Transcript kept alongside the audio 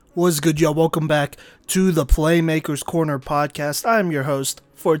What's good, y'all? Welcome back to the Playmakers Corner podcast. I'm your host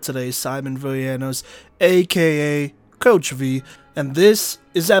for today, Simon Villanos, aka Coach V, and this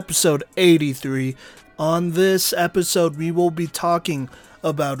is episode 83. On this episode, we will be talking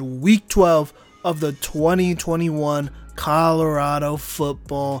about Week 12 of the 2021 Colorado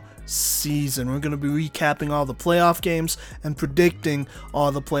football season. We're going to be recapping all the playoff games and predicting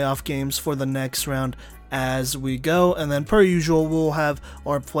all the playoff games for the next round as we go, and then per usual we'll have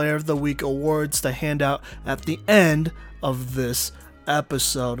our Player of the Week awards to hand out at the end of this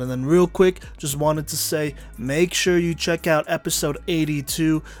episode. And then real quick, just wanted to say, make sure you check out episode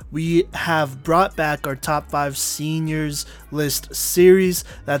 82. We have brought back our top 5 seniors list series.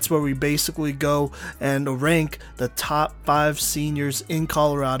 That's where we basically go and rank the top 5 seniors in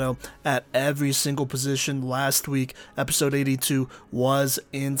Colorado at every single position. Last week, episode 82 was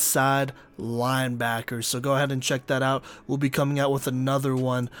inside linebackers, so go ahead and check that out. We'll be coming out with another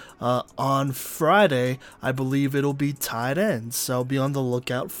one on Friday. I believe it'll be tight ends, so be on the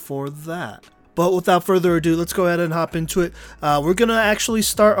lookout for that. But without further ado, let's go ahead and hop into it. We're going to actually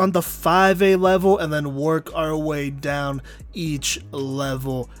start on the 5A level and then work our way down each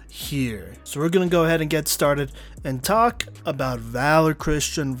level here. So we're going to go ahead and get started and talk about Valor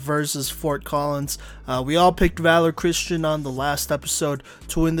Christian versus Fort Collins. We all picked Valor Christian on the last episode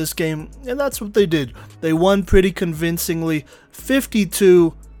to win this game, and that's what they did. They won pretty convincingly,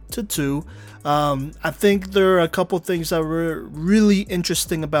 52-2. I think there are a couple things that were really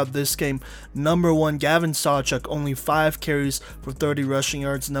interesting about this game. Number one, Gavin Sawchuk, only 5 carries for 30 rushing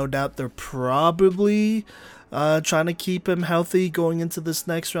yards. No doubt they're probably trying to keep him healthy going into this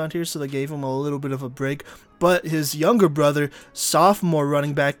next round here, so they gave him a little bit of a break. But his younger brother, sophomore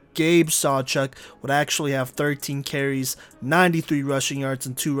running back Gabe Sawchuk, would actually have 13 carries, 93 rushing yards,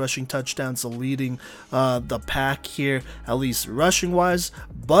 and 2 rushing touchdowns, leading the pack here, at least rushing-wise.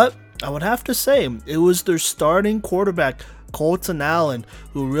 But I would have to say, it was their starting quarterback, Colton Allen,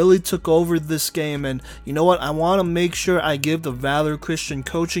 who really took over this game. And you know what? I want to make sure I give the Valor Christian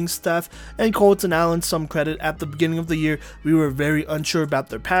coaching staff and Colton Allen some credit. At the beginning of the year, we were very unsure about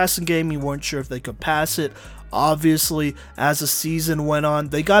their passing game. We weren't sure if they could pass it. Obviously, as the season went on,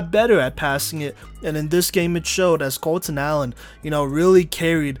 they got better at passing it, and in this game it showed, as Colton Allen, really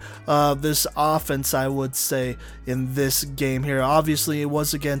carried this offense, I would say, in this game here. Obviously, it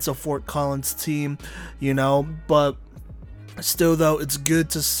was against a Fort Collins team, but still, though, it's good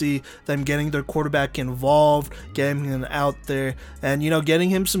to see them getting their quarterback involved, getting him out there, and, getting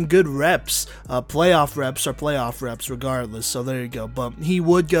him some good reps. Playoff reps are playoff reps regardless, so there you go. But he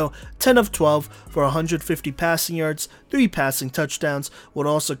would go 10 of 12 for 150 passing yards, 3 passing touchdowns, would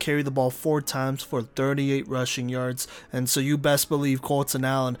also carry the ball 4 times for 38 rushing yards, and so you best believe Colton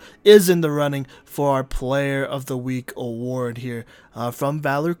Allen is in the running for our Player of the Week award here from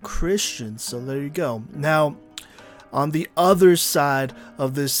Valor Christian, so there you go. Now, on the other side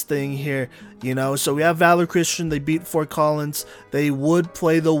of this thing here, so we have Valor Christian. They beat Fort Collins. They would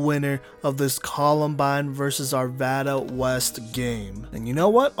play the winner of this Columbine versus Arvada West game. And you know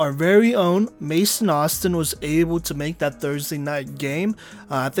what? Our very own Mason Austin was able to make that Thursday night game.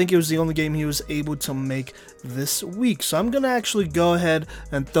 I think it was the only game he was able to make this week. So I'm going to actually go ahead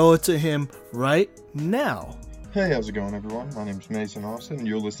and throw it to him right now. Hey, how's it going, everyone? My name is Mason Austin, and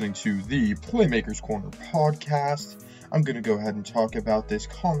you're listening to the Playmakers Corner podcast. I'm going to go ahead and talk about this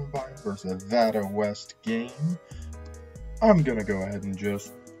Columbine versus Arvada West game. I'm going to go ahead and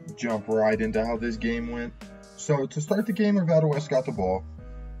just jump right into how this game went. So, to start the game, Arvada West got the ball.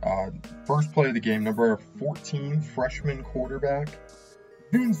 First play of the game, number 14, freshman quarterback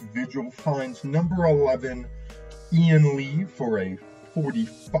Vince Vigil finds number 11, Ian Lee, for a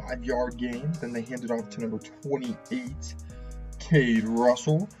 45-yard gain. Then they hand it off to number 28, Cade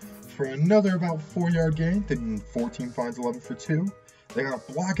Russell, for another about 4-yard gain. Then 14 finds 11 for 2. They got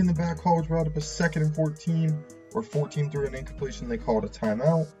a block in the back, college brought up a 2nd and 14, or 14 through an incompletion. They called a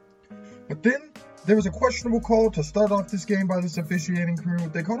timeout. But then there was a questionable call to start off this game by this officiating crew.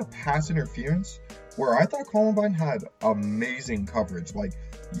 They called a pass interference, where I thought Columbine had amazing coverage.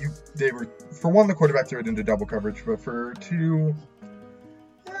 They were, for one, the quarterback threw it into double coverage, but for 2,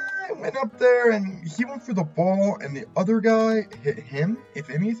 went up there and he went for the ball and the other guy hit him, if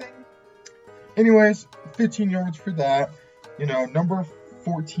anything. Anyways, 15 yards for that. Number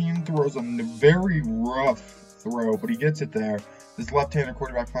 14 throws a very rough throw, but he gets it there. This left-handed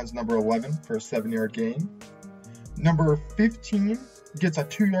quarterback finds number 11 for a 7-yard gain. Number 15 gets a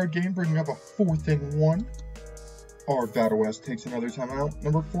 2-yard gain, bringing up a 4th and 1. Arvada West takes another timeout.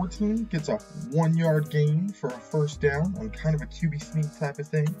 Number 14 gets a 1-yard gain for a 1st down on kind of a QB sneak type of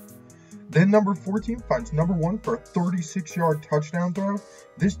thing. Then number 14 finds number 1 for a 36-yard touchdown throw.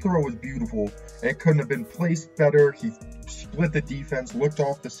 This throw was beautiful. It couldn't have been placed better. He split the defense, looked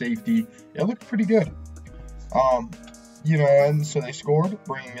off the safety. It looked pretty good. And so they scored,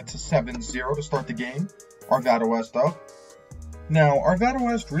 bringing it to 7-0 to start the game. Arvada West up. Now, Arvada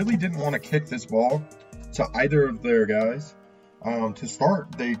West really didn't want to kick this ball to either of their guys. To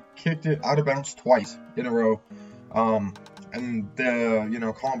start, they kicked it out of bounds twice in a row. And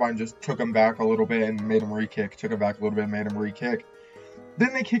the, Columbine just took him back a little bit and made him re-kick. Took him back a little bit and made him re-kick.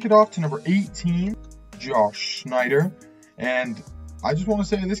 Then they kick it off to number 18, Josh Schneider. And I just want to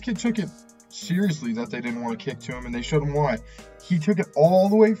say, this kid took it seriously that they didn't want to kick to him, and they showed him why. He took it all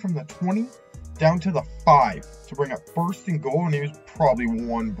the way from the 20 down to the 5 to bring up first and goal, and he was probably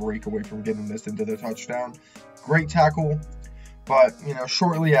one break away from getting this into the touchdown. Great tackle, but,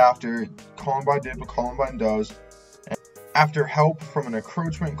 shortly after, Columbine did what Columbine does. And after help from an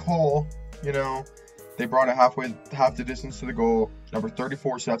encroachment call, they brought it half the distance to the goal. Number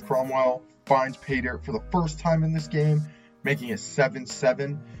 34, Seth Cromwell, finds pay dirt for the first time in this game, making it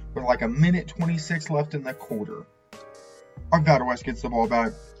 7-7 with like a minute 26 left in the quarter. Arvada West gets the ball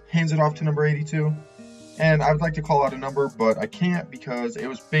back, hands it off to number 82. And I would like to call out a number, but I can't because it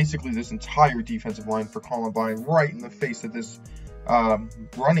was basically this entire defensive line for Columbine right in the face of this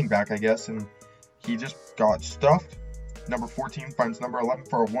running back, I guess. And he just got stuffed. Number 14 finds number 11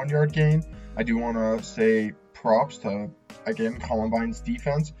 for a 1-yard gain. I do want to say props to, again, Columbine's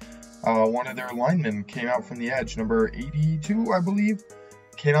defense. One of their linemen came out from the edge, number 82, I believe.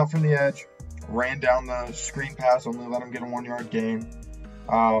 Came out from the edge, ran down the screen pass, only let him get a 1-yard gain.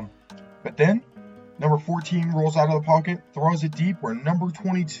 But then, number 14 rolls out of the pocket, throws it deep, where number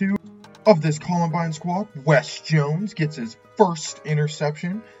 22 of this Columbine squad, Wes Jones, gets his first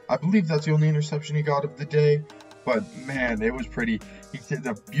interception. I believe that's the only interception he got of the day. But, man, it was pretty. He did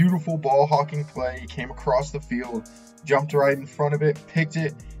a beautiful ball hawking play. He came across the field, jumped right in front of it, picked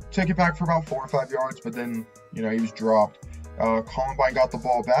it, took it back for about 4 or 5 yards, but then, he was dropped. Columbine got the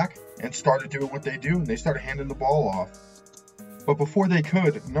ball back and started doing what they do, and they started handing the ball off. But before they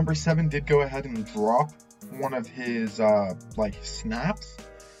could, number 7 did go ahead and drop one of his, snaps.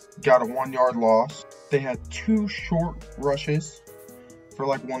 Got a 1-yard loss. They had 2 short rushes for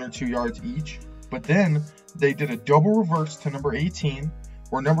 1 or 2 yards each. But then they did a double reverse to number 18,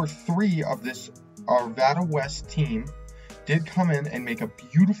 where number 3 of this Arvada West team did come in and make a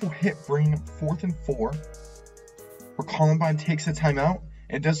beautiful hit, bringing 4th and 4. Where Columbine takes a timeout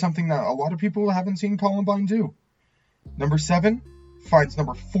and does something that a lot of people haven't seen Columbine do. Number 7 finds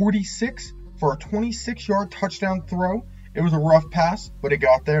number 46 for a 26-yard touchdown throw. It was a rough pass, but it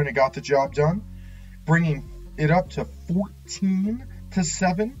got there and it got the job done, bringing it up to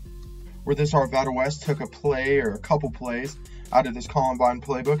 14-7, where this Arvada West took a play or a couple plays out of this Columbine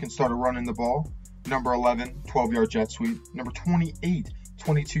playbook and started running the ball. Number 11, 12-yard jet sweep. Number 28,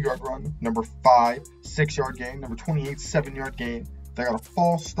 22-yard run. Number 5, 6-yard gain. Number 28, 7-yard gain. They got a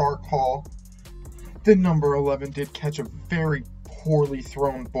false start call. Then number 11 did catch a very poorly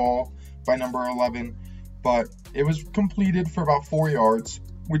thrown ball by number 11, but it was completed for about 4 yards,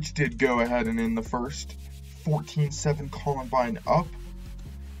 which did go ahead and end the first. 14-7 Columbine up.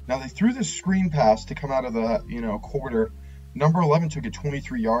 Now they threw the screen pass to come out of the quarter. Number 11 took it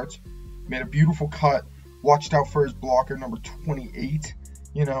 23 yards, made a beautiful cut, watched out for his blocker, number 28.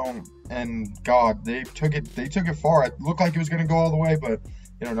 And God, they took it far. It looked like it was going to go all the way, but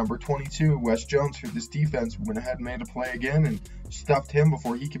number 22, Wes Jones, for this defense, went ahead and made a play again and stuffed him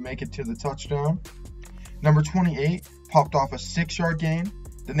before he could make it to the touchdown. Number 28 popped off a 6-yard gain.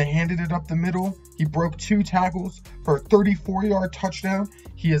 Then they handed it up the middle. He broke 2 tackles for a 34-yard touchdown.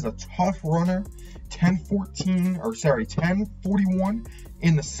 He is a tough runner. 10-41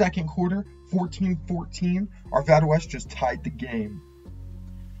 in the second quarter. 14-14. Arvada West just tied the game.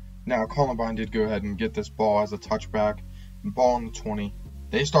 Now, Columbine did go ahead and get this ball as a touchback. Ball on the 20.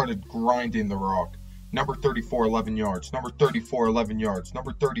 They started grinding the rock. Number 34, 11 yards. Number 34, 11 yards.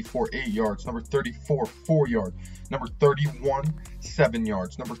 Number 34, 8 yards. Number 34, 4 yards. Number 31, 7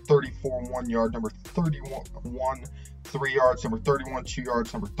 yards. Number 34, 1 yard. Number 31, 3 yards. Number 31, 2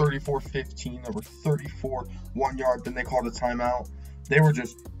 yards. Number 34, 15. Number 34, 1 yard. Then they called a timeout. They were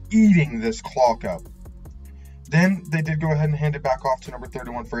just eating this clock up. Then they did go ahead and hand it back off to number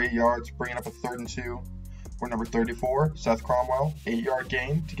 31 for 8 yards, bringing up a 3rd and 2. For number 34, Seth Cromwell, 8-yard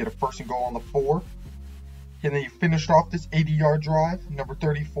gain to get a 1st and goal on the 4. And then he finished off this 80-yard drive. Number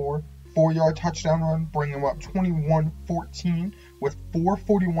 34, 4-yard touchdown run, bringing him up 21-14 with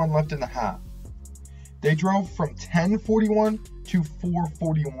 4:41 left in the half. They drove from 10:41 to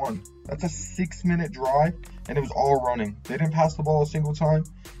 4:41. That's a 6-minute drive, and it was all running. They didn't pass the ball a single time,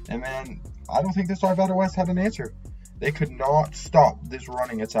 and man, I don't think this Arvada West had an answer. They could not stop this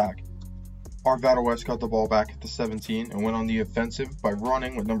running attack. Arvada West got the ball back at the 17 and went on the offensive by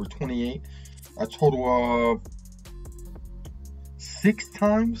running with number 28 a total of 6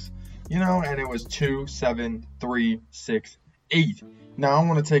 times, and it was 2, 7, 3, 6, 8. Now I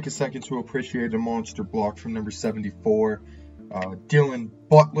want to take a second to appreciate a monster block from number 74, Dylan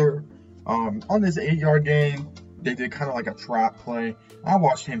Butler. On this 8-yard gain, they did kind of like a trap play. I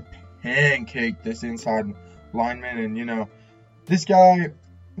watched him pancake this inside lineman, and this guy,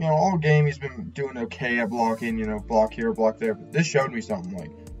 all game he's been doing okay at blocking, block here, block there. But this showed me something. Like,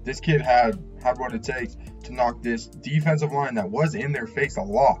 this kid had what it takes to knock this defensive line that was in their face a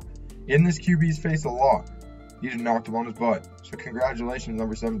lot, in this QB's face a lot. He just knocked him on his butt. So congratulations,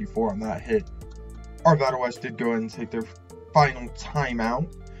 number 74, on that hit. Arvada West did go ahead and take their final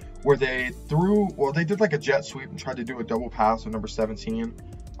timeout, where they did like a jet sweep and tried to do a double pass with number 17.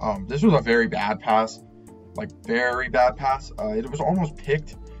 This was a very bad pass. Very bad pass. It was almost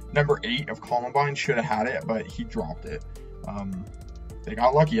picked. Number 8 of Columbine should have had it, but he dropped it. They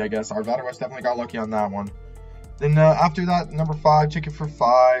got lucky, I guess. Arvada West definitely got lucky on that one. Then after that, number 5 took it for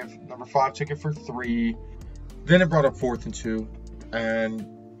 5. Number 5 took it for 3. Then it brought up 4th and 2. And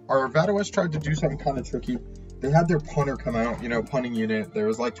Arvada West tried to do something kind of tricky. They had their punter come out, punting unit. There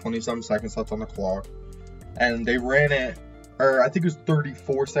was 27 seconds left on the clock. And they ran it, or I think it was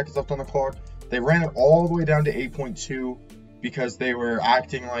 34 seconds left on the clock. They ran it all the way down to 8.2 because they were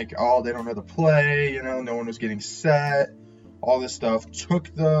acting like, oh, they don't know the play, no one was getting set, all this stuff.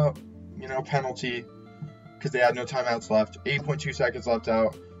 Took the, penalty because they had no timeouts left. 8.2 seconds left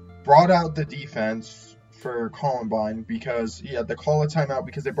out. Brought out the defense for Columbine because he had to call a timeout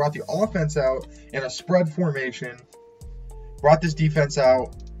because they brought the offense out in a spread formation. Brought this defense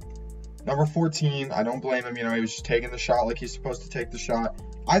out. Number 14, I don't blame him. He was just taking the shot like he's supposed to take the shot.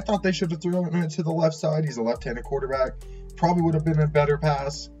 I thought they should have thrown it to the left side. He's a left-handed quarterback. Probably would have been a better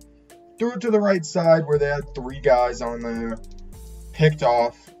pass. Threw it to the right side where they had 3 guys on there. Picked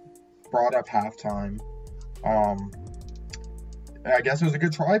off. Brought up halftime. I guess it was a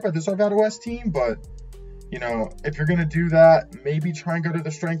good try by this Arvada West team, but, if you're going to do that, maybe try and go to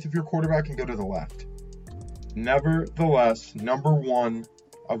the strength of your quarterback and go to the left. Nevertheless, number 1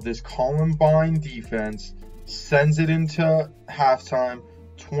 of this Columbine defense sends it into halftime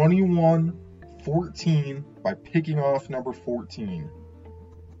 21-14 by picking off number 14.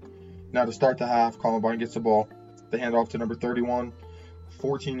 Now to start the half, Columbine gets the ball. They hand off to number 31,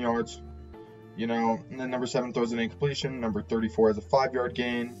 14 yards. And then number 7 throws an incompletion. Number 34 has a 5-yard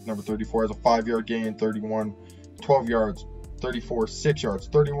gain. Number 34 has a 5-yard gain. 31, 12 yards. 34, 6 yards.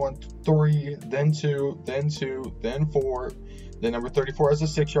 31, 3, then 2, then 2, then 4. Then number 34 has a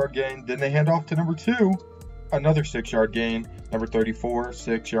 6-yard gain. Then they hand off to number 2, another 6-yard gain. Number 34,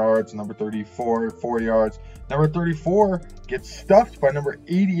 6 yards. Number 34, 4 yards. Number 34 gets stuffed by number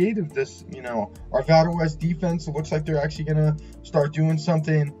 88 of this, Arvada West defense. It looks like they're actually going to start doing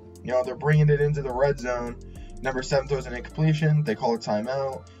something. They're bringing it into the red zone. Number 7 throws an incompletion. They call a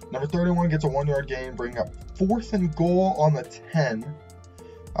timeout. Number 31 gets a 1-yard gain, bringing up 4th and goal on the 10.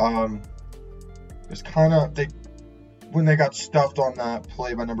 It's kind of, when they got stuffed on that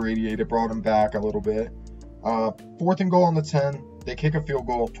play by number 88, it brought them back a little bit. 4th and goal on the 10. They kick a field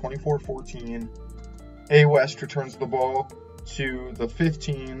goal, 24-14. A West returns the ball to the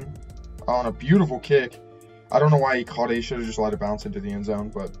 15 on a beautiful kick. I don't know why he caught it. He should have just let it bounce into the end zone,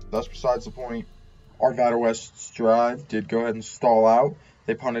 but that's besides the point. Arvada West's drive did go ahead and stall out.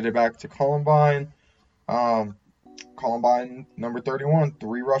 They punted it back to Columbine. Columbine, number 31,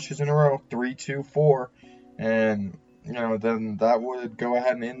 3 rushes in a row, 3, 2, 4. And, then that would go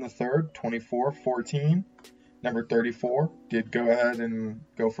ahead and end the third, 24-14. Number 34 did go ahead and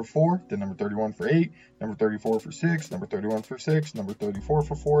go for 4. Then number 31 for 8. Number 34 for 6. Number 31 for 6. Number 34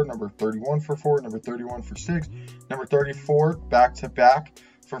 for 4. Number 31 for 4. Number 31 for 6. Number 34 back-to-back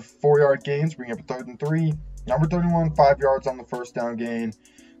for 4-yard gains, bringing up a 3rd and 3. Number 31, 5 yards on the first down gain.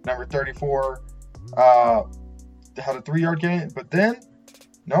 Number 34 had a 3-yard gain. But then,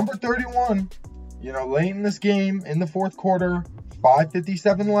 number 31, late in this game, in the 4th quarter,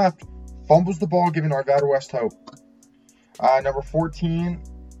 5:57 left, fumbles the ball, giving Arvada West hope. Number 14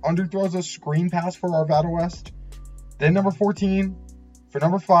 underthrows a screen pass for Arvada West. Then number 14 for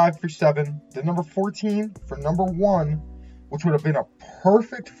number 5 for 7. Then number 14 for number 1, which would have been a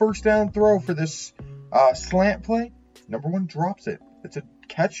perfect first down throw for this slant play. Number 1 drops it. It's a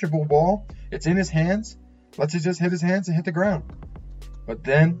catchable ball. It's in his hands. Lets it just hit his hands and hit the ground. But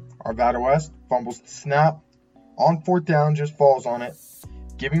then Arvada West fumbles the snap. On 4th down, just falls on it.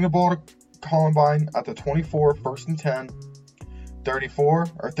 Giving the ball to Columbine at the 24, 1st and 10.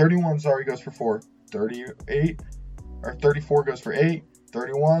 31, goes for 4. 34 goes for 8.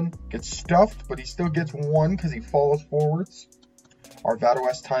 31 gets stuffed, but he still gets 1 because he follows forwards. Arvada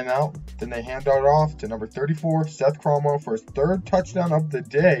West timeout. Then they hand it off to number 34, Seth Cromwell, for his 3rd touchdown of the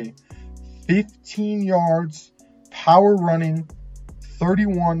day. 15 yards, power running,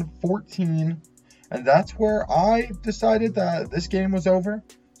 31-14. And that's where I decided that this game was over.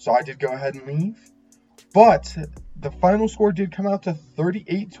 So I did go ahead and leave. But the final score did come out to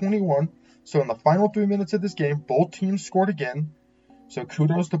 38-21. So in the final 3 minutes of this game, both teams scored again. So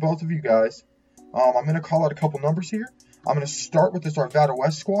kudos to both of you guys. I'm going to call out a couple numbers here. I'm going to start with this Arvada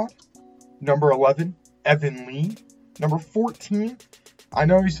West squad. Number 11, Evan Lee. Number 14, I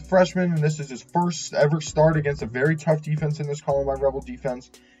know he's a freshman, and this is his first ever start against a very tough defense in this Columbine Rebel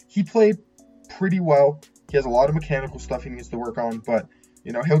defense. He played pretty well. He has a lot of mechanical stuff he needs to work on, but,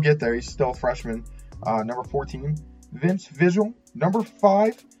 he'll get there. He's still a freshman. Number 14, Vince Visual. Number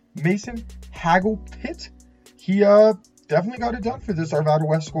 5, Mason Haggle-Pitt. He definitely got it done for this Arvada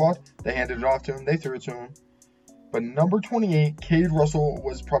West squad. They handed it off to him. They threw it to him. But number 28, Cade Russell,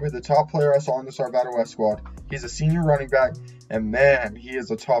 was probably the top player I saw in this Arvada West squad. He's a senior running back, and man, he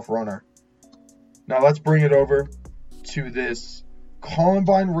is a tough runner. Now let's bring it over to this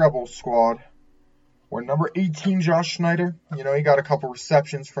Columbine Rebel squad, where number 18, Josh Schneider, he got a couple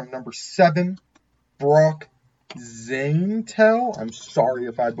receptions from number 7, Brock Zaintel. I'm sorry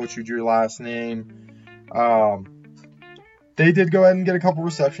if I butchered your last name. They did go ahead and get a couple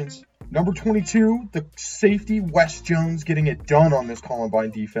receptions. Number 22, the safety, Wes Jones, getting it done on this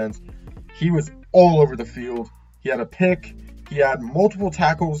Columbine defense. He was all over the field. He had a pick. He had multiple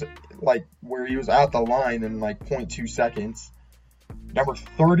tackles, where he was at the line in 0.2 seconds. Number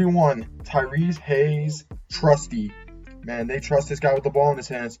 31, Tyrese Hayes, trusty. Man, they trust this guy with the ball in his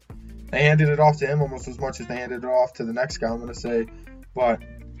hands. They handed it off to him almost as much as they handed it off to the next guy, I'm going to say. But,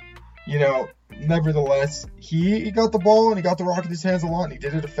 nevertheless, he got the ball and he got the rock in his hands a lot, and he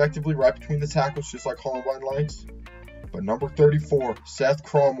did it effectively right between the tackles, just like Columbine likes. But number 34, Seth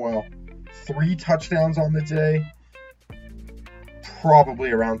Cromwell, 3 touchdowns on the day,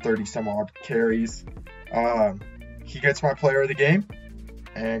 probably around 30 some odd carries. He gets my player of the game,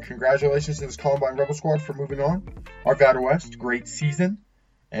 and congratulations to this Columbine Rebel squad for moving on. Arvada West, great season,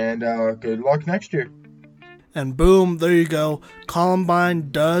 and good luck next year. And boom, there you go.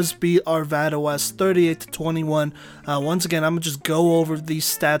 Columbine does beat Arvada West 38-21. Once again, I'm going to just go over these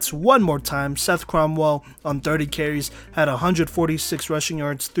stats one more time. Seth Cromwell on 30 carries had 146 rushing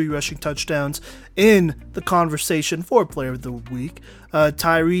yards, 3 rushing touchdowns in the conversation for Player of the Week.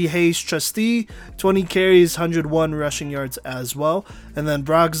 Tyree Hayes Trustee, 20 carries, 101 rushing yards as well. And then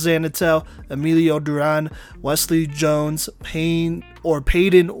Brock Zanitel, Emilio Duran, Wesley Jones, Peyton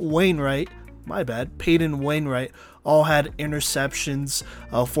Wainwright, all had interceptions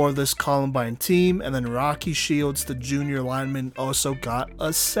for this Columbine team. And then Rocky Shields, the junior lineman, also got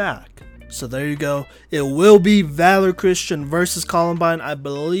a sack. So there you go. It will be Valor Christian versus Columbine. I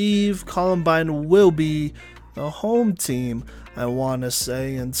believe Columbine will be the home team, I want to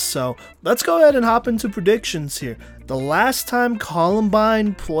say. And so let's go ahead and hop into predictions here. The last time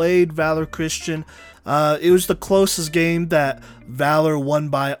Columbine played Valor Christian, it was the closest game that Valor won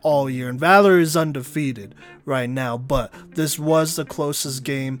by all year. And Valor is undefeated right now, but this was the closest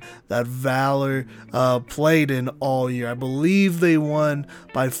game that Valor played in all year. I believe they won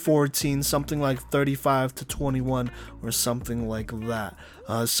by 14, something like 35-21 or something like that.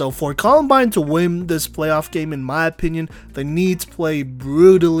 So for Columbine to win this playoff game, in my opinion, they need to play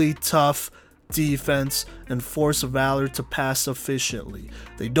brutally tough defense and force Valor to pass efficiently.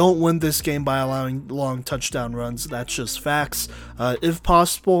 They don't win this game by allowing long touchdown runs. That's just facts. If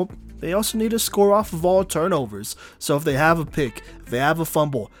possible, they also need to score off of all turnovers. So if they have a pick, if they have a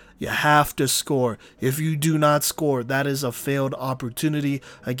fumble, you have to score. If you do not score, that is a failed opportunity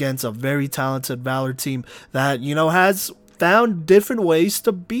against a very talented Valor team that, has found different ways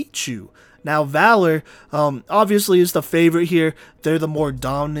to beat you. Now, Valor obviously is the favorite here. They're the more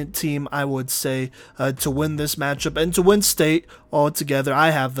dominant team, I would say, to win this matchup and to win state altogether. I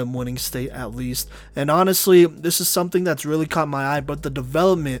have them winning state at least. And honestly, this is something that's really caught my eye, but the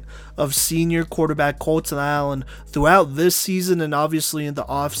development of senior quarterback Colton Allen throughout this season and obviously in the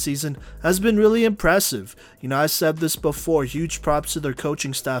off season has been really impressive. I said this before, huge props to their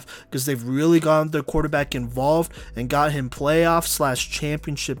coaching staff because they've really gotten their quarterback involved and got him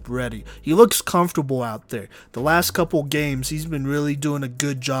playoff/championship ready. He looks comfortable out there. The last couple games, he's been really doing a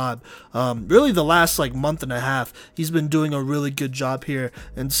good job. Really the last month and a half, he's been doing a really good job here.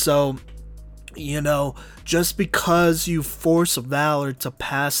 And so just because you force Valor to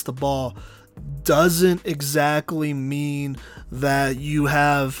pass the ball doesn't exactly mean that you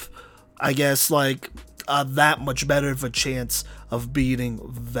have, I guess, that much better of a chance of beating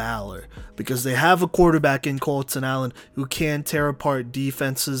Valor, because they have a quarterback in Colton Allen who can tear apart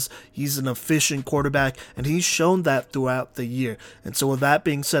defenses. He's an efficient quarterback, and he's shown that throughout the year. And so with that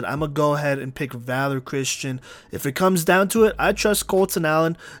being said, I'm going to go ahead and pick Valor Christian. If it comes down to it, I trust Colton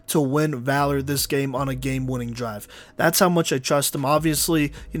Allen to win Valor this game on a game-winning drive. That's how much I trust him.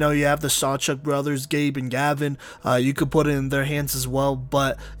 Obviously, you have the Sawchuk brothers, Gabe and Gavin. You could put it in their hands as well,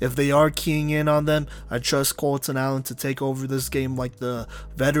 but if they are keying in on them, I trust Colton Allen to take over this game like the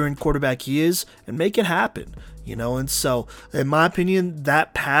veteran quarterback he is and make it happen. And so in my opinion,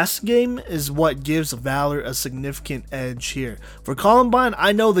 that pass game is what gives Valor a significant edge here. For Columbine,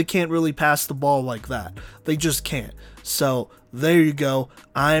 I know they can't really pass the ball like that. They just can't. So there you go.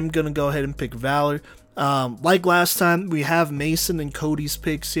 I'm going to go ahead and pick Valor. Like last time, we have Mason and Cody's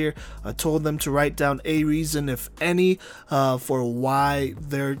picks here. I told them to write down a reason, if any, for why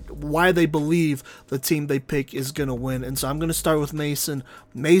they believe the team they pick is gonna win. And so I'm gonna start with Mason.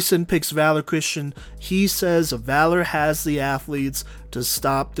 Mason picks Valor Christian. He says Valor has the athletes to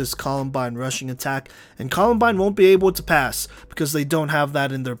stop this Columbine rushing attack, and Columbine won't be able to pass because they don't have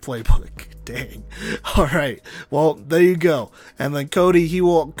that in their playbook. Dang. Alright, well, there you go. And then Cody, he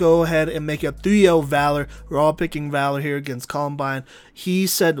will go ahead and make a 3-0 Valor. We're all picking Valor here against Columbine. He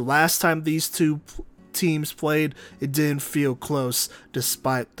said last time these two teams played, it didn't feel close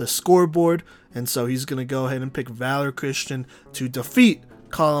despite the scoreboard. And so he's going to go ahead and pick Valor Christian to defeat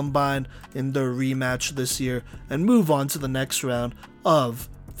Columbine in their rematch this year and move on to the next round of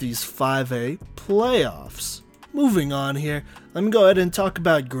these 5A playoffs. Moving on here, let me go ahead and talk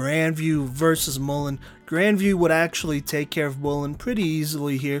about Grandview versus Mullen. Grandview would actually take care of Mullen pretty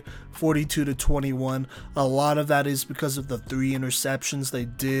easily here, 42-21. A lot of that is because of the 3 interceptions they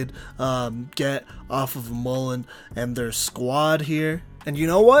did get off of Mullen and their squad here. And you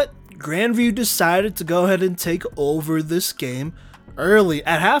know what? Grandview decided to go ahead and take over this game early.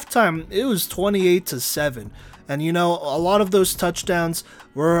 At halftime, it was 28-7. And a lot of those touchdowns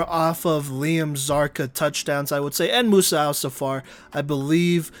were off of Liam Zarka touchdowns, I would say, and Musa Al-Safar. I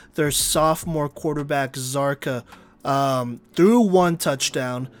believe their sophomore quarterback Zarka threw 1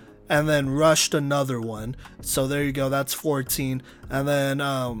 touchdown and then rushed another one. So there you go, that's 14. And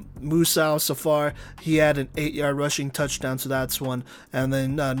then Musa Al-Safar, he had an 8-yard rushing touchdown, so that's 1. And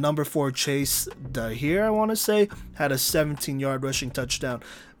then number 4, Chase Dahir, I want to say, had a 17-yard rushing touchdown,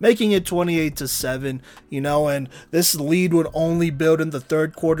 making it 28-7, and this lead would only build in the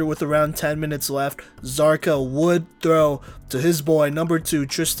third quarter with around 10 minutes left. Zarka would throw to his boy, number 2,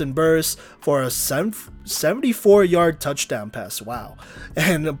 Tristan Burris, for a 74-yard touchdown pass. Wow.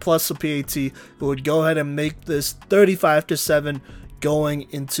 And plus a PAT, it would go ahead and make this 35-7 going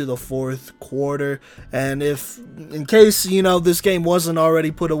into the fourth quarter. And if, in case, this game wasn't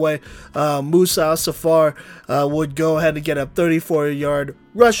already put away, Musa Al-Safar would go ahead and get a 34-yard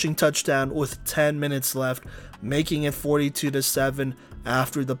rushing touchdown with 10 minutes left, making it 42-7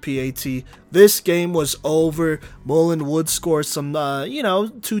 after the PAT. This game was over. Mullen would score some,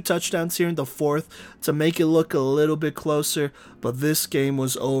 2 touchdowns here in the fourth to make it look a little bit closer, but this game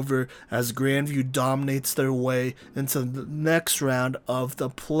was over as Grandview dominates their way into the next round of the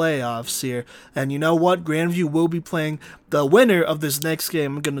playoffs here. And you know what? Grandview will be playing the winner of this next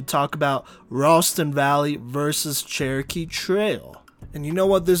game. I'm going to talk about Ralston Valley versus Cherokee Trail. And you know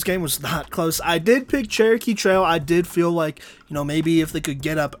what? This game was not close. I did pick Cherokee Trail. I did feel like, maybe if they could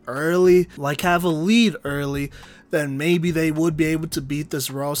get up early, have a lead early, then maybe they would be able to beat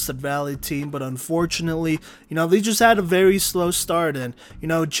this Ralston Valley team. But unfortunately, they just had a very slow start. And,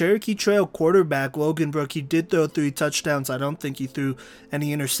 Cherokee Trail quarterback Logan Brook, he did throw 3 touchdowns. I don't think he threw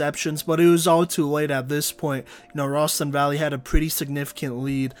any interceptions, but it was all too late at this point. Ralston Valley had a pretty significant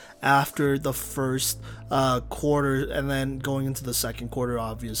lead after the first quarter and then going into the second quarter,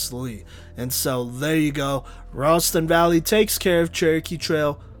 obviously. And so there you go. Ralston Valley takes care of Cherokee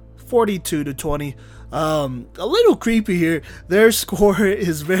Trail 42-20. A little creepy here. Their score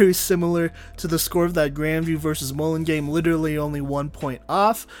is very similar to the score of that Grandview versus Mullen game, literally only 1 point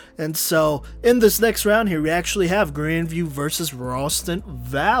off. And so in this next round here, we actually have Grandview versus Ralston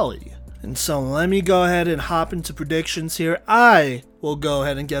Valley. And so let me go ahead and hop into predictions here. I will go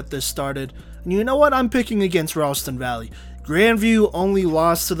ahead and get this started. And you know what? I'm picking against Ralston Valley. Grandview only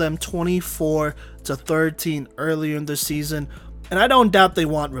lost to them 24-13 earlier in the season. And I don't doubt they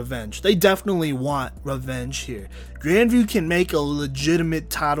want revenge. They definitely want revenge here. Grandview can make a legitimate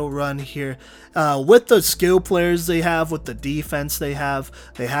title run here with the skill players they have, with the defense they have.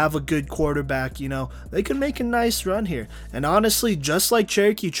 They have a good quarterback, They can make a nice run here. And honestly, just like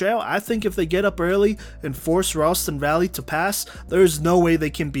Cherokee Trail, I think if they get up early and force Ralston Valley to pass, there's no way they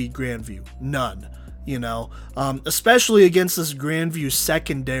can beat Grandview. None. Especially against this Grandview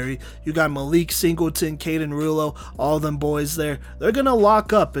secondary. You got Malik Singleton, Caden Rulo, all them boys there. They're gonna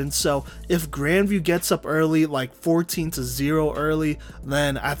lock up, and so if Grandview gets up early, like 14-0 early,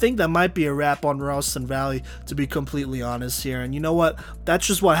 then I think that might be a wrap on Ralston Valley, to be completely honest here. And you know what? That's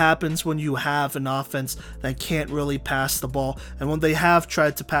just what happens when you have an offense that can't really pass the ball. And when they have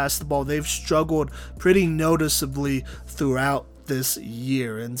tried to pass the ball, they've struggled pretty noticeably throughout this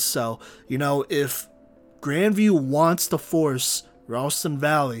year. And so, if Grandview wants to force Ralston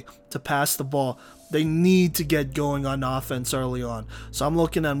Valley to pass the ball, they need to get going on offense early on. So I'm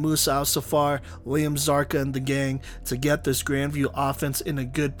looking at Musa Al-Safar, Liam Zarka, and the gang to get this Grandview offense in a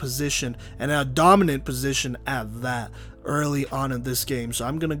good position, and a dominant position at that, early on in this game. So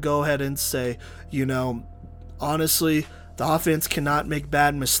I'm going to go ahead and say, honestly, the offense cannot make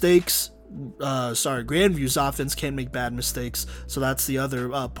bad mistakes. Grandview's offense can't make bad mistakes, so that's the other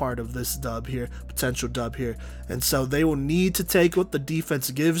part of this potential dub here. And so they will need to take what the defense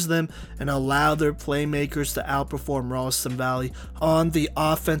gives them and allow their playmakers to outperform Ralston Valley on the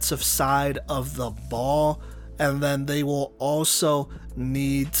offensive side of the ball. And then they will also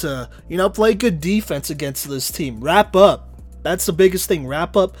need to, play good defense against this team. Wrap up. That's the biggest thing.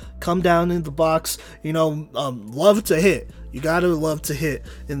 Wrap up, come down in the box, love to hit. You gotta love to hit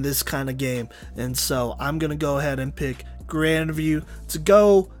in this kind of game. And so I'm gonna go ahead and pick Grandview to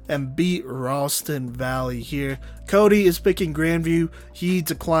go and beat Ralston Valley here. Cody is picking Grandview. He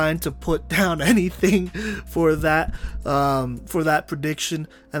declined to put down anything for that prediction.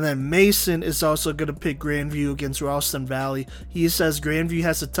 And then Mason is also going to pick Grandview against Ralston Valley. He says Grandview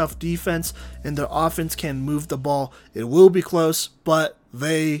has a tough defense and their offense can move the ball. It will be close, but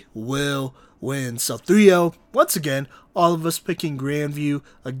they will win. So 3-0, once again, all of us picking Grandview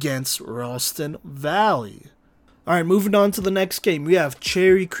against Ralston Valley. Alright, moving on to the next game. We have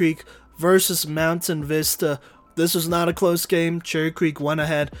Cherry Creek versus Mountain Vista. This was not a close game. Cherry Creek went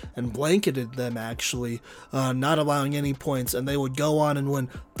ahead and blanketed them, actually, not allowing any points, and they would go on and win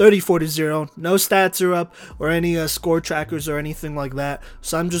 34-0. No stats are up or any score trackers or anything like that,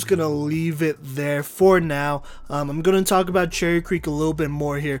 so I'm just going to leave it there for now. I'm going to talk about Cherry Creek a little bit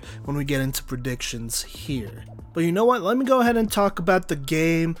more here when we get into predictions here. But you know what? Let me go ahead and talk about the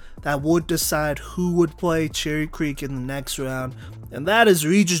game that would decide who would play Cherry Creek in the next round, and that is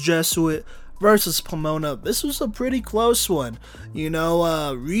Regis Jesuit versus Pomona. This was a pretty close one.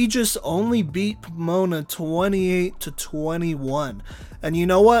 Regis only beat Pomona 28-21. And you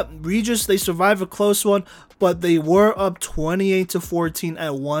know what? Regis, they survived a close one, but they were up 28-14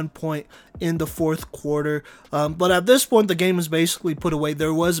 at one point in the fourth quarter. But at this point, the game was basically put away.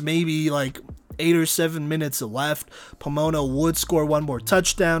 There was maybe like 8 or 7 minutes left. Pomona would score one more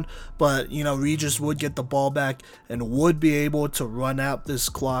touchdown, but Regis would get the ball back and would be able to run out this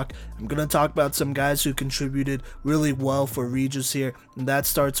clock. I'm going to talk about some guys who contributed really well for Regis here, and that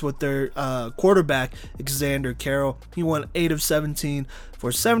starts with their quarterback, Xander Carroll. He went 8 of 17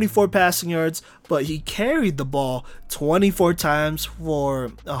 for 74 passing yards, but he carried the ball 24 times for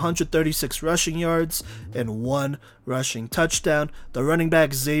 136 rushing yards and 1 rushing touchdown. The running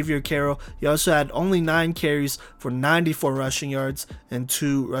back, Xavier Carroll, he also had only 9 carries for 94 rushing yards and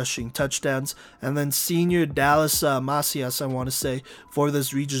 2 rushing touchdowns. And then senior Dallas Macias, I want to say, for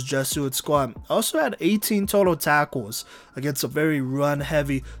this Regis Jesuit squad, also had 18 total tackles against a very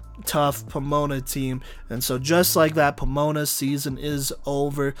run-heavy, tough Pomona team. And so just like that, Pomona's season is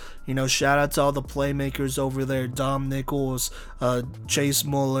over. Shout out to all the playmakers over there, Dom Nichols, Chase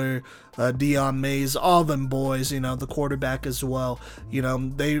Muller, Dion Mays, all them boys, the quarterback as well.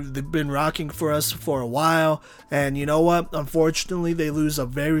 They've been rocking for us for a while, and you know what, unfortunately they lose a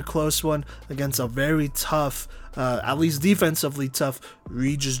very close one against a very tough, at least defensively tough,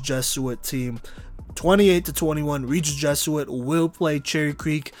 Regis Jesuit team. 28-21, Regis Jesuit will play Cherry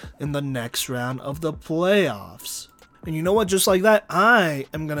Creek in the next round of the playoffs. And you know what, just like that, I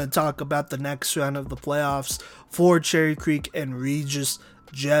am going to talk about the next round of the playoffs for Cherry Creek and Regis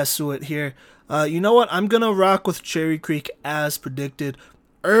Jesuit here. You know what, I'm going to rock with Cherry Creek as predicted.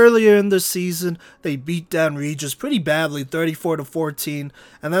 Earlier in the season, they beat down Regis pretty badly, 34-14,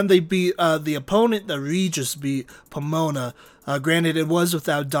 and then they beat the opponent that Regis beat, Pomona. Granted, it was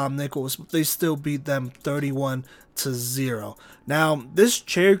without Dom Nichols, but they still beat them 31-17. to 0. Now, this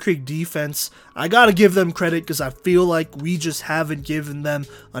Cherry Creek defense, I gotta give them credit because I feel like we just haven't given them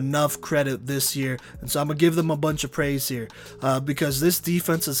enough credit this year. And so I'm gonna give them a bunch of praise here because this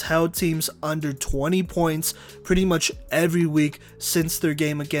defense has held teams under 20 points pretty much every week since their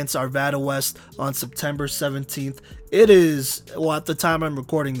game against Arvada West on September 17th. It is, well, at the time I'm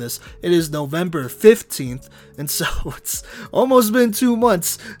recording this, it is November 15th, and so it's almost been 2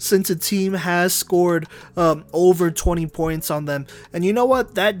 months since a team has scored over 20 points on them. And you know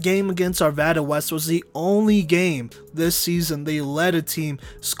what? That game against Arvada West was the only game this season they let a team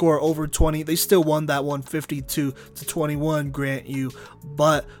score over 20. They still won that one 52-21, grant you.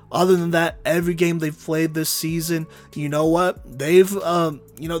 But other than that, every game they've played this season, you know what? They've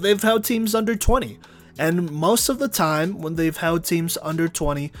held teams under 20. And most of the time, when they've held teams under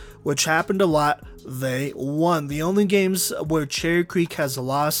 20, which happened a lot, they won. The only games where Cherry Creek has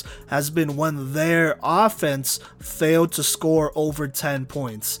lost has been when their offense failed to score over 10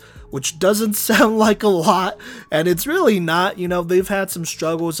 points, which doesn't sound like a lot, and it's really not. You know, they've had some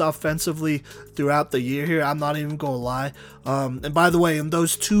struggles offensively throughout the year here, I'm not even gonna lie. And by the way, in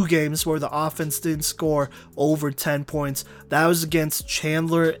those 2 games where the offense didn't score over 10 points, that was against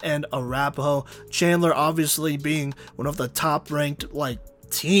Chandler and Arapahoe. Chandler obviously being one of the top ranked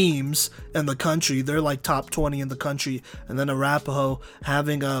teams in the country. They're like top 20 in the country. And then Arapahoe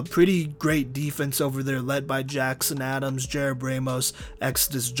having a pretty great defense over there, led by Jackson Adams, Jared Ramos,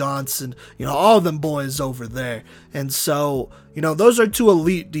 Exodus Johnson, all of them boys over there. And so, those are 2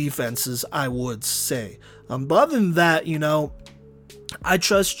 elite defenses, I would say. But other than that, I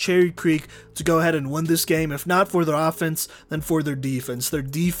trust Cherry Creek to go ahead and win this game, if not for their offense, then for their defense. Their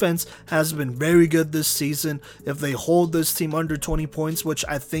defense has been very good this season. If they hold this team under 20 points, which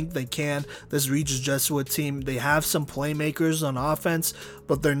I think they can, this Regis Jesuit team, they have some playmakers on offense,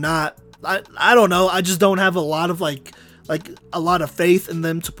 but they're not, I don't know, I just don't have a lot of a lot of faith in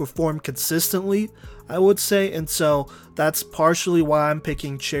them to perform consistently, I would say. And so that's partially why I'm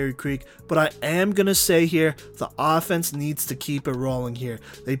picking Cherry Creek. But I am going to say here, the offense needs to keep it rolling here.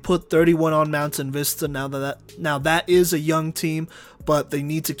 They put 31 on Mountain Vista. Now that is a young team, but they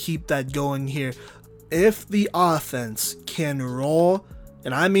need to keep that going here. If the offense can roll,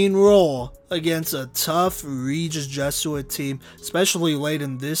 and I mean roll, against a tough Regis Jesuit team, especially late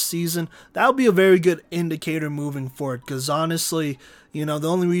in this season, that would be a very good indicator moving forward. Because honestly, the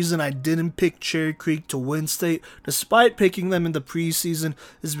only reason I didn't pick Cherry Creek to win state, despite picking them in the preseason,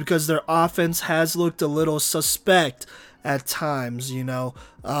 is because their offense has looked a little suspect at times,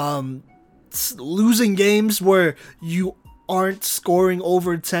 losing games where you aren't scoring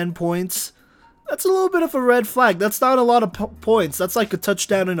over 10 points, that's a little bit of a red flag. That's not a lot of points. That's like a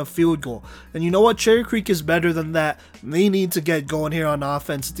touchdown and a field goal. And you know what? Cherry Creek is better than that. They need to get going here on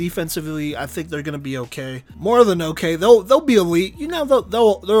offense. Defensively, I think they're going to be okay. More than okay. They'll be elite.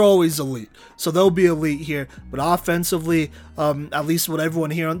 They're always elite. So they'll be elite here. But offensively, at least what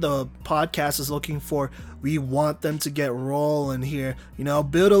everyone here on the podcast is looking for, we want them to get rolling here.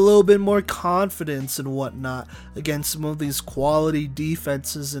 Build a little bit more confidence and whatnot against some of these quality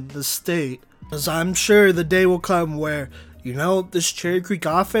defenses in the state. Because I'm sure the day will come where, this Cherry Creek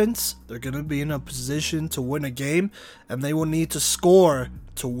offense, they're going to be in a position to win a game, and they will need to score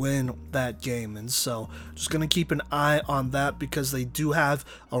to win that game. And so, just going to keep an eye on that, because they do have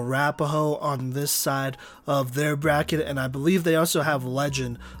Arapahoe on this side of their bracket, and I believe they also have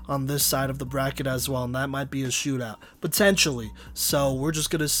Legend on this side of the bracket as well, and that might be a shootout, potentially. So, we're just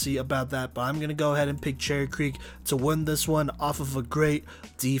going to see about that, but I'm going to go ahead and pick Cherry Creek to win this one off of a great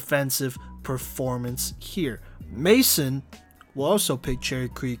defensive performance here. Mason will also pick Cherry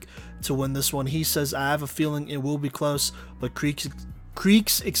Creek to win this one. He says, I have a feeling it will be close, but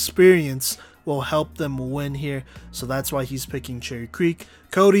Creek's experience will help them win here, so that's why he's picking Cherry Creek.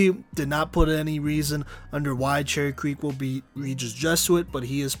 Cody did not put any reason under why Cherry Creek will beat Regis Jesuit, but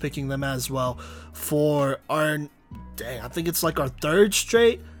he is picking them as well for our, I think it's like our 3rd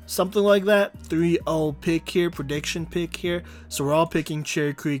straight, something like that, 3-0 pick here, prediction pick here. So we're all picking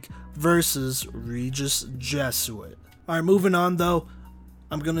Cherry Creek versus Regis Jesuit. Alright, moving on though,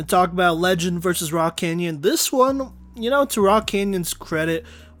 I'm going to talk about Legend versus Rock Canyon. This one, to Rock Canyon's credit,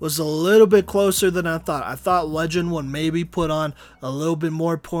 was a little bit closer than I thought. I thought Legend would maybe put on a little bit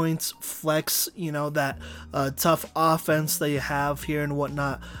more points, flex, that tough offense they have here and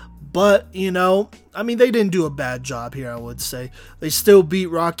whatnot. But, they didn't do a bad job here, I would say. They still beat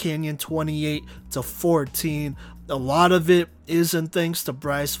Rock Canyon 28-14. A lot of it isn't thanks to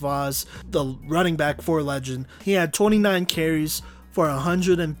Bryce Voss, the running back for Legend. He had 29 carries for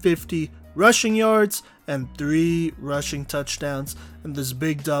 150 rushing yards and 3 rushing touchdowns in this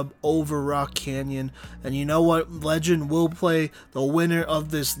big dub over Rock Canyon. And you know what? Legend will play the winner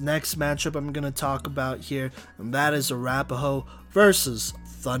of this next matchup I'm going to talk about here, and that is Arapahoe versus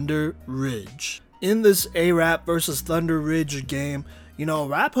Thunder Ridge. In this ARAP versus Thunder Ridge game, you know,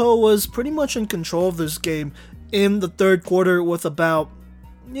 Arapahoe was pretty much in control of this game in the third quarter with about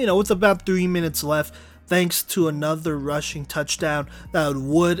 3 minutes left, thanks to another rushing touchdown that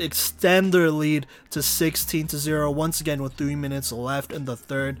would extend their lead to 16-0 once again with 3 minutes left in the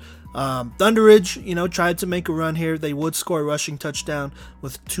third. Thunder Ridge, tried to make a run here. They would score a rushing touchdown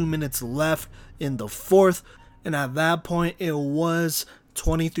with 2 minutes left in the fourth, and at that point it was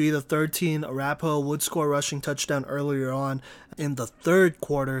 23-13. Arapahoe would score a rushing touchdown earlier on in the third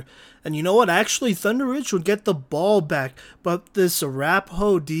quarter. And you know what? Actually, Thunder Ridge would get the ball back, but this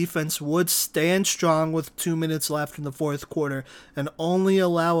Arapahoe defense would stand strong with 2 minutes left in the fourth quarter and only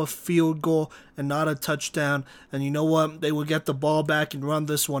allow a field goal and not a touchdown. And you know what? They would get the ball back and run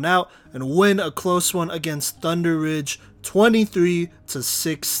this one out and win a close one against Thunder Ridge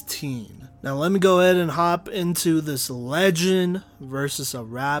 23-16. Now let me go ahead and hop into this Legend versus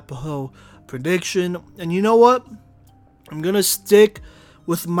Arapahoe prediction. And you know what? I'm going to stick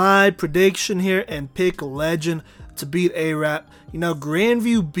with my prediction here and pick Legend to beat ARAP.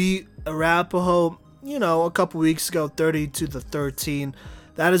 Grandview beat Arapahoe, a couple weeks ago, 32-13.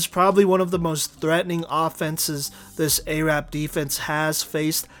 That is probably one of the most threatening offenses this ARAP defense has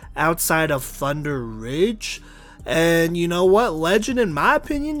faced outside of Thunder Ridge. And you know what? Legend, in my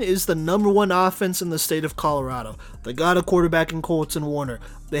opinion, is the #1 offense in the state of Colorado. They got a quarterback in Colton Warner.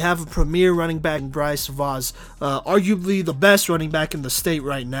 They have a premier running back in Bryce Voss, arguably the best running back in the state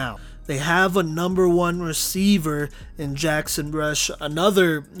right now. They have a #1 receiver in Jackson Brush,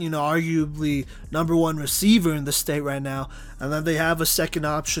 another, arguably #1 receiver in the state right now. And then they have a second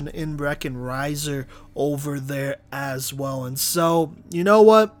option in Brecken Reiser over there as well. And so, you know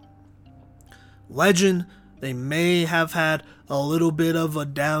what? Legend, they may have had a little bit of a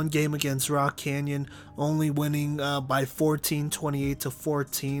down game against Rock Canyon, only winning by 14,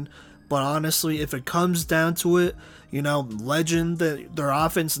 28-14. But honestly, if it comes down to it, Legend, their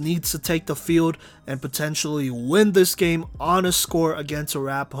offense needs to take the field and potentially win this game on a score against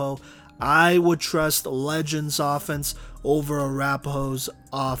Arapahoe. I would trust Legend's offense over Arapahoe's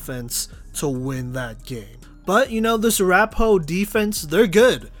offense to win that game. But, this Arapahoe defense, they're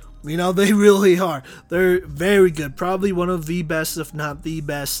good. They really are. They're very good. Probably one of the best, if not the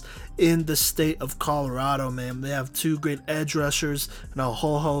best, in the state of Colorado, man. They have 2 great edge rushers and a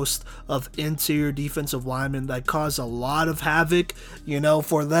whole host of interior defensive linemen that cause a lot of havoc.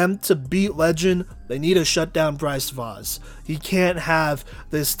 For them to beat Legend, they need to shut down Bryce Voss. He can't have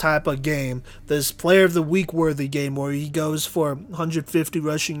this type of game, this player of the week worthy game where he goes for 150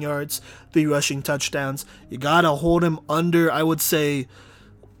 rushing yards, 3 rushing touchdowns. You gotta hold him under, I would say,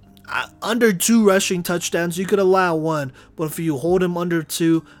 under 2 rushing touchdowns. You could allow 1, but if you hold him under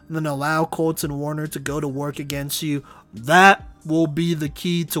 2 and then allow Colton Warner to go to work against you, that will be the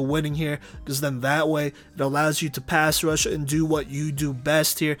key to winning here, because then that way it allows you to pass rush and do what you do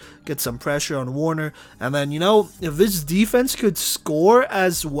best here, get some pressure on Warner. And then, if this defense could score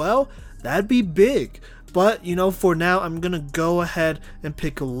as well, that'd be big. But, for now, I'm going to go ahead and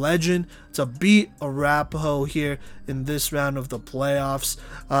pick a Legend to beat Arapahoe here in this round of the playoffs.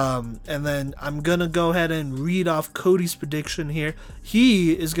 And then I'm going to go ahead and read off Cody's prediction here.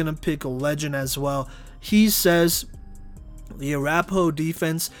 He is going to pick a Legend as well. He says the Arapahoe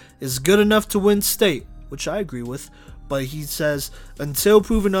defense is good enough to win state, which I agree with. But he says, until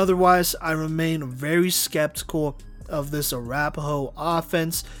proven otherwise, I remain very skeptical of this Arapahoe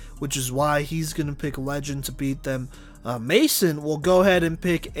offense, which is why he's going to pick Legend to beat them. Mason will go ahead and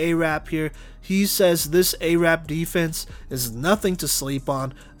pick ARAP here. He says this ARAP defense is nothing to sleep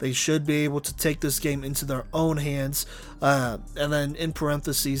on. They should be able to take this game into their own hands. And then in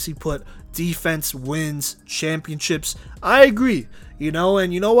parentheses, he put defense wins championships. I agree.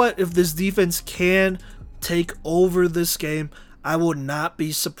 And you know what? If this defense can take over this game, I would not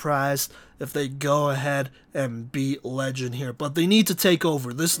be surprised if they go ahead and beat Legend here. But they need to take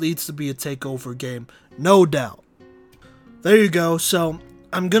over. This needs to be a takeover game, no doubt. There you go. So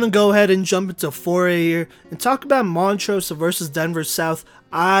I'm going to go ahead and jump into 4A here and talk about Montrose versus Denver South.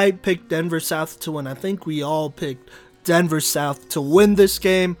 I picked Denver South to win. I think we all picked Denver South to win this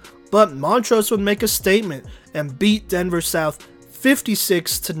game. But Montrose would make a statement and beat Denver South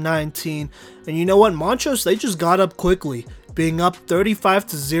 56-19. And you know what? Montrose, they just got up quickly, being up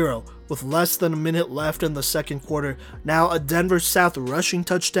 35-0 with less than a minute left in the second quarter. Now a Denver South rushing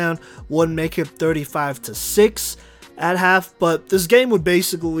touchdown would make it 35-6. at half, but this game would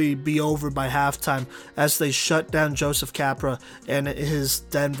basically be over by halftime as they shut down Joseph Capra and his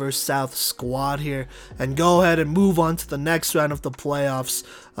Denver South squad here and go ahead and move on to the next round of the playoffs,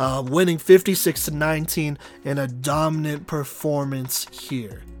 winning 56-19 in a dominant performance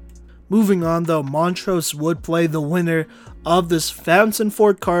here. Moving on though, Montrose would play the winner of this Fountain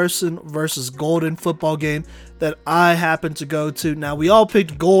Fort Carson versus Golden football game that I happened to go to. Now, we all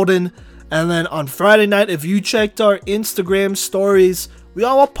picked Golden, and then on Friday night, if you checked our Instagram stories, we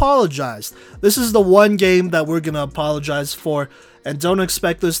all apologized. This is the one game that we're going to apologize for, and don't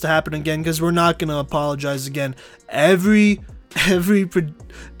expect this to happen again because we're not going to apologize again. Every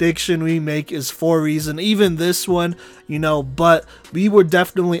prediction we make is for a reason, even this one, but we were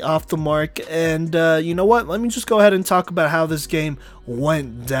definitely off the mark. And you know what, let me just go ahead and talk about how this game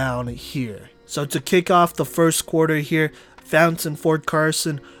went down here. So to kick off the first quarter here, Fountain Fort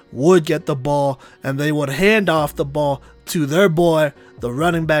Carson would get the ball and they would hand off the ball to their boy, the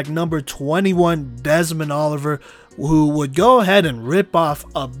running back number 21, Desmond Oliver, who would go ahead and rip off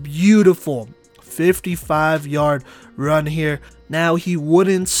a beautiful 55-yard run here. Now, he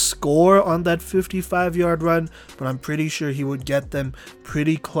wouldn't score on that 55-yard run, but I'm pretty sure he would get them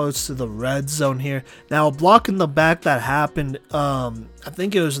pretty close to the red zone here. Now, a block in the back that happened, I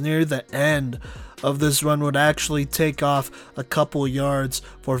think it was near the end of this run, would actually take off a couple yards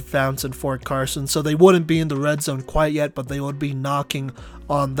for Fountain Fort Carson. So they wouldn't be in the red zone quite yet, but they would be knocking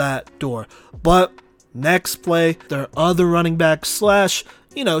on that door. But next play, their other running back slash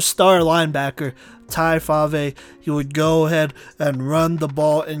star linebacker, Ty Fave, he would go ahead and run the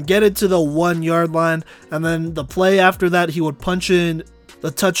ball and get it to the 1 yard line. And then the play after that, he would punch in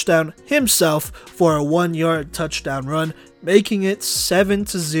the touchdown himself for a 1 yard touchdown run, making it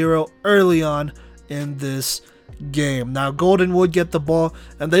 7-0 early on in this game. Now, Golden would get the ball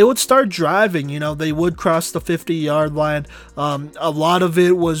and they would start driving. They would cross the 50-yard line. A lot of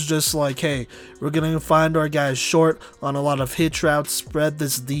it was just like, hey, we're gonna find our guys short on a lot of hitch routes, spread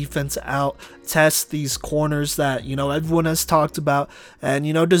this defense out, test these corners that everyone has talked about, and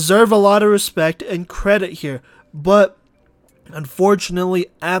deserve a lot of respect and credit here. But unfortunately,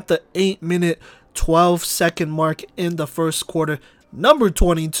 at the 8-minute 12-second mark in the first quarter, number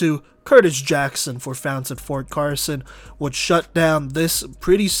 22, Curtis Jackson for Fountain Fort Carson, would shut down this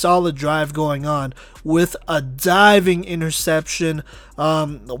pretty solid drive going on with a diving interception.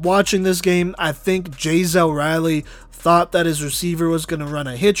 Watching this game, I think Jazell Riley thought that his receiver was going to run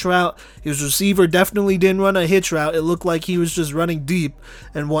a hitch route. His receiver definitely didn't run a hitch route. It looked like he was just running deep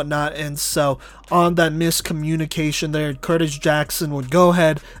and whatnot. And so on that miscommunication there, Curtis Jackson would go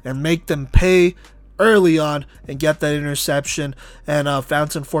ahead and make them pay early on and get that interception, and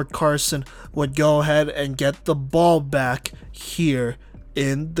Fountain Fort Carson would go ahead and get the ball back here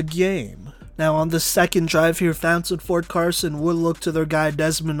in the game. Now, on the second drive here, Fountain Fort Carson would look to their guy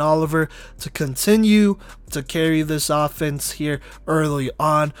Desmond Oliver to continue to carry this offense here early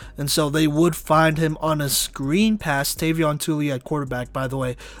on, and so they would find him on a screen pass. Tavion Tooley at quarterback, by the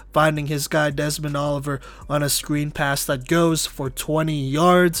way, finding his guy Desmond Oliver on a screen pass that goes for 20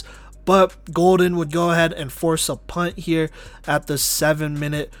 yards. But Golden would go ahead and force a punt here at the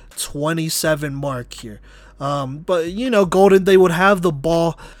 7-minute 27 mark here. But Golden, they would have the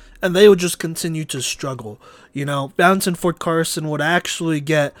ball and they would just continue to struggle. Fountain Fort Carson would actually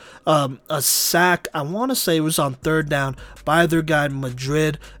get a sack, I want to say it was on third down, by their guy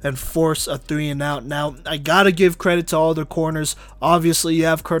Madrid, and force a 3-and-out. Now, I gotta give credit to all their corners. Obviously, you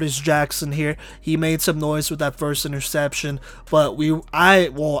have Curtis Jackson here. He made some noise with that first interception, but I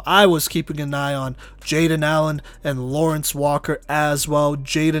was keeping an eye on Jaden Allen and Lawrence Walker as well.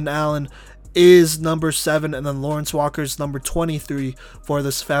 Jaden Allen is number 7, and then Lawrence Walker is number 23 for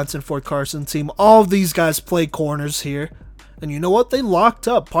this Fountain Fort Carson team. All of these guys play corners here. And you know what? They locked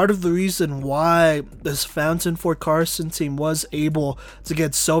up. Part of the reason why this Fountain Fort Carson team was able to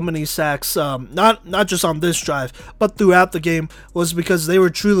get so many sacks, not just on this drive, but throughout the game, was because they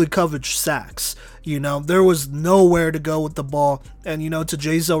were truly coverage sacks. There was nowhere to go with the ball. And, to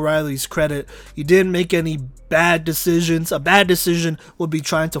Jazell Riley's credit, he didn't make any bad decisions. A bad decision would be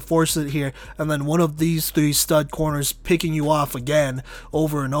trying to force it here, and then one of these 3 stud corners picking you off again,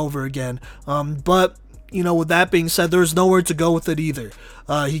 over and over again. But with that being said, there was nowhere to go with it either.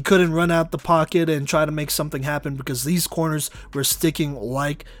 He couldn't run out the pocket and try to make something happen because these corners were sticking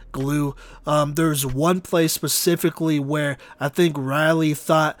like glue. There's one play specifically where I think Riley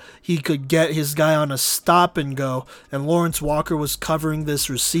thought he could get his guy on a stop and go, and Lawrence Walker was covering this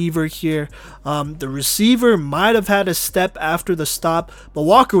receiver here. The receiver might have had a step after the stop, but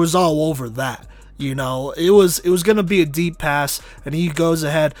Walker was all over that. You know, it was going to be a deep pass, and he goes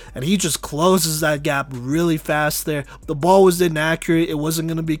ahead and he just closes that gap really fast there. The ball was inaccurate. It wasn't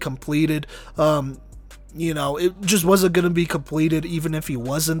going to be completed. You know, it just wasn't going to be completed even if he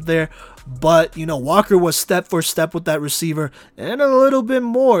wasn't there. But, you know, Walker was step for step with that receiver and a little bit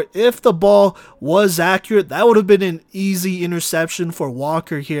more. If the ball was accurate, that would have been an easy interception for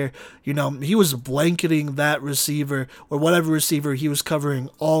Walker here. You know, he was blanketing that receiver or whatever receiver he was covering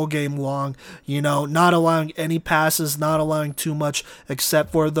all game long, you know, not allowing any passes, not allowing too much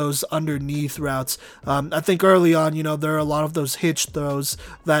except for those underneath routes. I think early on, you know, there are a lot of those hitch throws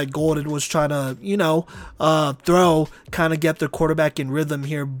that Golden was trying to, you know, throw, kind of get the quarterback in rhythm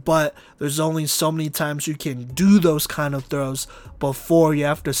here, but there's only so many times you can do those kind of throws before you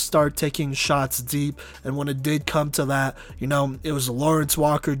have to start taking shots deep. And when it did come to that, you know, it was Lawrence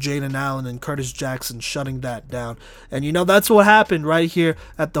Walker, Jaden Allen, and Curtis Jackson shutting that down. And, you know, that's what happened right here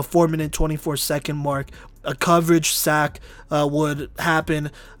at the 4-minute 24-second mark. A coverage sack would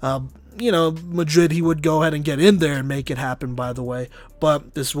happen. You know, Madrid, he would go ahead and get in there and make it happen, by the way.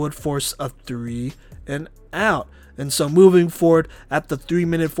 But this would force a 3 and out. And so moving forward at the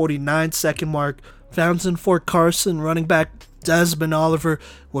 3-minute 49-second mark, Fountain Fort Carson running back Desmond Oliver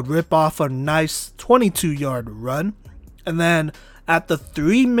would rip off a nice 22-yard run. And then at the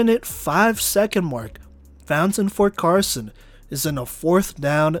 3-minute 5-second mark, Fountain Fort Carson is in a 4th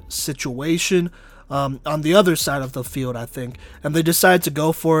down situation on the other side of the field, I think. And they decide to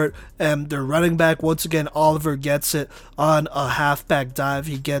go for it. And their running back, once again, Oliver gets it on a halfback dive.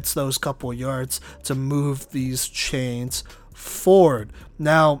 He gets those couple yards to move these chains forward.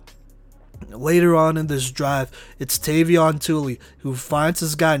 Now, later on in this drive, it's Tavion Tooley who finds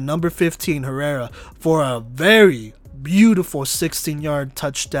his guy, number 15, Herrera, for a very beautiful 16-yard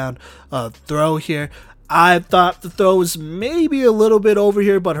touchdown throw here. I thought the throw was maybe a little bit over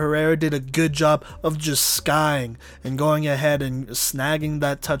here, but Herrera did a good job of just skying and going ahead and snagging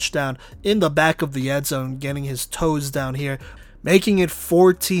that touchdown in the back of the end zone, getting his toes down here, making it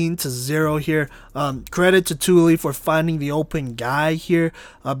 14-0 here. Credit to Tooley for finding the open guy here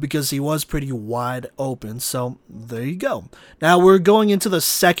because he was pretty wide open. So there you go. Now we're going into the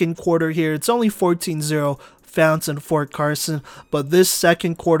second quarter here. It's only 14-0. Fountain Fort Carson, but this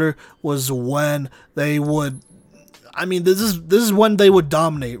second quarter was when they would, I mean, this is when they would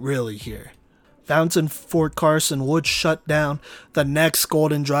dominate really here. Fountain Fort Carson would shut down the next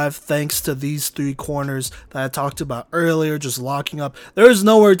Golden drive thanks to these 3 corners that I talked about earlier, just locking up. There's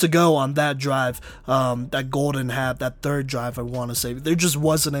nowhere to go on that drive that Golden had, that third drive, I want to say. There just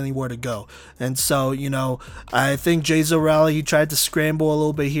wasn't anywhere to go. And so, you know, I think Jay Zorali, he tried to scramble a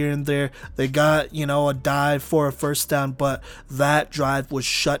little bit here and there. They got, you know, a dive for a first down, but that drive was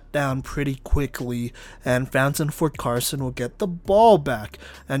shut down pretty quickly, and Fountain Fort Carson will get the ball back.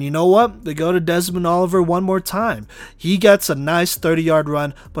 And you know what? They go to Desmond Oliver one more time. He gets a nice 30-yard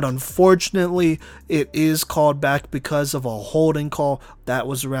run, but unfortunately it is called back because of a holding call that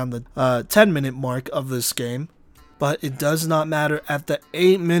was around the 10-minute mark of this game. But it does not matter. At the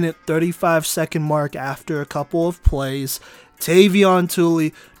 8-minute 35-second mark, after a couple of plays, Tavion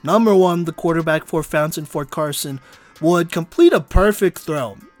Tooley, number 1, the quarterback for Fountain Fort Carson, would complete a perfect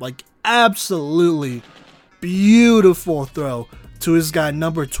throw, like absolutely beautiful throw to his guy,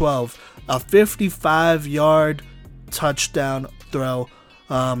 number 12. A 55-yard touchdown throw.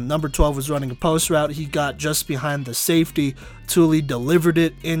 Number 12 was running a post route. He got just behind the safety. Tooley delivered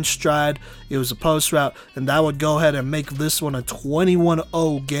it in stride. It was a post route, and that would go ahead and make this one a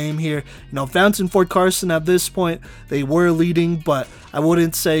 21-0 game here. You know, Fountain Fort Carson at this point, they were leading, but I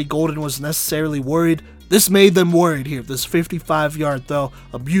wouldn't say Golden was necessarily worried. This made them worried here. This 55-yard throw,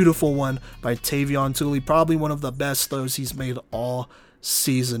 a beautiful one by Tavion Tooley, probably one of the best throws he's made all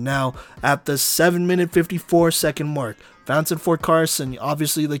season. Now, at the 7-minute 54-second mark, Fountain Fort Carson,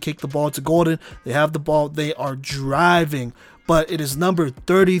 obviously they kick the ball to Golden. They have the ball. They are driving, but it is number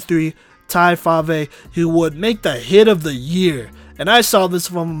 33, Ty Fave, who would make the hit of the year. And I saw this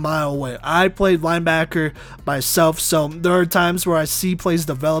from a mile away. I played linebacker myself, so there are times where I see plays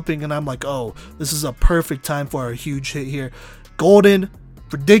developing and I'm like, oh, this is a perfect time for a huge hit here. Golden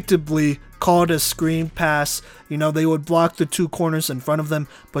predictably called a screen pass. You know, they would block the 2 corners in front of them,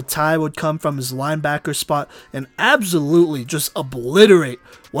 but Ty would come from his linebacker spot and absolutely just obliterate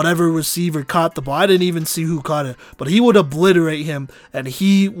whatever receiver caught the ball. I didn't even see who caught it, but he would obliterate him and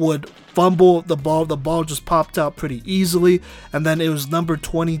he would fumble the ball. The ball just popped out pretty easily, and then it was number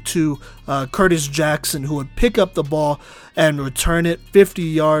 22, Curtis Jackson, who would pick up the ball and return it 50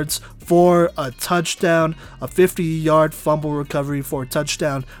 yards for a touchdown, a 50-yard fumble recovery for a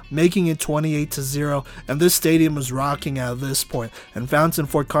touchdown, making it 28-0, and this stadium was rocking at this point, and Fountain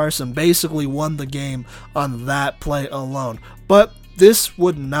Fort Carson basically won the game on that play alone. But this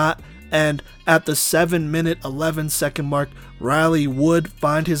would not end. At the 7-minute 11-second mark, Riley would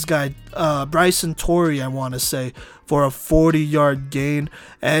find his guy Bryson Torrey, I want to say, for a 40-yard gain.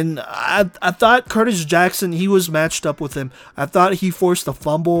 And I thought Curtis Jackson, he was matched up with him. I thought he forced a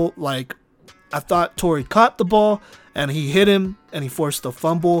fumble. Like, I thought Torrey caught the ball and he hit him and he forced a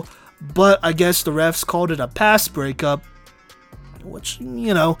fumble. But I guess the refs called it a pass breakup, which,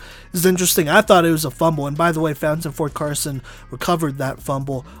 you know, is interesting. I thought it was a fumble. And by the way, Fountain Fort Carson recovered that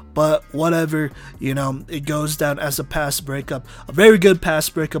fumble. But whatever, you know, it goes down as a pass breakup. A very good pass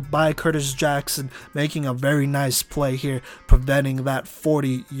breakup by Curtis Jackson, making a very nice play here, preventing that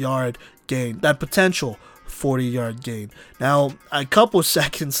 40-yard gain, that potential 40-yard gain. Now, a couple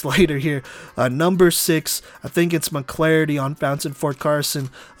seconds later here, number 6, I think it's McClarity on Fountain Fort Carson,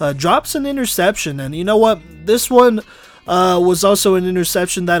 drops an interception. And you know what? This one was also an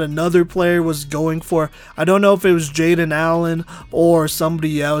interception that another player was going for. I don't know if it was Jaden Allen or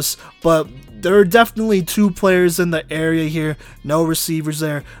somebody else, but there are definitely two players in the area here. No receivers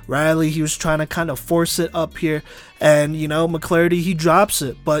there. Riley, he was trying to kind of force it up here, and, you know, McClarity, he drops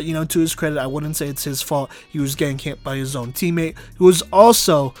it. But, you know, to his credit, I wouldn't say it's his fault. He was getting hit by his own teammate, who was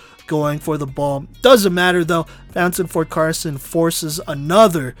also going for the ball. Doesn't matter, though. Fountain Fort Carson forces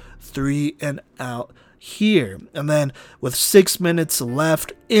another 3-and-out here. And then with 6 minutes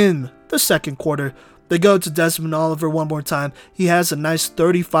left in the second quarter, they go to Desmond Oliver one more time. He has a nice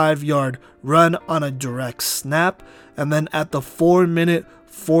 35-yard run on a direct snap. And then at the 4-minute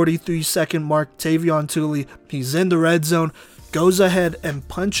 43-second mark, Tavion Tooley, he's in the red zone, goes ahead and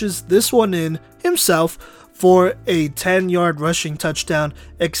punches this one in himself for a 10-yard rushing touchdown,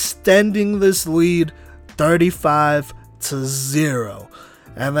 extending this lead 35-0.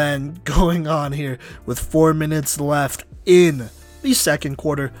 And then going on here with 4 minutes left in the second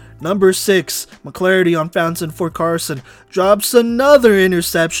quarter, number 6, McClarity on Fountain Fort Carson, drops another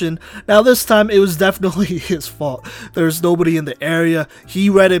interception. Now this time it was definitely his fault. There's nobody in the area. He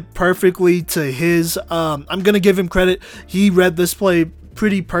read it perfectly to his, I'm going to give him credit. He read this play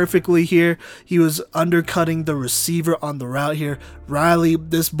pretty perfectly here. He was undercutting the receiver on the route here. Riley,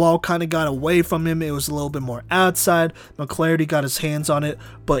 this ball kind of got away from him. It was a little bit more outside. McClarity got his hands on it,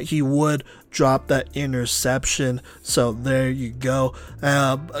 but he would drop that interception. So there you go.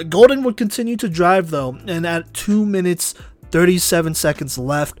 Golden would continue to drive though, and at 2 minutes 37 seconds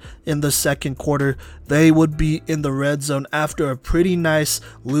left in the second quarter, they would be in the red zone after a pretty nice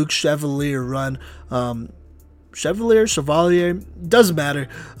Luke Chevalier run. Chevalier, doesn't matter.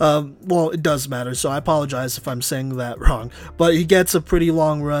 Well, it does matter, so I apologize if I'm saying that wrong. But he gets a pretty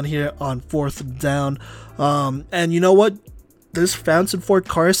long run here on 4th down. And you know what? This Fountain Fort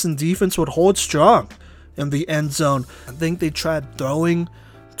Carson defense would hold strong in the end zone. I think they tried throwing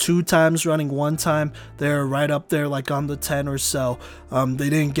 2 times, running 1 time. They're right up there, like on the 10 or so. They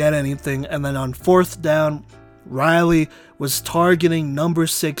didn't get anything. And then on 4th down, Riley was targeting number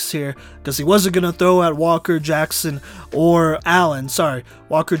 6 here because he wasn't going to throw at Walker Jackson or Allen.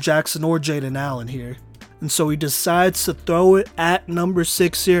 Walker Jackson or Jaden Allen here. And so he decides to throw it at number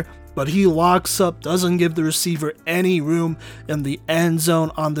 6 here, but he locks up, doesn't give the receiver any room in the end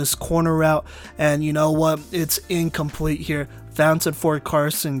zone on this corner route. And you know what? It's incomplete here. Fountain Fort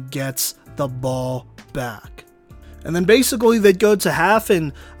Carson gets the ball back. And then basically they'd go to half,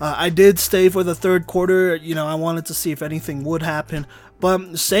 and I did stay for the third quarter. You know, I wanted to see if anything would happen.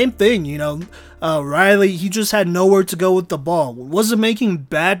 But same thing, you know, Riley, he just had nowhere to go with the ball. Wasn't making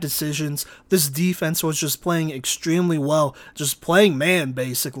bad decisions. This defense was just playing extremely well. Just playing man,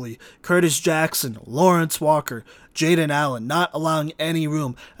 basically. Curtis Jackson, Lawrence Walker, Jaden Allen, not allowing any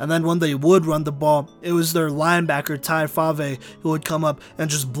room. And then when they would run the ball, it was their linebacker, Ty Fave, who would come up and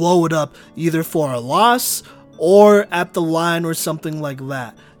just blow it up, either for a loss or at the line or something like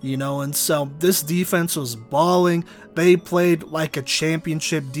that, you know. And so this defense was balling. They played like a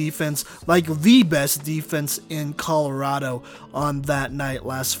championship defense, like the best defense in Colorado on that night,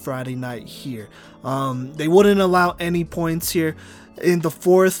 last Friday night here. They wouldn't allow any points here. In the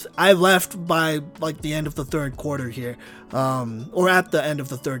fourth, I left by like the end of the third quarter here, or at the end of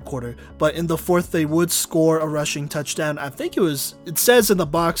the third quarter. But in the fourth, they would score a rushing touchdown. I think it says in the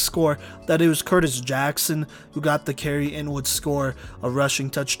box score that it was Curtis Jackson who got the carry and would score a rushing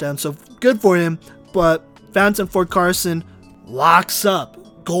touchdown. So good for him. But Fountain Fort Carson locks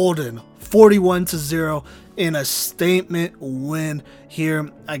up Golden 41-0 in a statement win here.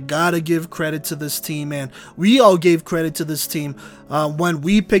 I gotta give credit to this team, man. We all gave credit to this team when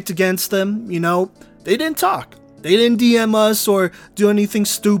we picked against them. You know, they didn't talk. They didn't DM us or do anything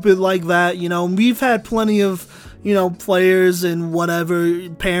stupid like that. We've had plenty of, players and whatever,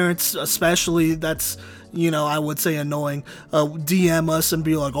 parents especially, that's, I would say annoying, DM us and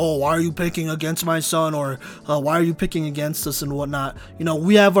be like, oh, why are you picking against my son? Or why are you picking against us and whatnot?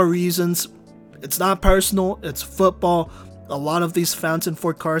 We have our reasons. It's not personal. It's football. A lot of these Fountain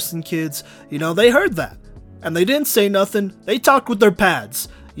Fort Carson kids, they heard that. And they didn't say nothing. They talked with their pads.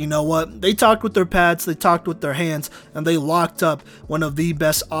 You know what? They talked with their pads, they talked with their hands, and they locked up one of the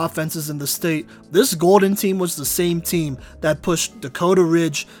best offenses in the state. This Golden team was the same team that pushed Dakota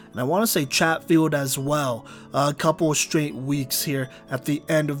Ridge, and I want to say Chatfield as well, a couple of straight weeks here at the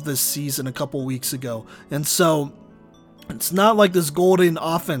end of this season a couple weeks ago. And so, it's not like this Golden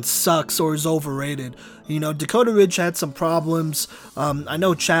offense sucks or is overrated. Dakota Ridge had some problems. I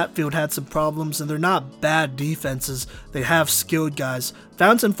know Chatfield had some problems, and they're not bad defenses. They have skilled guys.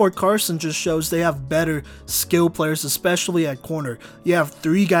 Fountain Fort Carson just shows they have better skill players, especially at corner. You have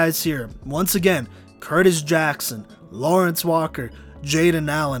 3 guys here. Once again, Curtis Jackson, Lawrence Walker, Jaden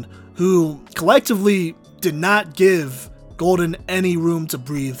Allen, who collectively did not give Golden any room to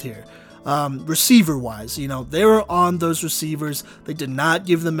breathe here. Receiver wise, they were on those receivers. They did not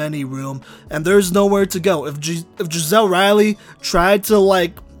give them any room, and there's nowhere to go. If Giselle Riley tried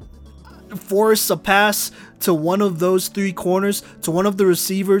to force a pass to one of those 3 corners, to one of the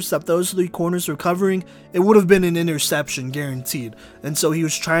receivers that those 3 corners were covering, it would have been an interception guaranteed. And so he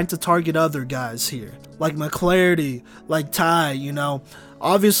was trying to target other guys here, like McClarty, like Ty.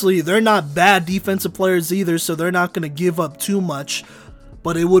 Obviously they're not bad defensive players either, so they're not going to give up too much.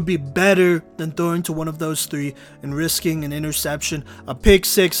 But it would be better than throwing to one of those 3 and risking an interception, a pick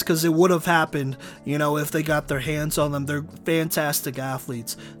 6, because it would have happened, if they got their hands on them. They're fantastic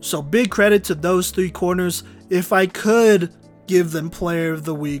athletes. So big credit to those 3 corners. If I could give them player of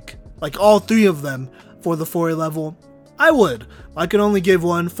the week, like all 3 of them for the 4A level, I would. I can only give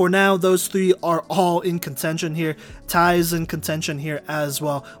one. For now, those 3 are all in contention here. Ty is in contention here as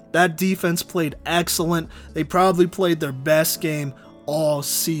well. That defense played excellent. They probably played their best game all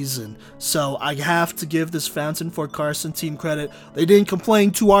season. So I have to give this Fountain Fort Carson team credit. They didn't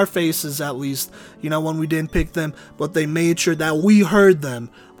complain to our faces, at least, when we didn't pick them, but they made sure that we heard them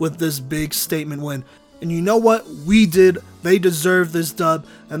with this big statement win. And you know what? We did. They deserve this dub,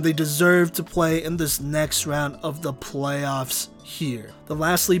 and they deserve to play in this next round of the playoffs here. Then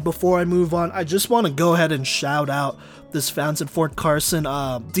lastly, before I move on, I just want to go ahead and shout out this Fountain Fort Carson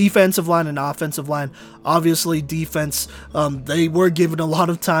defensive line and offensive line. Obviously defense, they were given a lot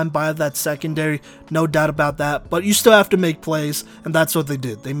of time by that secondary, no doubt about that, but you still have to make plays, and that's what they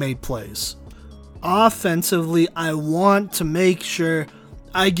did. They made plays. Offensively, I want to make sure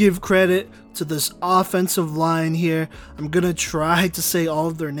I give credit to this offensive line here. I'm gonna try to say all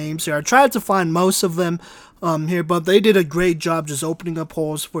of their names here. I tried to find most of them here, but they did a great job just opening up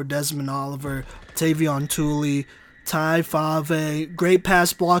holes for Desmond Oliver, Tavion Tooley, Ty Fave, great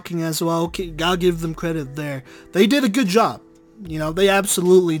pass blocking as well. Gotta give them credit there. They did a good job. They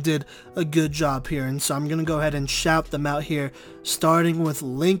absolutely did a good job here. And so I'm going to go ahead and shout them out here, starting with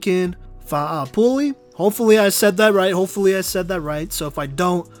Lincoln Fa'apuli. Hopefully I said that right. So if I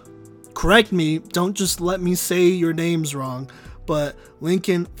don't, correct me. Don't just let me say your names wrong. But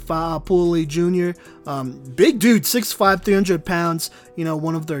Lincoln Fa'apuli Jr., big dude, 6'5", 300 pounds,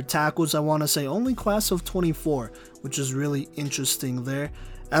 one of their tackles, I want to say, only class of 24, which is really interesting there.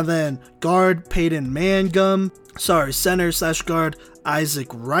 And then guard Peyton Mangum, center/guard Isaac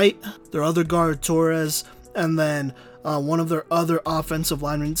Wright, their other guard Torres, and then one of their other offensive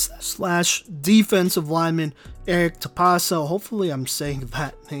linemen / defensive lineman Eric Tapasso. Hopefully I'm saying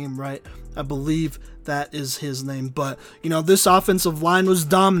that name right. I believe that is his name. But, this offensive line was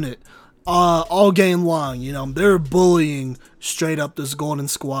dominant all game long. They're bullying straight up this Golden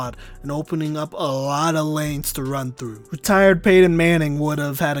squad and opening up a lot of lanes to run through. Retired Peyton Manning would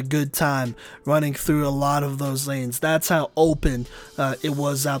have had a good time running through a lot of those lanes. That's how open it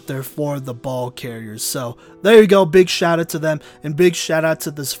was out there for the ball carriers. So there you go. Big shout out to them, and big shout out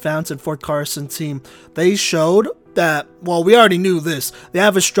to this Fountain Fort Carson team. They showed that, well, we already knew this. They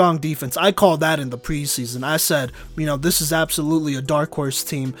have a strong defense. I called that in the preseason. I said, this is absolutely a dark horse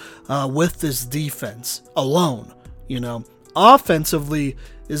team with this defense alone. Offensively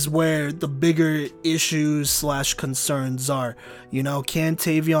is where the bigger issues / concerns are. Can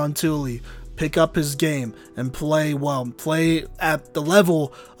Tavion Tooley pick up his game and play well, play at the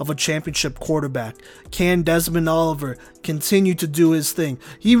level of a championship quarterback? Can Desmond Oliver continue to do his thing?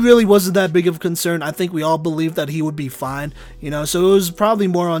 He really wasn't that big of a concern. I think we all believed that he would be fine, so it was probably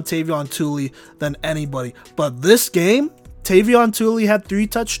more on Tavion Tooley than anybody. But this game, Tavion Tooley had 3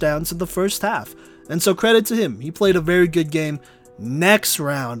 touchdowns in the first half. And so credit to him. He played a very good game. Next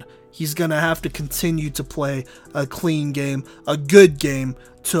round, he's going to have to continue to play a clean game, a good game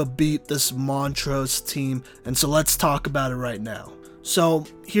to beat this Montrose team. And so let's talk about it right now. So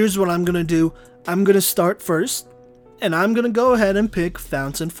here's what I'm going to do. I'm going to start first, and I'm going to go ahead and pick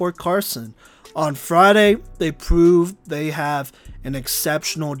Fountain Fort Carson. On Friday, they proved they have an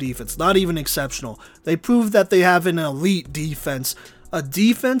exceptional defense. Not even exceptional. They proved that they have an elite defense. A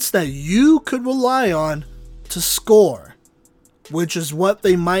defense that you could rely on to score, which is what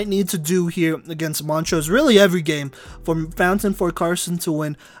they might need to do here against Montrose. Really every game. For Fountain Fort Carson to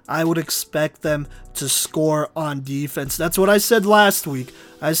win, I would expect them to score on defense. That's what I said last week.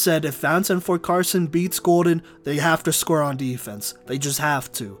 I said if Fountain Fort Carson beats Golden, they have to score on defense. They just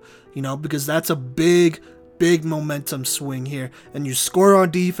have to. Because that's a big momentum swing here. And you score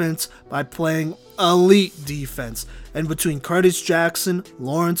on defense by playing elite defense. And between Curtis Jackson,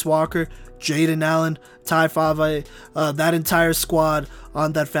 Lawrence Walker, Jaden Allen, Ty Fave, that entire squad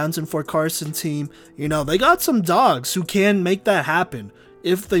on that Fountain Fort Carson team, they got some dogs who can make that happen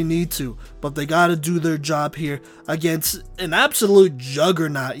if they need to. But they got to do their job here against an absolute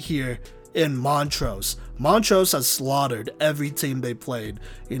juggernaut here in Montrose. Montrose has slaughtered every team they played.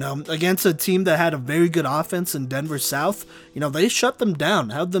 Against a team that had a very good offense in Denver South, they shut them down,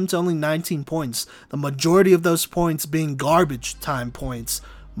 held them to only 19 points. The majority of those points being garbage time points,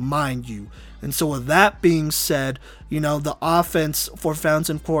 mind you. And so with that being said, the offense for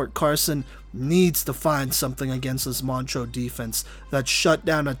Fountain Fort Carson needs to find something against this Montrose defense that shut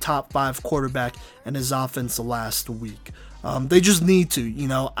down a top 5 quarterback and his offense last week. They just need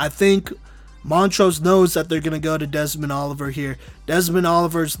to. I think Montrose knows that they're going to go to Desmond Oliver here. Desmond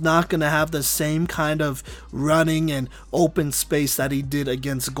Oliver's not going to have the same kind of running and open space that he did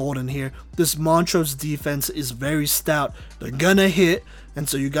against Golden here. This Montrose defense is very stout. They're going to hit, and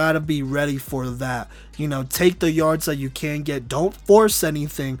so you got to be ready for that. Take the yards that you can get. Don't force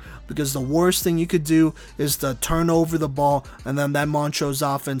anything, because the worst thing you could do is to turn over the ball, and then that Montrose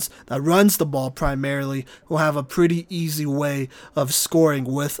offense that runs the ball primarily will have a pretty easy way of scoring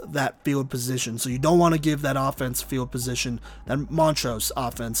with that field position. So you don't want to give that offense field position, that Montrose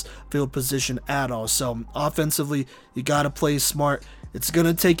offense field position at all. So offensively, you got to play smart. It's going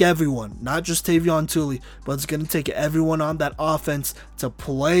to take everyone, not just Tavion Tooley, but it's going to take everyone on that offense to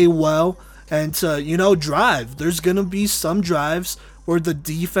play well and to, drive. There's going to be some drives where the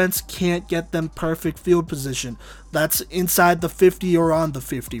defense can't get them perfect field position. That's inside the 50 or on the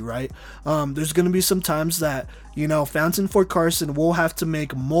 50, right? There's going to be some times that, Fountain Fort Carson will have to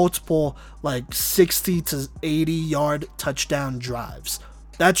make multiple 60 to 80 yard touchdown drives.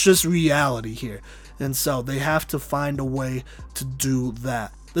 That's just reality here. And so they have to find a way to do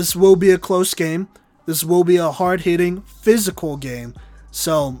that. This will be a close game. This will be a hard-hitting, physical game.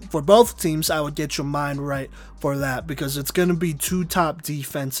 So for both teams, I would get your mind right for that, because it's going to be two top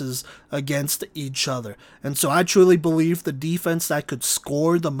defenses against each other. And so I truly believe the defense that could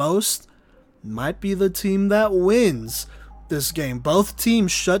score the most might be the team that wins this game. Both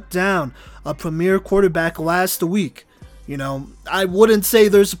teams shut down a premier quarterback last week. I wouldn't say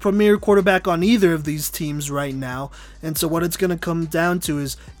there's a premier quarterback on either of these teams right now. And so what it's going to come down to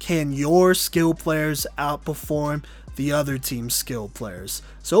is, can your skill players outperform the other team's skill players?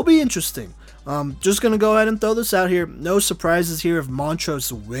 So it'll be interesting. Just going to go ahead and throw this out here. No surprises here if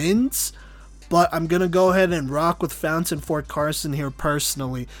Montrose wins. But I'm going to go ahead and rock with Fountain Fort Carson here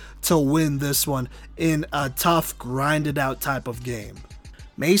personally to win this one in a tough, grinded out type of game.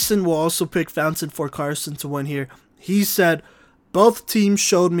 Mason will also pick Fountain Fort Carson to win here. He said, both teams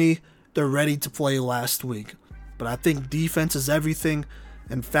showed me they're ready to play last week, but I think defense is everything,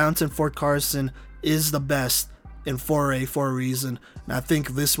 and Fountain Fort Carson is the best in 4A for a reason, and I think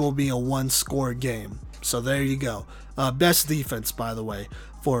this will be a one-score game. So there you go. Best defense, by the way,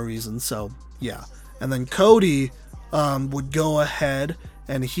 for a reason. So yeah. And then Cody would go ahead,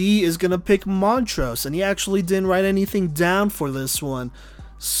 and he is going to pick Montrose, and he actually didn't write anything down for this one.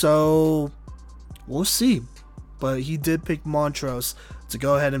 So we'll see. But he did pick Montrose to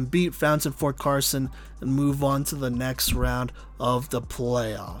go ahead and beat Fountain Fort Carson and move on to the next round of the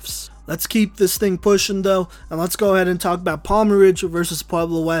playoffs. Let's keep this thing pushing though, and let's go ahead and talk about Palmer Ridge versus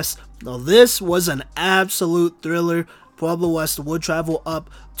Pueblo West. Now this was an absolute thriller. Pueblo West would travel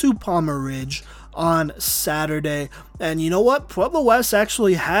up to Palmer Ridge on Saturday, and you know what? Pueblo West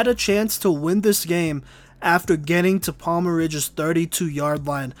actually had a chance to win this game after getting to Palmer Ridge's 32-yard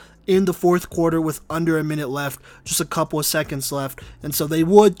line in the fourth quarter with under a minute left, just a couple of seconds left. And so they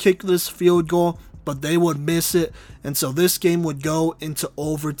would kick this field goal, but they would miss it. And so this game would go into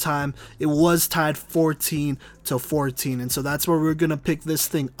overtime. It was tied 14-14. And so that's where we're going to pick this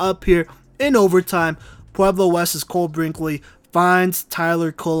thing up here In overtime, Pueblo West's Cole Brinkley finds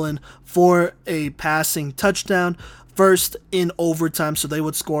Tyler Cullen for a passing touchdown. First in overtime, so they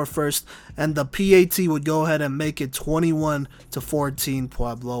would score first, and the PAT would go ahead and make it 21-14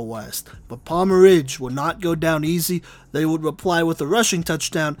 Pueblo West. But Palmer Ridge would not go down easy. They would reply with a rushing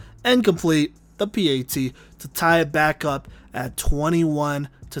touchdown and complete the PAT to tie it back up at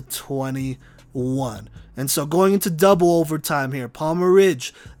 21-21. And so going into double overtime here, Palmer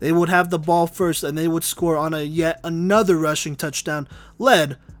Ridge, they would have the ball first, and they would score on yet another rushing touchdown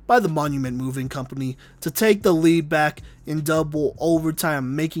led by the Monument Moving Company to take the lead back in double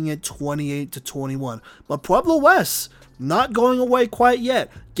overtime, making it 28-21. But Pueblo West not going away quite yet.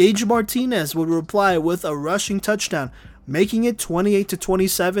 Gage Martinez would reply with a rushing touchdown, making it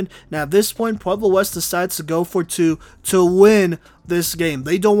 28-27. Now at this point, Pueblo West decides to go for two to win this game.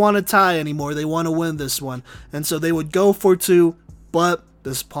 They don't want to tie anymore. They want to win this one. And so they would go for two, but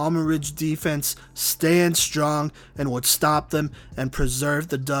this Palmer Ridge defense stands strong and would stop them and preserve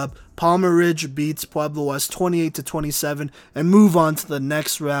the dub. Palmer Ridge beats Pueblo West 28-27 and move on to the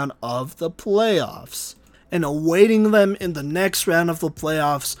next round of the playoffs. And awaiting them in the next round of the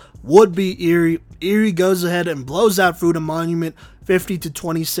playoffs would be Erie. Erie goes ahead and blows out Fruita Monument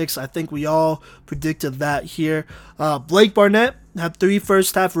 50-26. I think we all predicted that here. Blake Barnett had 3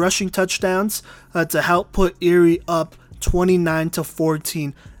 first half rushing touchdowns to help put Erie up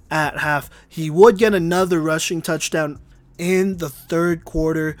 29-14 at half. He would get another rushing touchdown in the third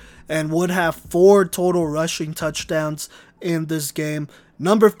quarter and would have 4 total rushing touchdowns in this game.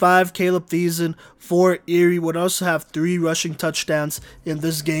 Number 5, Caleb Thiessen for Erie would also have 3 rushing touchdowns in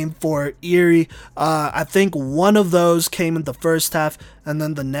this game for Erie. I think one of those came in the first half, and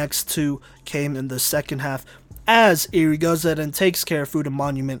then the next 2 came in the second half, as Erie goes ahead and takes care of Fruita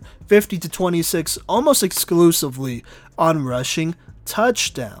Monument 50-26 almost exclusively on rushing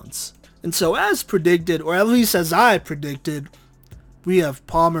touchdowns. And so as predicted, or at least as I predicted, we have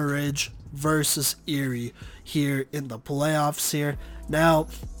Palmer Ridge versus Erie here in the playoffs here. Now,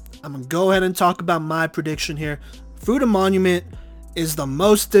 I'm going to go ahead and talk about my prediction here. Fruita Monument is the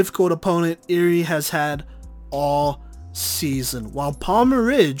most difficult opponent Erie has had all season, while Palmer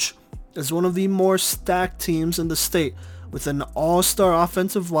Ridge is one of the more stacked teams in the state with an all-star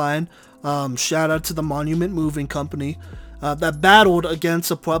offensive line. Shout out to the Monument Moving Company that battled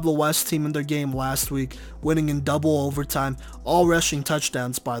against a Pueblo West team in their game last week, winning in double overtime, all rushing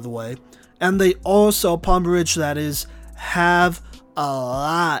touchdowns, by the way. And they also, Palmer Ridge that is, have a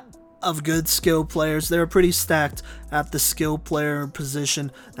lot of good skill players. They're pretty stacked at the skill player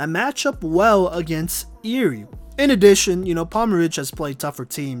position that match up well against Erie. In addition, Palmer Ridge has played tougher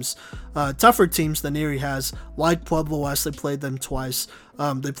teams than Erie has, like Pueblo West. They played them twice.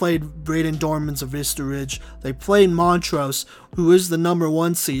 They played Braden Dormans of Vista Ridge. They played Montrose, who is the number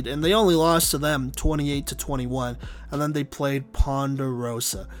 1 seed, and they only lost to them 28-21. And then they played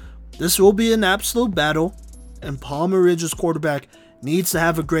Ponderosa. This will be an absolute battle, and Palmer Ridge's quarterback needs to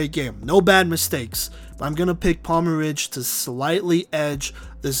have a great game. No bad mistakes. But I'm going to pick Palmer Ridge to slightly edge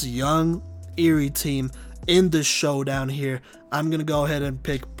this young Erie team in this showdown here. I'm going to go ahead and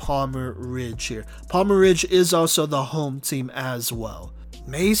pick Palmer Ridge here. Palmer Ridge is also the home team as well.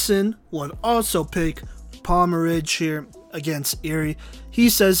 Mason would also pick Palmer Ridge here against Erie. He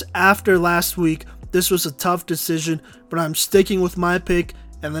says after last week, this was a tough decision, but I'm sticking with my pick.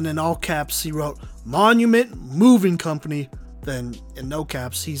 And then in all caps, he wrote Monument Moving Company. Then in no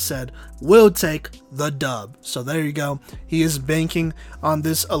caps, he said, we'll take the dub. So there you go. He is banking on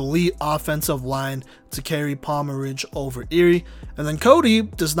this elite offensive line to carry Palmer Ridge over Erie. And then Cody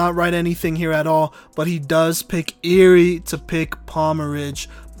does not write anything here at all, but he does pick Erie to pick Palmer Ridge.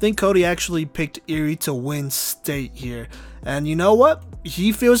 I think Cody actually picked Erie to win state here. And you know what?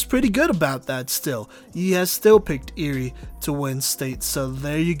 He feels pretty good about that still. He has still picked Erie to win state. So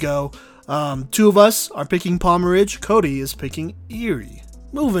there you go. 2 of us are picking Palmer Ridge. Cody is picking Erie.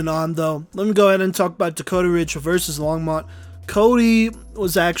 Moving on, though, let me go ahead and talk about Dakota Ridge versus Longmont. Cody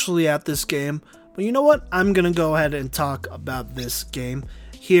was actually at this game, but you know what? I'm going to go ahead and talk about this game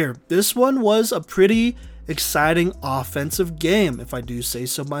here. This one was a pretty exciting offensive game, if I do say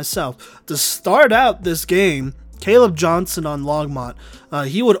so myself. To start out this game, Caleb Johnson on Longmont,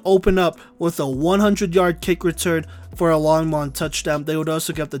 he would open up with a 100-yard kick return for a Longmont touchdown. They would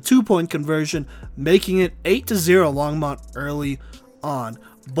also get the 2-point conversion, making it 8-0 Longmont early on.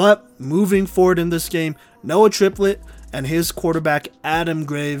 But moving forward in this game, Noah Triplett and his quarterback Adam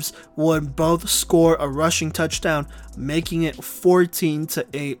Graves would both score a rushing touchdown, making it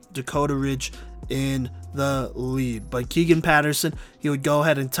 14-8 Dakota Ridge in the lead. But Keegan Patterson, he would go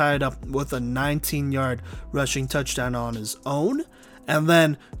ahead and tie it up with a 19-yard rushing touchdown on his own. And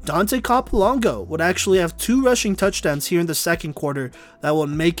then Dante Capolongo would actually have 2 rushing touchdowns here in the second quarter that would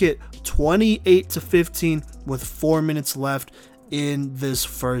make it 28-15 with 4 minutes left in this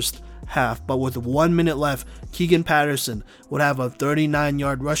first half. But with 1 minute left, Keegan Patterson would have a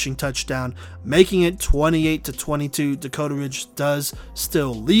 39-yard rushing touchdown, making it 28-22. Dakota Ridge does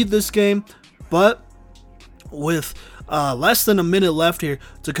still lead this game, but with less than a minute left here,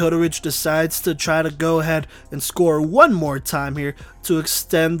 Dakota Ridge decides to try to go ahead and score one more time here to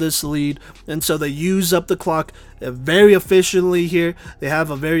extend this lead. And so they use up the clock very efficiently here. They have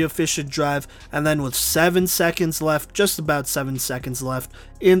a very efficient drive. And then with 7 seconds left, just about 7 seconds left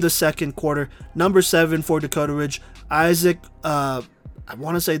in the second quarter, number 7 for Dakota Ridge, Isaac, I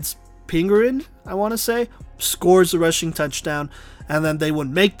want to say it's Pingerin, scores a rushing touchdown. And then they would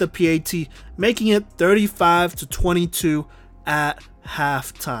make the PAT, making it 35-22 at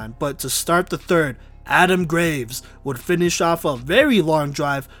halftime. But to start the third, Adam Graves would finish off a very long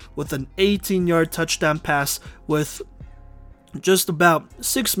drive with an 18-yard touchdown pass with just about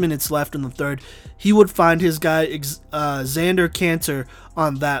 6 minutes left in the third. He would find his guy Xander Cantor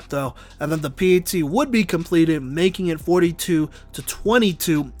on that though, and then the PAT would be completed, making it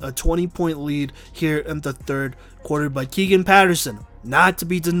 42-22, a 20-point lead here in the third quarter by Keegan Patterson. Not to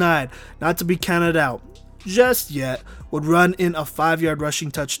be denied, not to be counted out just yet, would run in a 5-yard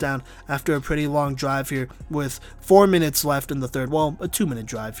rushing touchdown after a pretty long drive here with 4 minutes left in the third. Well, a 2-minute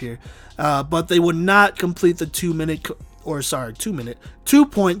drive here, but they would not complete the 2-point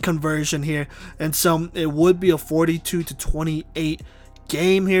conversion here, and so it would be a 42-28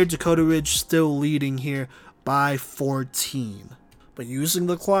 game here. Dakota Ridge still leading here by 14. But using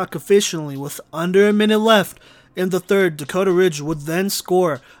the clock efficiently with under a minute left in the third, Dakota Ridge would then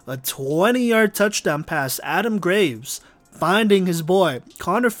score a 20-yard touchdown pass. Adam Graves finding his boy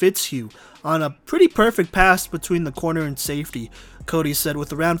Connor Fitzhugh on a pretty perfect pass between the corner and safety, Cody said,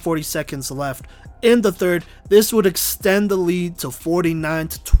 with around 40 seconds left in the third. This would extend the lead to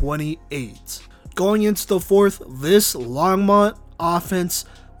 49-28. Going into the fourth, this Longmont offense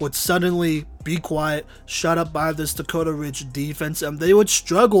would suddenly be quiet, shut up by this Dakota Ridge defense, and they would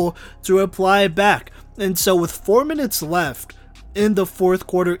struggle to reply back. And so with 4 minutes left in the fourth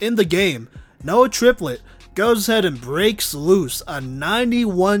quarter in the game, Noah Triplett goes ahead and breaks loose a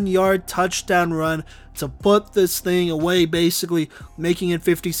 91-yard touchdown run to put this thing away, basically making it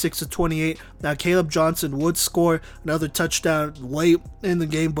 56-28. Now Caleb Johnson would score another touchdown late in the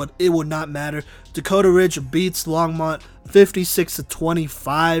game, but it would not matter. Dakota Ridge beats Longmont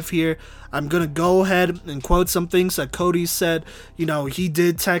 56-25 here. I'm going to go ahead and quote some things that Cody said. You know, he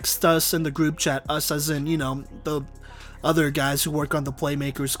did text us in the group chat, us as in, you know, the other guys who work on the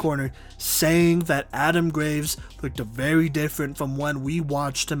Playmakers Corner, saying that Adam Graves looked very different from when we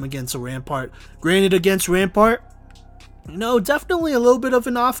watched him against Rampart. Granted, against Rampart, no, definitely a little bit of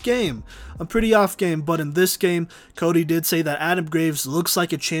an off game, a pretty off game, but in this game, Cody did say that Adam Graves looks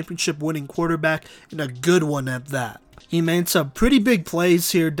like a championship winning quarterback, and a good one at that. He made some pretty big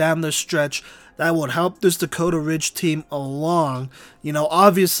plays here down the stretch that would help this Dakota Ridge team along. You know,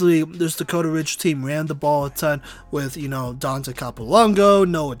 obviously, this Dakota Ridge team ran the ball a ton with, you know, Dante Capolongo,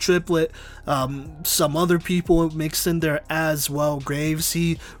 Noah Triplett, some other people mixed in there as well. Graves,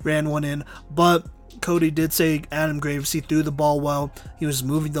 he ran one in, but Cody did say Adam Graves, he threw the ball well. He was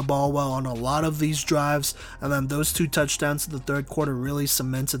moving the ball well on a lot of these drives, and then those 2 touchdowns in the third quarter really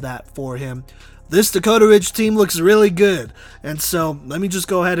cemented that for him. This Dakota Ridge team looks really good, and so let me just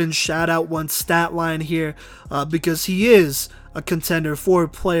go ahead and shout out one stat line here, because he is a contender for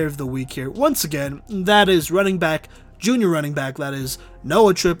Player of the Week here. Once again, that is junior running back, that is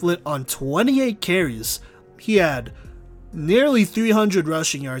Noah Triplett on 28 carries. He had nearly 300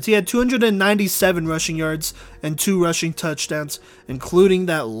 rushing yards. He had 297 rushing yards and 2 rushing touchdowns, including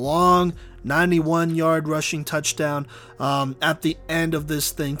that long 91-yard rushing touchdown at the end of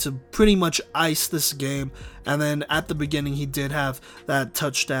this thing to pretty much ice this game. And then at the beginning, he did have that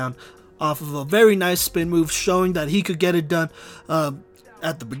touchdown off of a very nice spin move, showing that he could get it done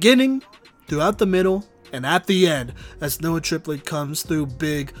at the beginning, throughout the middle, and at the end, as Noah Triplett comes through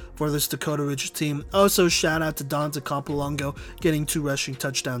big for this Dakota Ridge team. Also, shout out to Dante Capolongo getting 2 rushing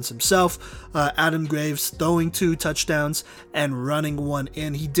touchdowns himself. Adam Graves throwing 2 touchdowns and running 1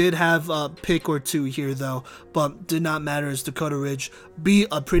 in. He did have a pick or 2 here, though, but did not matter as Dakota Ridge beat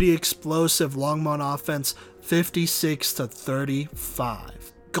a pretty explosive Longmont offense 56-35.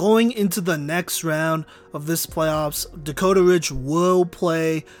 Going into the next round of this playoffs, Dakota Ridge will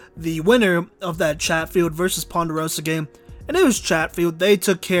play the winner of that Chatfield versus Ponderosa game, and it was Chatfield. They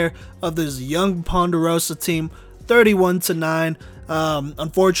took care of this young Ponderosa team 31-9.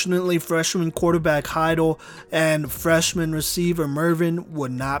 Unfortunately, freshman quarterback Heidel and freshman receiver Mervin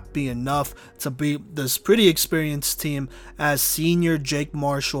would not be enough to beat this pretty experienced team, as senior Jake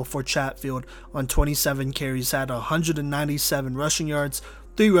Marshall for Chatfield on 27 carries had 197 rushing yards,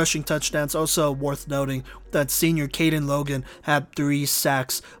 3 rushing touchdowns. Also worth noting that senior Caden Logan had 3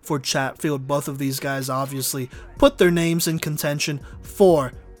 sacks for Chatfield. Both of these guys obviously put their names in contention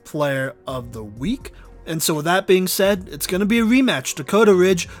for Player of the Week. And so with that being said, it's going to be a rematch. Dakota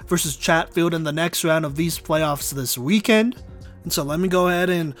Ridge versus Chatfield in the next round of these playoffs this weekend. And so let me go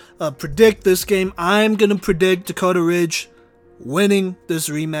ahead and predict this game. I'm going to predict Dakota Ridge winning this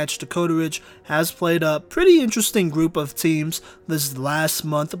rematch. Dakota Ridge has played a pretty interesting group of teams this last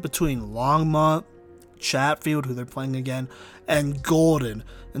month between Longmont, Chatfield, who they're playing again, and Golden.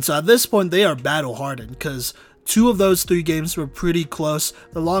 And so at this point, they are battle hardened because 2 of those 3 games were pretty close.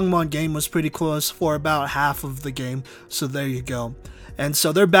 The Longmont game was pretty close for about half of the game. So there you go. And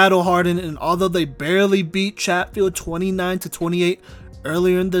so they're battle hardened, and although they barely beat Chatfield 29-28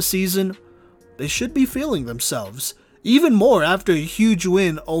 earlier in the season, they should be feeling themselves even more after a huge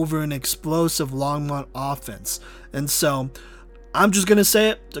win over an explosive Longmont offense. And so I'm just going to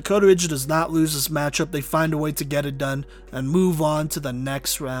say it, Dakota Ridge does not lose this matchup. They find a way to get it done and move on to the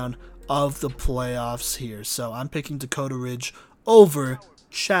next round of the playoffs here. So I'm picking Dakota Ridge over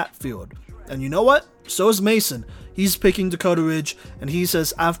Chatfield. And you know what? So is Mason. He's picking Dakota Ridge, and he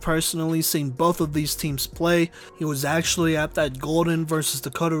says, I've personally seen both of these teams play. He was actually at that Golden versus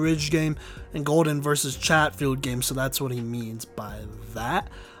Dakota Ridge game and Golden versus Chatfield game, so that's what he means by that.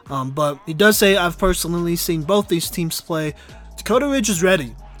 But he does say, I've personally seen both these teams play. Dakota Ridge is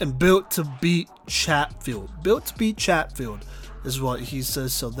ready and built to beat Chatfield. Built to beat Chatfield is what he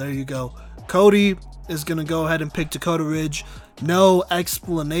says, so there you go. Cody is going to go ahead and pick Dakota Ridge. No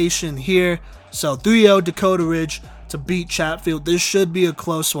explanation here. So 3-0 Dakota Ridge to beat Chatfield. This should be a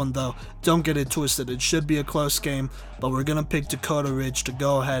close one, though. Don't get it twisted. It should be a close game, but we're going to pick Dakota Ridge to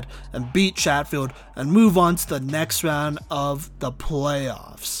go ahead and beat Chatfield and move on to the next round of the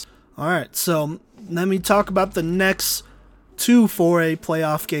playoffs. All right, so let me talk about the next 2 4A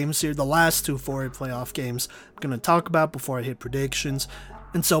playoff games here. The last 2 4A playoff games I'm going to talk about before I hit predictions.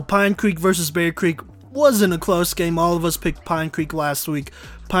 And so Pine Creek versus Bear Creek wasn't a close game. All of us picked Pine Creek last week.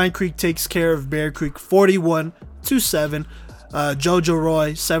 Pine Creek takes care of Bear Creek 41-7. Jojo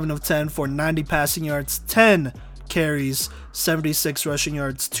Roy 7 of 10 for 90 passing yards, 10 carries, 76 rushing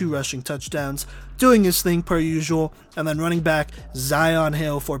yards, 2 rushing touchdowns, doing his thing per usual. And then running back Zion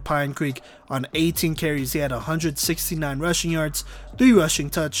Hill for Pine Creek on 18 carries. He had 169 rushing yards, 3 rushing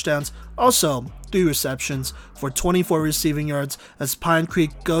touchdowns, also 3 receptions for 24 receiving yards, as Pine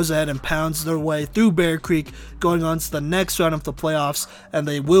Creek goes ahead and pounds their way through Bear Creek, going on to the next round of the playoffs, and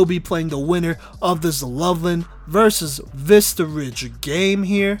they will be playing the winner of this Loveland versus Vista Ridge game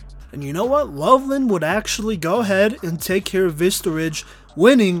here. And you know what? Loveland would actually go ahead and take care of Vista Ridge,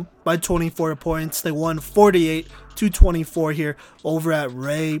 winning by 24 points. They won 48-24 here over at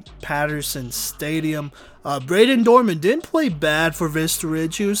Ray Patterson Stadium. Braden Dorman didn't play bad for Vista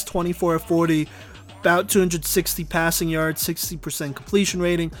Ridge. He was 24 of 40, about 260 passing yards, 60% completion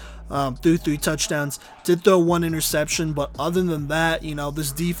rating, threw 3 touchdowns, did throw 1 interception, but other than that, you know,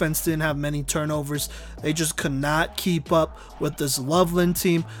 this defense didn't have many turnovers. They just could not keep up with this Loveland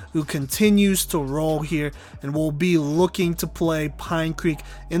team, who continues to roll here and will be looking to play Pine Creek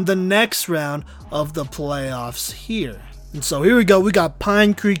in the next round of the playoffs here. And so here we go. We got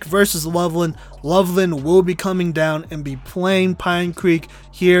Pine Creek versus Loveland. Loveland will be coming down and be playing Pine Creek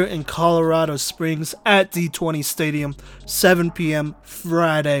here in Colorado Springs at D20 Stadium, 7 p.m.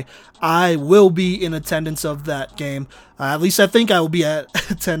 Friday. I will be in attendance of that game. At least I think I will be at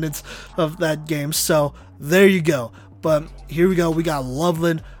attendance of that game. So there you go. But here we go. We got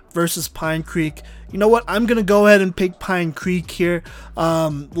Loveland versus Pine Creek. You know what? I'm going to go ahead and pick Pine Creek here.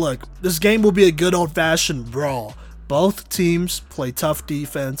 Look, this game will be a good old-fashioned brawl. Both teams play tough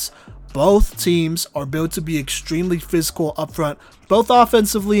defense. Both teams are built to be extremely physical up front, both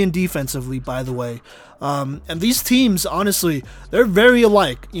offensively and defensively, by the way. And these teams, honestly, they're very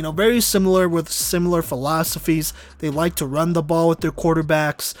alike, you know, very similar with similar philosophies. They like to run the ball with their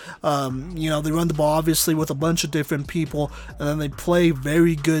quarterbacks. You know, they run the ball, obviously, with a bunch of different people, and then they play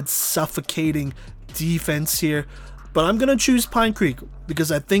very good, suffocating defense here. But I'm going to choose Pine Creek because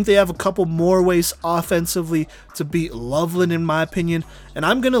I think they have a couple more ways offensively to beat Loveland, in my opinion. And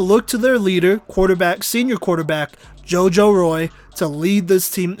I'm going to look to their leader, senior quarterback, Jojo Roy, to lead this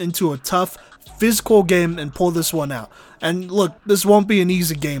team into a tough physical game and pull this one out. And look, this won't be an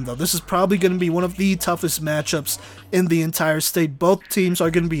easy game though. This is probably going to be one of the toughest matchups in the entire state. Both teams are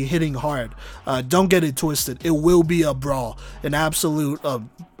going to be hitting hard. Don't get it twisted. It will be a brawl, an absolute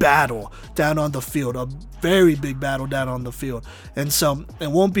battle down on the field, a very big battle down on the field. And so it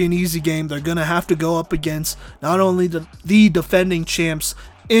won't be an easy game. They're going to have to go up against not only the defending champs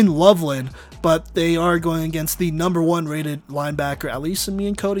in Loveland, but they are going against the #1 rated linebacker, at least in me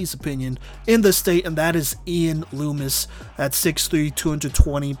and Cody's opinion, in the state, and that is Ian Loomis at 6'3",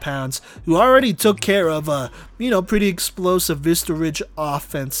 220 pounds, who already took care of a pretty explosive Vista Ridge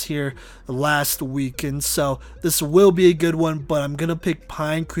offense here last week. And so this will be a good one, but I'm gonna pick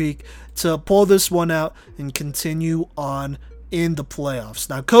Pine Creek to pull this one out and continue on in the playoffs.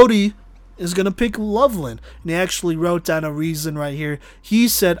 Now Cody is going to pick Loveland, and he actually wrote down a reason right here. He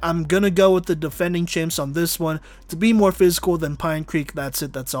said, I'm going to go with the defending champs on this one to be more physical than Pine Creek. That's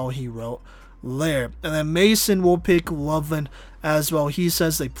it. That's all he wrote there. And then Mason will pick Loveland as well. He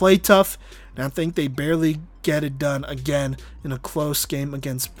says they play tough, and I think they barely get it done again in a close game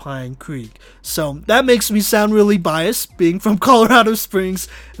against Pine Creek. So that makes me sound really biased, being from Colorado Springs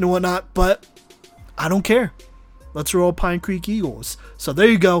and whatnot, but I don't care. Let's roll Pine Creek Eagles. So there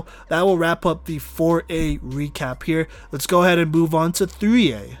you go. That will wrap up the 4A recap here. Let's go ahead and move on to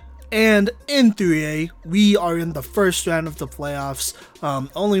 3A. And in 3A, we are in the first round of the playoffs,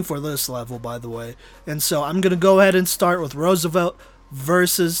 only for this level, by the way. And so I'm going to go ahead and start with Roosevelt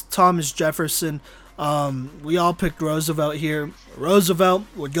versus Thomas Jefferson. We all picked Roosevelt here. Roosevelt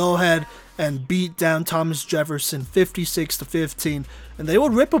would go ahead and beat down Thomas Jefferson 56-15, and they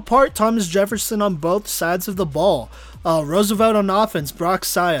would rip apart Thomas Jefferson on both sides of the ball. Roosevelt on offense, Brock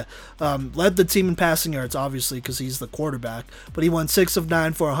Saya led the team in passing yards, obviously, because he's the quarterback, but he won 6 of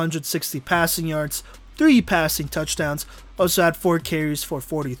 9 for 160 passing yards, 3 passing touchdowns, also had 4 carries for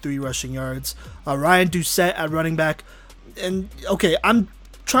 43 rushing yards. Ryan Doucette at running back, and okay, I'm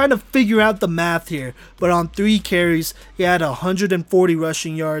trying to figure out the math here, but on 3 carries, he had 140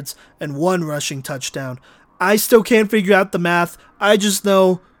 rushing yards and 1 rushing touchdown. I still can't figure out the math. I just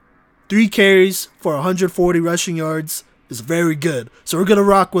know 3 carries for 140 rushing yards is very good. So we're going to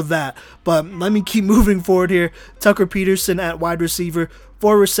rock with that. But let me keep moving forward here. Tucker Peterson at wide receiver,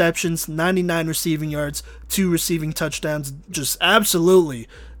 4 receptions, 99 receiving yards, 2 receiving touchdowns. Just absolutely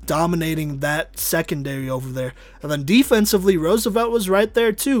dominating that secondary over there. And then defensively, Roosevelt was right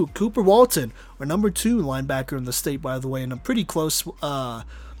there too. Cooper Walton, our #2 linebacker in the state, by the way, in a pretty close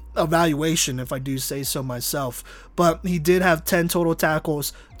evaluation, if I do say so myself. But he did have 10 total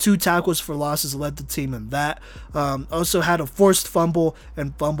tackles, 2 tackles for losses, led the team in that. Also had a forced fumble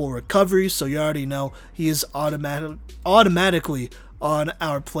and fumble recovery, so you already know he is automatically on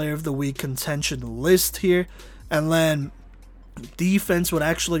our Player of the Week contention list here. And then defense would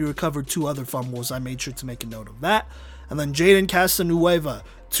actually recover 2 other fumbles. I made sure to make a note of that. And then Jaden Casanueva,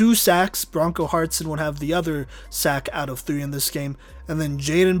 2 sacks. Bronco Hartson would have the other sack out of 3 in this game. And then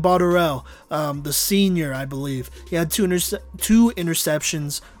Jaden Botterell, the senior, I believe, he had 2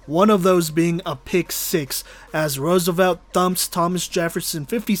 interceptions, one of those being a pick 6, as Roosevelt thumps Thomas Jefferson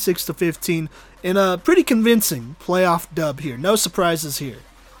 56-15 in a pretty convincing playoff dub here. No surprises here.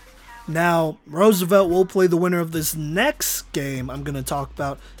 Now, Roosevelt will play the winner of this next game I'm going to talk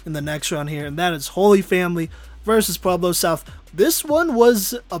about in the next round here, and that is Holy Family versus Pueblo South. This one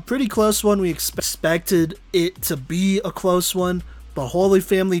was a pretty close one. We expected it to be a close one, but Holy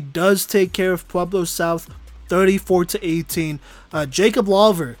Family does take care of Pueblo South 34-18. Jacob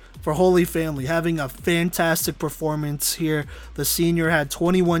Lawver for Holy Family having a fantastic performance here. The senior had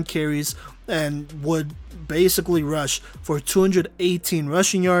 21 carries and would basically rush for 218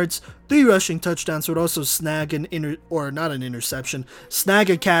 rushing yards, 3 rushing touchdowns, would also snag snag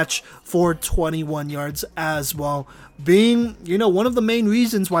a catch for 21 yards as well, being, one of the main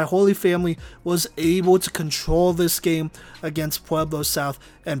reasons why Holy Family was able to control this game against Pueblo South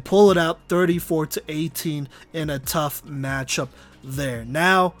and pull it out 34-18 in a tough matchup there.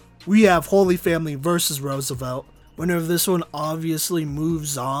 Now we have Holy Family versus Roosevelt. Winner of this one obviously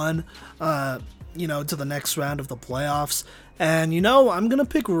moves on to the next round of the playoffs. And, I'm going to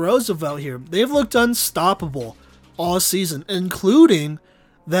pick Roosevelt here. They've looked unstoppable all season, including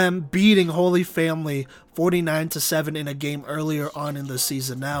them beating Holy Family 49-7 in a game earlier on in the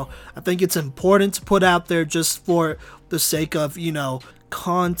season. Now, I think it's important to put out there just for the sake of,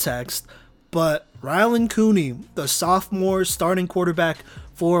 context, but Rylan Cooney, the sophomore starting quarterback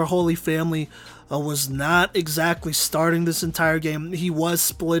for Holy Family, was not exactly starting this entire game. He was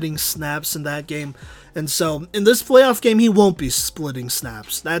splitting snaps in that game. And so in this playoff game, he won't be splitting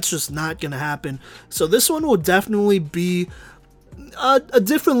snaps. That's just not going to happen. So this one will definitely be a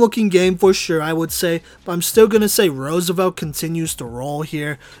different looking game for sure, I would say, but I'm still going to say Roosevelt continues to roll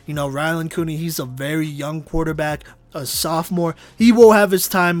here. You know, Ryland Cooney, he's a very young quarterback, a sophomore. He will have his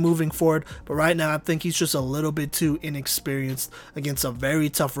time moving forward, but right now I think he's just a little bit too inexperienced against a very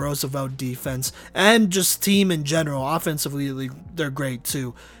tough Roosevelt defense, and just team in general. Offensively, they're great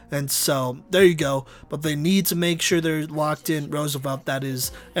too. And so, there you go. But they need to make sure they're locked in, Roosevelt that is,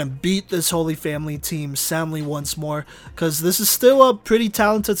 and beat this Holy Family team soundly once more, because this is still a pretty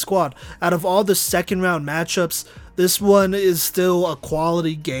talented squad. Out of all the second round matchups, this one is still a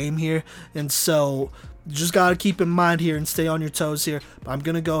quality game here. And so, you just got to keep in mind here and stay on your toes here. But I'm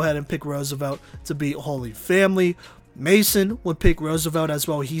going to go ahead and pick Roosevelt to beat Holy Family. Mason would pick Roosevelt as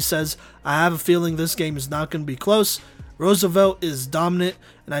well. He says, I have a feeling this game is not going to be close. Roosevelt is dominant,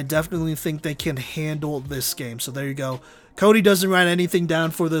 and I definitely think they can handle this game. So there you go. Cody doesn't write anything down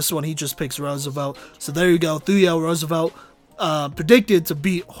for this one. He just picks Roosevelt. So there you go. 3-0 Roosevelt predicted to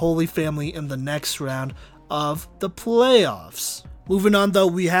beat Holy Family in the next round of the playoffs. Moving on, though,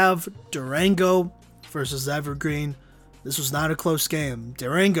 we have Durango versus Evergreen. This was not a close game.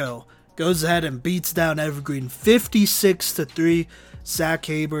 Durango goes ahead and beats down Evergreen 56-3. Zach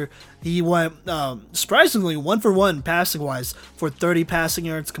Haber, he went surprisingly 1-for-1 passing wise for 30 passing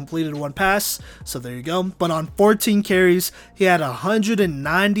yards, completed one pass, so there you go. But on 14 carries, he had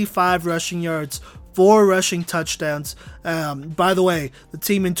 195 rushing yards, 4 rushing touchdowns. By the way, the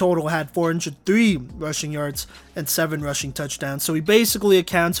team in total had 403 rushing yards and 7 rushing touchdowns. So he basically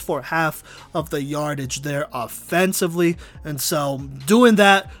accounts for half of the yardage there offensively. And so doing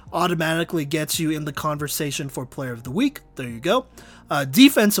that automatically gets you in the conversation for Player of the Week. There you go.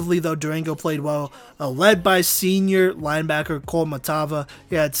 Defensively, though, Durango played well, led by senior linebacker Cole Matava.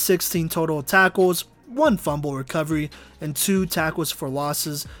 He had 16 total tackles, 1 fumble recovery, and 2 tackles for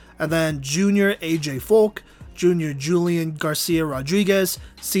losses. And then junior AJ Folk, junior Julian Garcia Rodriguez,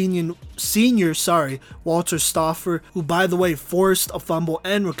 senior Walter Stauffer, who by the way forced a fumble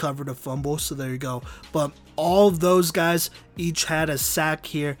and recovered a fumble, so there you go. But all of those guys each had a sack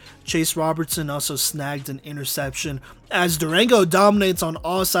here. Chase Robertson also snagged an interception, as Durango dominates on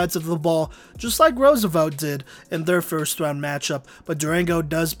all sides of the ball, just like Roosevelt did in their first round matchup. But Durango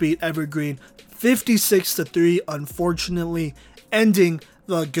does beat Evergreen 56-3, unfortunately, ending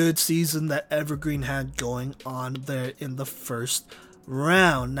the good season that Evergreen had going on there in the first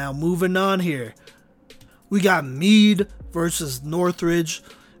round. Now moving on here, we got Meade versus Northridge,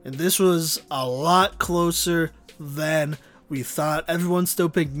 and this was a lot closer than we thought. Everyone still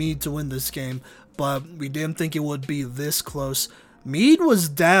picked Meade to win this game, but we didn't think it would be this close. Meade was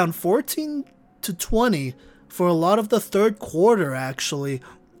down 14-20 for a lot of the third quarter, actually,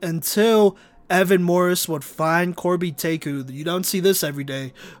 until Evan Morris would find Corby Teku, you don't see this every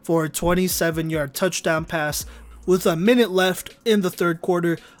day, for a 27-yard touchdown pass with a minute left in the third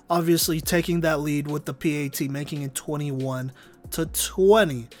quarter, obviously taking that lead with the PAT, making it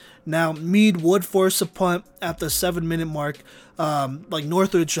 21-20. Now, Meade would force a punt at the 7-minute mark.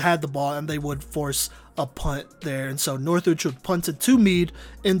 Northridge had the ball, and they would force a punt there. And so Northridge would punt it to Meade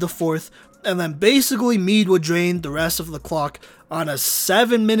in the fourth. And then basically Meade would drain the rest of the clock on a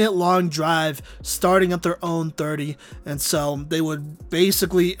 7-minute long drive starting at their own 30. And so they would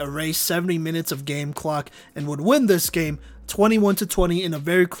basically erase 70 minutes of game clock and would win this game 21-20 in a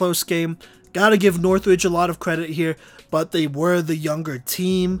very close game. Gotta give Northridge a lot of credit here, but they were the younger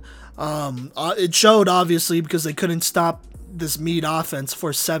team. It showed, obviously, because they couldn't stop this Meade offense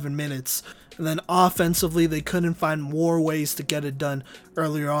for 7 minutes. And then offensively, they couldn't find more ways to get it done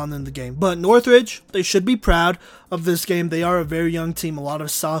earlier on in the game. But Northridge, they should be proud of this game. They are a very young team, a lot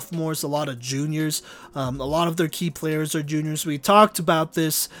of sophomores, a lot of juniors. A lot of their key players are juniors. We talked about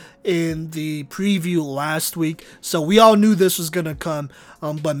this in the preview last week, so we all knew this was going to come.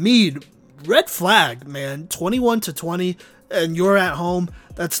 But Meade, red flag, man, 21-20, and you're at home.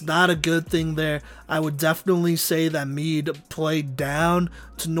 That's not a good thing there. I would definitely say that Meade played down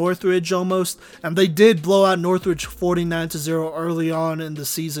to Northridge almost, and they did blow out Northridge 49-0 early on in the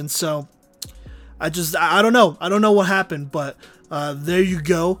season. So I don't know. I don't know what happened, but there you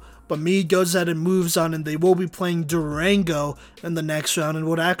go. But Meade goes ahead and moves on, and they will be playing Durango in the next round, and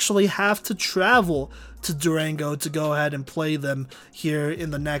would actually have to travel to Durango to go ahead and play them here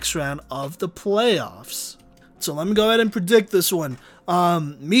in the next round of the playoffs. So let me go ahead and predict this one.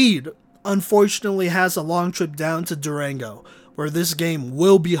 Meade, unfortunately, has a long trip down to Durango, where this game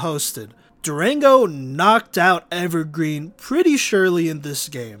will be hosted. Durango knocked out Evergreen pretty surely in this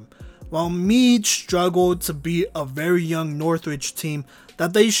game, while Meade struggled to beat a very young Northridge team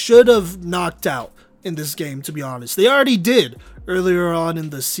that they should have knocked out in this game, to be honest. They already did earlier on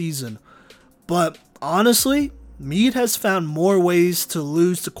in the season. But honestly, Meade has found more ways to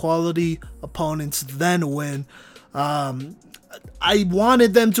lose to quality opponents than win. I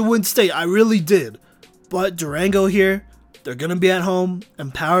wanted them to win state, I really did. But Durango here, they're going to be at home,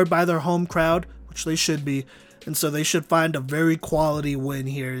 empowered by their home crowd, which they should be. And so they should find a very quality win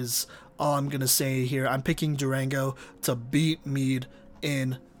here is all I'm going to say here. I'm picking Durango to beat Meade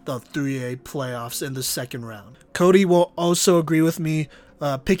in the 3A playoffs in the second round. Cody will also agree with me,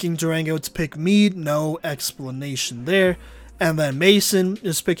 picking Durango to pick Meade, no explanation there. And then Mason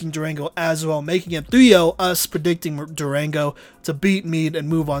is picking Durango as well, making it 3-0, us predicting Durango to beat Meade and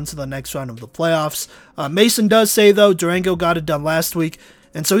move on to the next round of the playoffs. Mason does say, though, Durango got it done last week,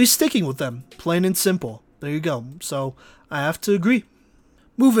 and so he's sticking with them, plain and simple. There you go. So I have to agree.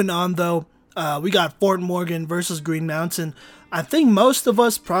 Moving on, though, we got Fort Morgan versus Green Mountain. I think most of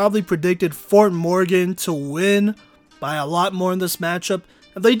us probably predicted Fort Morgan to win by a lot more in this matchup,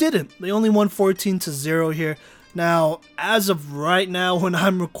 and they didn't. They only won 14-0 here. Now, as of right now, when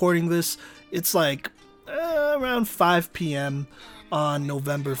I'm recording this, it's like around 5 p.m. on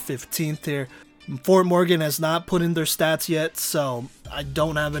November 15th here. Fort Morgan has not put in their stats yet, so I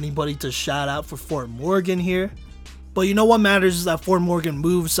don't have anybody to shout out for Fort Morgan here. But you know what matters is that Fort Morgan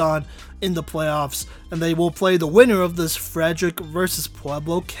moves on in the playoffs, and they will play the winner of this Frederick versus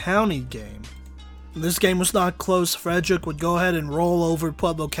Pueblo County game. This game was not close. Frederick would go ahead and roll over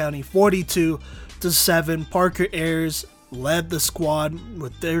Pueblo County 42-7. Parker Ayers led the squad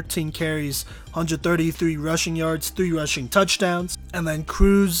with 13 carries, 133 rushing yards, 3 rushing touchdowns. And then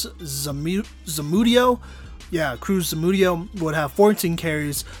Cruz Zamudio would have 14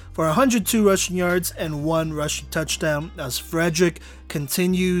 carries for 102 rushing yards and 1 rushing touchdown as Frederick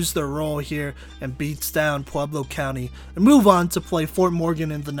continues their roll here and beats down Pueblo County and move on to play Fort Morgan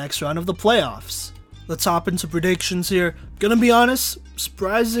in the next round of the playoffs. Let's hop into predictions here. Gonna be honest,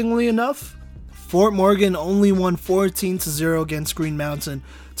 surprisingly enough, Fort Morgan only won 14-0 against Green Mountain.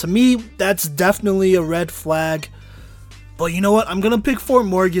 To me, that's definitely a red flag. But you know what? I'm going to pick Fort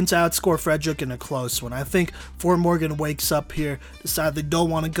Morgan to outscore Frederick in a close one. I think Fort Morgan wakes up here, decide they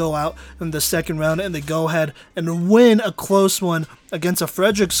don't want to go out in the second round, and they go ahead and win a close one against a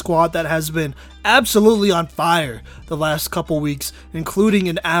Frederick squad that has been absolutely on fire the last couple weeks, including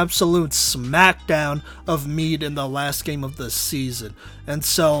an absolute smackdown of Meade in the last game of the season. And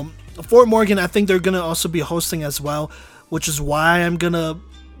so, Fort Morgan, I think they're going to also be hosting as well, which is why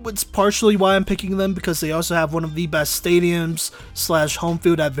it's partially why I'm picking them, because they also have one of the best stadiums / home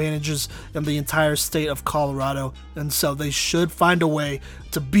field advantages in the entire state of Colorado, and so they should find a way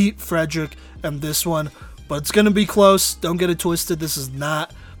to beat Frederick in this one. But it's going to be close. Don't get it twisted. This is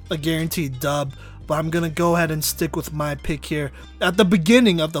not a guaranteed dub, but I'm going to go ahead and stick with my pick here at the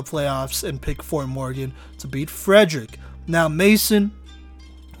beginning of the playoffs and pick Fort Morgan to beat Frederick. Now, Mason,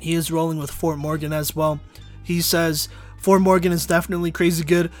 he is rolling with Fort Morgan as well. He says Fort Morgan is definitely crazy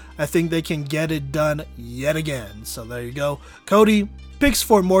good. I think they can get it done yet again. So there you go. Cody picks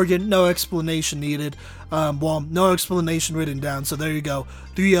Fort Morgan. No explanation needed. No explanation written down. So there you go.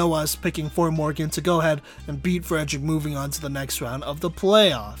 3-0 us picking Fort Morgan to go ahead and beat Frederick, moving on to the next round of the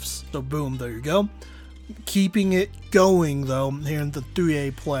playoffs. So boom, there you go. Keeping it going though here in the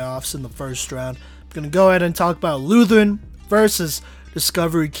 3A playoffs in the first round. I'm going to go ahead and talk about Lutheran versus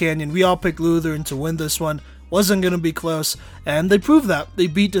Discovery Canyon. We all picked Lutheran to win this one. Wasn't going to be close, and they proved that. They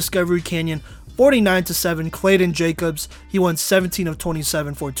beat Discovery Canyon 49-7. Clayton Jacobs, he won 17 of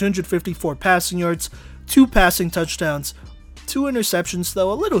 27 for 254 passing yards, 2 passing touchdowns, 2 interceptions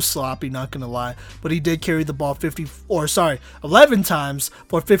though, a little sloppy, not going to lie, but he did carry the ball 11 times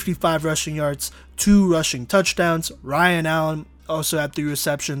for 55 rushing yards, 2 rushing touchdowns. Ryan Allen also had 3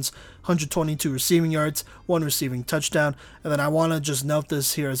 receptions, 122 receiving yards, 1 receiving touchdown. And then I want to just note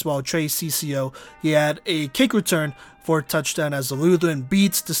this here as well. Trey CCO, he had a kick return for a touchdown as the Lutheran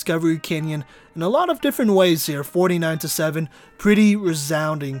beats Discovery Canyon in a lot of different ways here. 49-7, pretty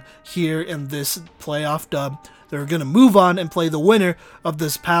resounding here in this playoff dub. They're going to move on and play the winner of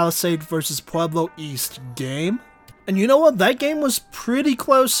this Palisade versus Pueblo East game. And you know what? That game was pretty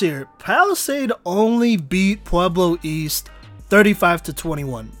close here. Palisade only beat Pueblo East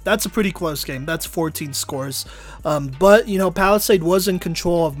 35-21. That's a pretty close game. That's 14 scores. But, you know, Palisade was in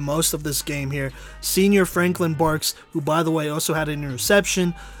control of most of this game here. Senior Franklin Barks, who, by the way, also had an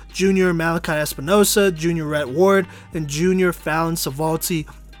interception. Junior Malachi Espinosa, Junior Rhett Ward, and Junior Fallon Savalti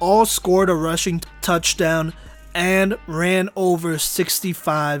all scored a rushing touchdown and ran over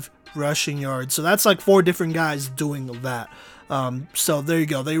 65 rushing yards. So that's like 4 different guys doing that. So there you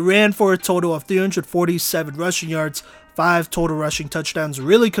go. They ran for a total of 347 rushing yards, 5 total rushing touchdowns,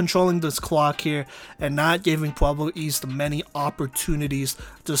 really controlling this clock here and not giving Pueblo East many opportunities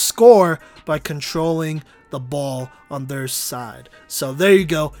to score by controlling the ball on their side. So there you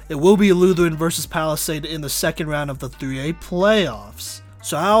go. It will be Lutheran versus Palisade in the second round of the 3A playoffs.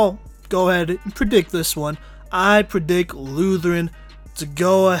 So I'll go ahead and predict this one. I predict Lutheran to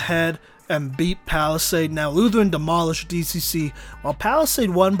go ahead and beat Palisade. Now, Lutheran demolished DCC, while Palisade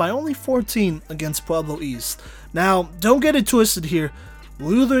won by only 14 against Pueblo East. Now, don't get it twisted here.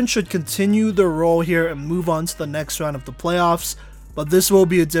 Lutheran should continue their role here and move on to the next round of the playoffs, but this will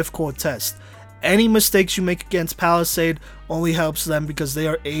be a difficult test. Any mistakes you make against Palisade only helps them because they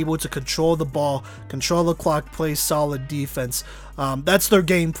are able to control the ball, control the clock, play solid defense. That's their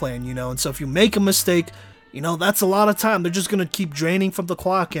game plan, and so if you make a mistake, that's a lot of time. They're just going to keep draining from the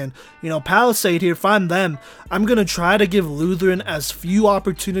clock. And, Palisade here, if I'm them, I'm going to try to give Lutheran as few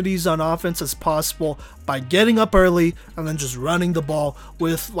opportunities on offense as possible by getting up early and then just running the ball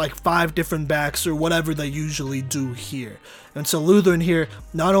with like 5 different backs or whatever they usually do here. And so Lutheran here,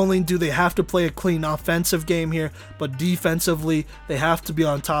 not only do they have to play a clean offensive game here, but defensively, they have to be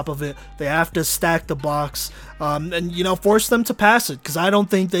on top of it. They have to stack the box and, force them to pass it, because I don't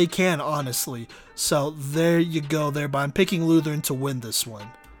think they can, honestly. So there you go there, but I'm picking Lutheran to win this one.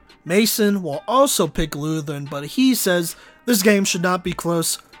 Mason will also pick Lutheran, but he says this game should not be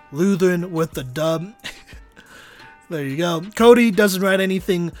close. Lutheran with the dub. There you go. Cody doesn't write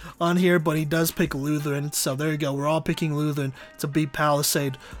anything on here, but he does pick Lutheran. So there you go. We're all picking Lutheran to beat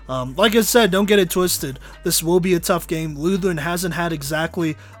Palisade. Like I said, don't get it twisted. This will be a tough game. Lutheran hasn't had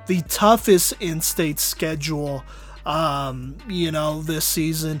exactly the toughest in-state schedule, this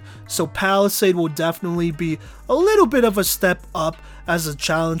season. So Palisade will definitely be a little bit of a step up as a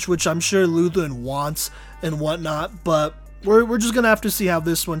challenge, which I'm sure Lutheran wants and whatnot. But we're just going to have to see how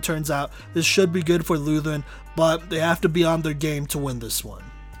this one turns out. This should be good for Lutheran, but they have to be on their game to win this one.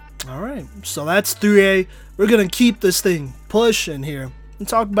 Alright, so that's 3A. We're going to keep this thing pushing here and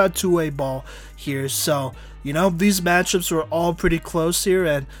talk about 2A ball here. So, these matchups were all pretty close here,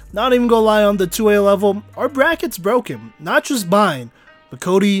 and not even going to lie, on the 2A level, our bracket's broken. Not just mine, but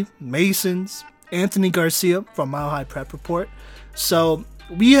Cody, Mason's, Anthony Garcia from Mile High Prep Report. So,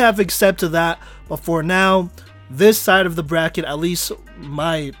 we have accepted that, but for now, this side of the bracket, at least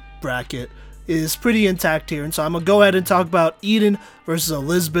my bracket, is pretty intact here. And so I'm going to go ahead and talk about Eden versus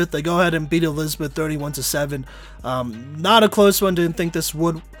Elizabeth. They go ahead and beat Elizabeth 31-7. Not a close one. Didn't think this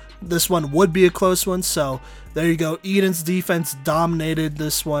one would be a close one. So there you go. Eden's defense dominated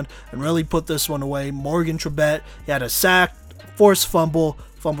this one and really put this one away. Morgan Trebet, he had a sack, forced fumble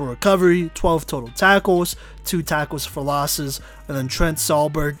recovery, 12 total tackles, 2 tackles for losses. And then Trent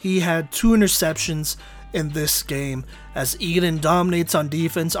Sahlberg, he had 2 interceptions in this game as Eden dominates on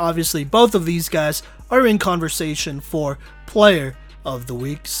defense. Obviously, both of these guys are in conversation for Player of the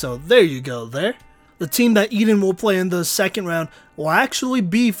Week, so there you go there. The team that Eden will play in the second round will actually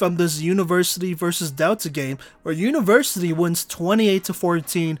be from this University versus Delta game, where University wins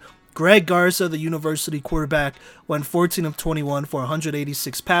 28-14. Greg Garza, the University quarterback, went 14 of 21 for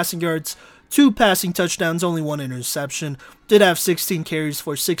 186 passing yards, 2 passing touchdowns, only 1 interception. Did have 16 carries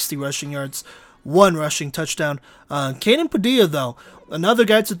for 60 rushing yards, 1 rushing touchdown. Caden Padilla, though, another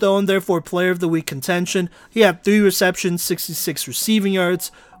guy to throw in there for Player of the Week contention. He had 3 receptions, 66 receiving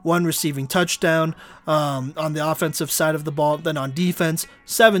yards, 1 receiving touchdown on the offensive side of the ball. Then on defense,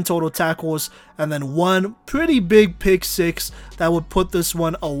 7 total tackles, and then 1 pretty big pick 6 that would put this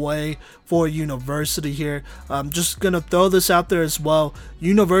one away for University here. I'm just going to throw this out there as well.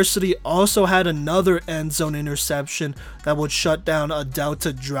 University also had another end zone interception that would shut down a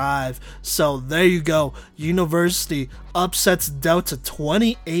Delta drive. So there you go. University upsets Delta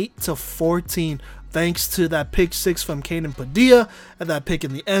 28-14. Thanks to that pick 6 from Caden Padilla and that pick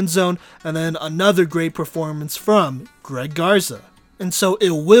in the end zone, and then another great performance from Greg Garza. And so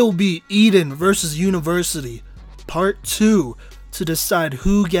it will be Eden versus University, part 2, to decide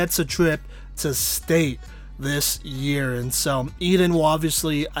who gets a trip to state this year. And so Eden will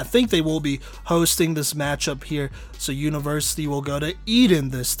obviously, I think they will be hosting this matchup here, so University will go to Eden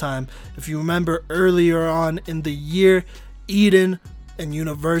this time. If you remember earlier on in the year, Eden and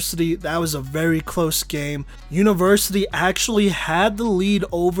University, that was a very close game. University actually had the lead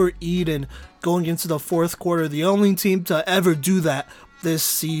over Eden going into the 4th quarter, the only team to ever do that this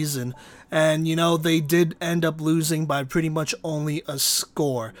season. And they did end up losing by pretty much only a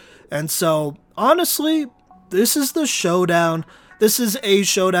score. And so honestly, this is the showdown. This is a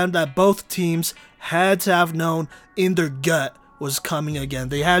showdown that both teams had to have known in their gut was coming again.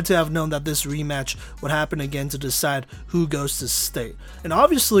 They had to have known that this rematch would happen again to decide who goes to state. And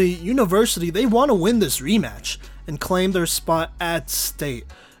obviously, University, they want to win this rematch. and claim their spot at state.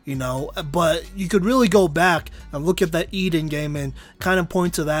 But you could really go back and look at that Eden game and kind of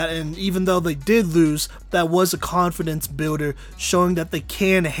point to that. And even though they did lose, that was a confidence builder, showing that they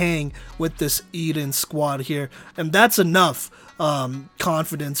can hang with this Eden squad here. And that's enough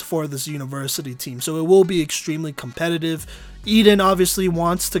confidence for this University team. So it will be extremely competitive. Eden obviously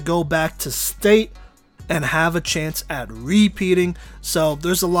wants to go back to state and have a chance at repeating. So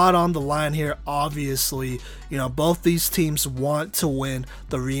there's a lot on the line here. Obviously, both these teams want to win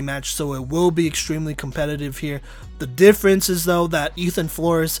the rematch, so it will be extremely competitive here. The difference is, though, that Ethan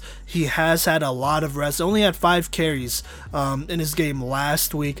Flores, he has had a lot of rest. Only had 5 carries in his game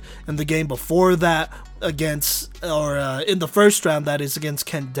last week, and the game before that in the first round, that is, against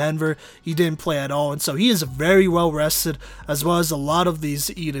Kent Denver, he didn't play at all. And so he is very well rested, as well as a lot of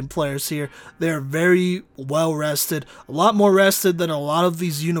these Eden players here. They're very well rested, a lot more rested than a lot of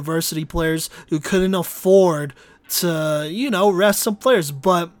these University players who couldn't afford to, rest some players.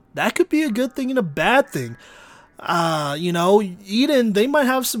 But that could be a good thing and a bad thing. Eden, they might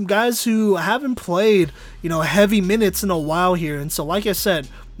have some guys who haven't played, heavy minutes in a while here. And so, like I said,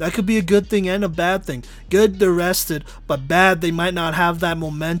 that could be a good thing and a bad thing. Good, they're rested, but bad, they might not have that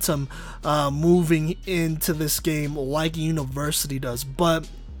momentum moving into this game like University does. But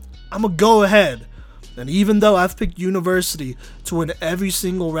I'm going to go ahead. And even though I've picked University to win every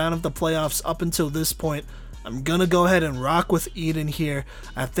single round of the playoffs up until this point, I'm going to go ahead and rock with Eden here.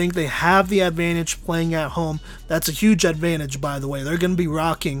 I think they have the advantage playing at home. That's a huge advantage, by the way. They're going to be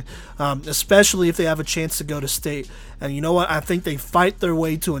rocking, especially if they have a chance to go to state. And you know what? I think they fight their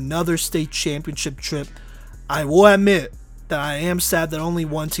way to another state championship trip. I will admit that I am sad that only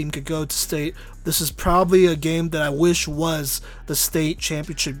one team could go to state. This is probably a game that I wish was the state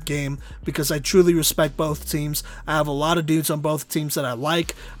championship game, because I truly respect both teams. I have a lot of dudes on both teams that I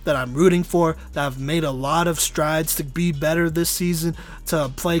like, that I'm rooting for, that have made a lot of strides to be better this season, to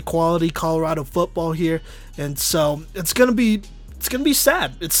play quality Colorado football here. And so it's gonna be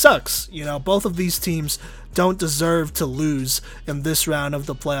sad. It sucks. Both of these teams don't deserve to lose in this round of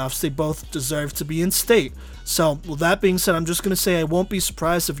the playoffs. They both deserve to be in state. So, with that being said, I'm just going to say I won't be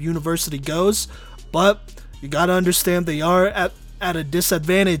surprised if University goes, but you got to understand they are at a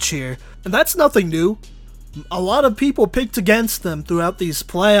disadvantage here, and that's nothing new. A lot of people picked against them throughout these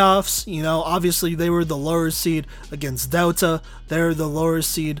playoffs. Obviously they were the lower seed against Delta. They're the lower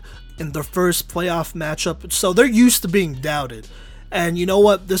seed in their first playoff matchup, so they're used to being doubted. And you know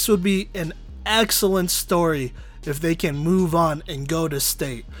what? This would be an excellent story if they can move on and go to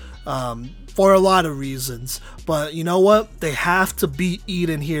state. For a lot of reasons, but you know what? They have to beat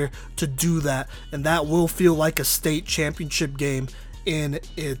Eden here to do that, and that will feel like a state championship game in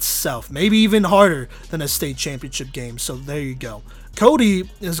itself, maybe even harder than a state championship game. So there you go. Cody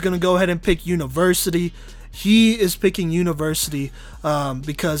is going to go ahead and pick University. He is picking University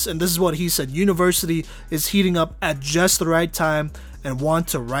because, and this is what he said, University is heating up at just the right time and want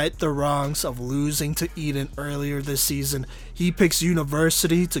to right the wrongs of losing to Eden earlier this season. He picks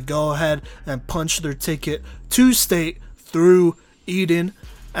University to go ahead and punch their ticket to state through Eden.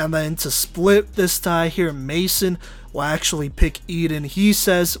 And then to split this tie here, Mason will actually pick Eden. He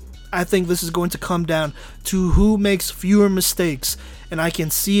says, I think this is going to come down to who makes fewer mistakes, and I can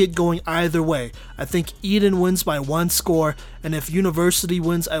see it going either way. I think Eden wins by 1 score, and if University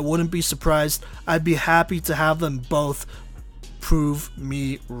wins, I wouldn't be surprised. I'd be happy to have them both prove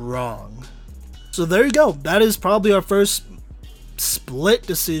me wrong. So there you go. That is probably our first split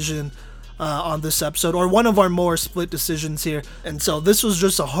decision on this episode, or one of our more split decisions here. And so this was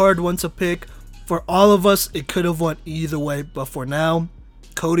just a hard one to pick. For all of us, it could have went either way, but for now,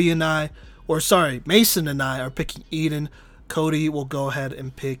 Mason and I are picking Eden. Cody will go ahead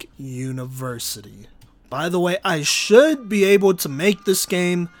and pick University. By the way, I should be able to make this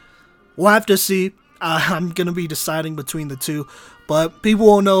game. We'll have to see. I'm going to be deciding between the two, but people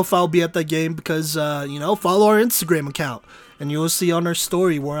won't know if I'll be at that game because, follow our Instagram account, and you'll see on our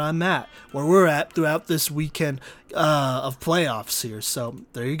story where we're at throughout this weekend of playoffs here. So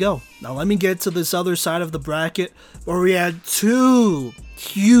there you go. Now let me get to this other side of the bracket where we had 2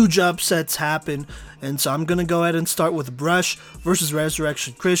 huge upsets happen, and so I'm going to go ahead and start with Brush versus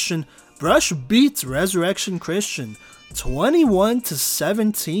Resurrection Christian. Brush beats Resurrection Christian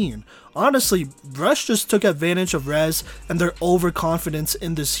 21-17. Honestly, Brush just took advantage of Rez and their overconfidence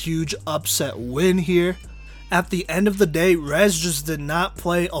in this huge upset win here. At the end of the day, Rez just did not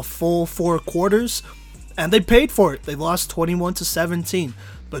play a full 4 quarters, and they paid for it. They lost 21-17.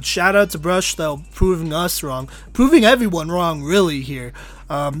 But shout out to Brush, though, proving us wrong, proving everyone wrong, really, here,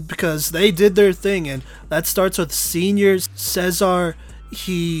 because they did their thing, and that starts with seniors Cesar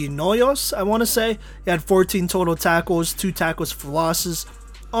Hinoyos, I want to say. He had 14 total tackles, 2 tackles for losses.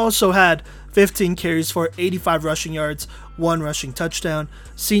 Also had 15 carries for 85 rushing yards, 1 rushing touchdown.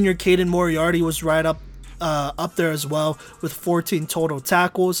 Senior Caden Moriarty was right up there as well with 14 total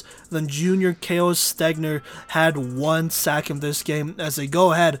tackles. Then junior Chaos Stegner had 1 sack in this game as they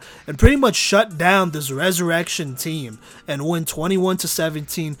go ahead and pretty much shut down this Resurrection team and win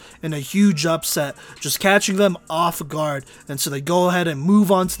 21-17 in a huge upset, just catching them off guard. And so they go ahead and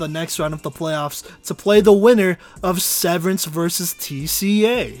move on to the next round of the playoffs to play the winner of Severance versus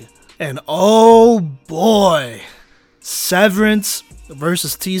TCA. And oh boy, Severance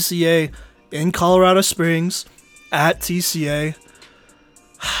versus TCA in Colorado Springs at TCA.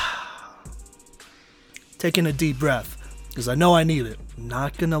 Taking a deep breath because I know I need it.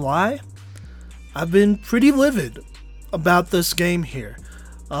 Not gonna lie, I've been pretty livid about this game here.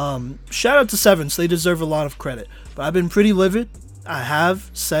 Shout out to Severance, they deserve a lot of credit, but I've been pretty livid. I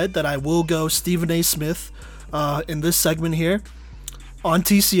have said that I will go Stephen A. Smith in this segment here on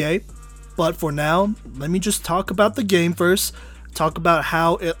TCA, but for now, let me just talk about the game first, talk about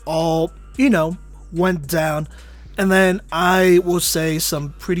how it all went down, and then I will say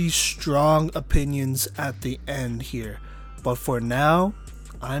some pretty strong opinions at the end here. But for now,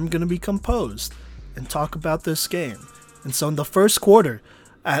 I'm going to be composed and talk about this game. And so in the first quarter,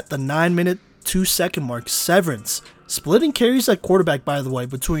 at the 9-minute 2-second mark, Severance splitting carries at quarterback, by the way,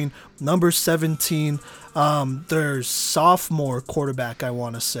 between number 17, their sophomore quarterback, I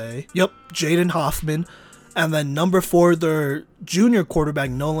want to say. Yep, Jaden Hoffman. And then number 4, their junior quarterback,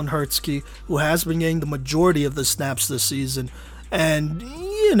 Nolan Hertzke, who has been getting the majority of the snaps this season. And,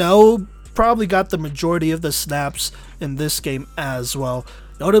 probably got the majority of the snaps in this game as well.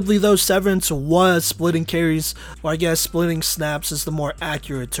 Notably, though, Severance was splitting carries, or I guess splitting snaps is the more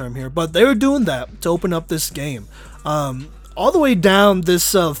accurate term here. But they were doing that to open up this game. All the way down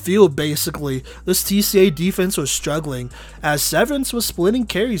this field, basically, this TCA defense was struggling as Severance was splitting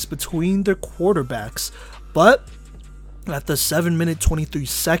carries between their quarterbacks. But at the 7-minute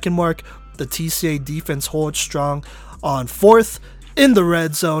 23-second mark, the TCA defense holds strong on 4th in the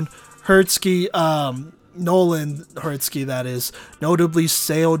red zone. Hertzke, Nolan Hertzke, that is, notably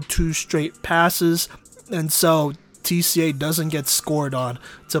sailed 2 straight passes, and so TCA doesn't get scored on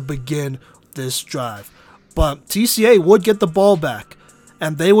to begin this drive. But TCA would get the ball back,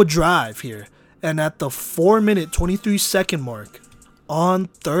 and they would drive here. And at the 4-minute 23-second mark, on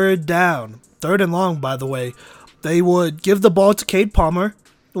 3rd down, 3rd and long, by the way, they would give the ball to Cade Palmer,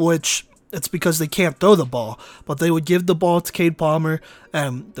 which it's because they can't throw the ball, but they would give the ball to Cade Palmer,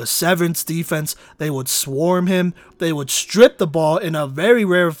 and the Severance defense, they would swarm him. They would strip the ball in a very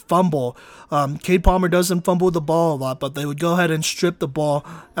rare fumble. Cade Palmer doesn't fumble the ball a lot, but they would go ahead and strip the ball,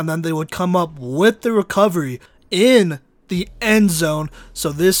 and then they would come up with the recovery in the end zone,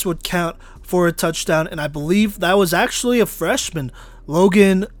 so this would count for a touchdown, and I believe that was actually a freshman,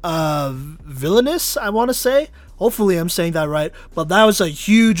 Logan Villainous, I want to say. Hopefully I'm saying that right, but that was a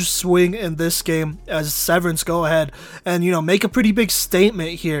huge swing in this game as Severance go ahead and, make a pretty big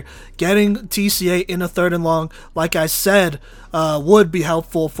statement here. Getting TCA in a 3rd and long, like I said, would be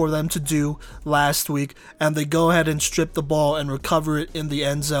helpful for them to do last week, and they go ahead and strip the ball and recover it in the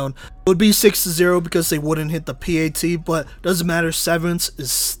end zone. It would be 6-0 because they wouldn't hit the PAT, but doesn't matter, Severance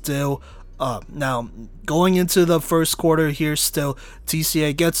is still up. Now, going into the first quarter here still,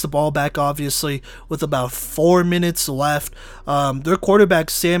 TCA gets the ball back, obviously, with about 4 minutes left. Their quarterback,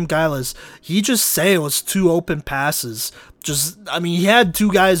 Sam Giles, he just sails 2 open passes. He had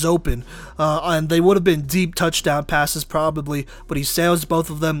 2 guys open, and they would have been deep touchdown passes probably, but he sails both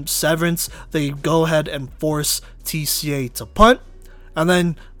of them. Severance, they go ahead and force TCA to punt, and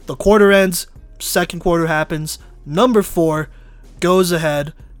then the quarter ends, second quarter happens, number 4 goes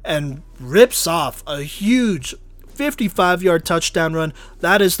ahead and rips off a huge 55-yard touchdown run.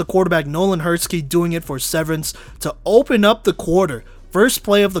 That is the quarterback, Nolan Hertzke, doing it for Severance to open up the quarter. First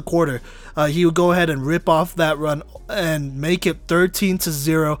play of the quarter, he would go ahead and rip off that run and make it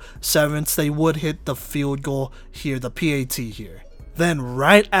 13-0 Severance. They would hit the field goal here, the PAT here. Then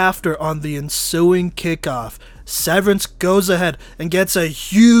right after, on the ensuing kickoff, Severance goes ahead and gets a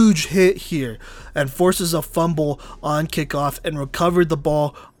huge hit here and forces a fumble on kickoff and recovered the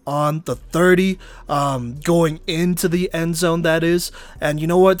ball on the 30, going into the end zone, that is. And you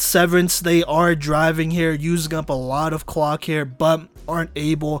know what, Severance, they are driving here, using up a lot of clock here, but aren't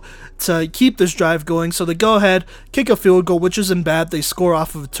able to keep this drive going, so they go ahead, kick a field goal, which isn't bad. They score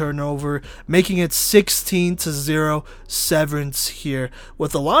off of a turnover, making it 16-0 Severance here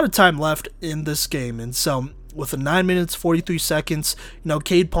with a lot of time left in this game. And so with 9 minutes 43 seconds,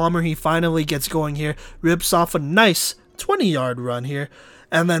 Cade Palmer, he finally gets going here, rips off a nice 20-yard run here.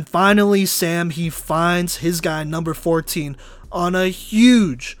 And then finally, Sam, he finds his guy, number 14, on a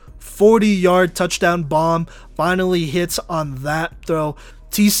huge 40-yard touchdown bomb. Finally hits on that throw.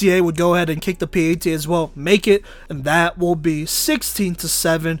 TCA would go ahead and kick the PAT as well, make it, and that will be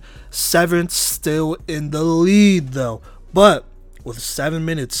 16-7. Severance still in the lead though. But with 7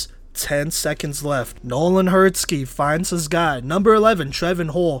 minutes, 10 seconds left, Nolan Hurtsky finds his guy, number 11,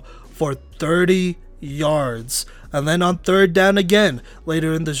 Trevin Hall, for 30 yards. And then on third down again,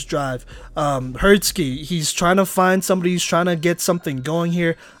 later in this drive, Hurtsky, he's trying to find somebody, he's trying to get something going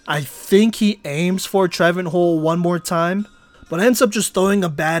here. I think he aims for Trevin Hall one more time, but ends up just throwing a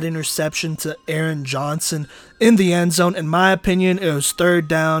bad interception to Aaron Johnson in the end zone. In my opinion, it was third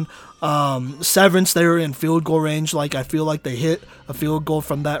down. Severance, they were in field goal range. Like, I feel like they hit a field goal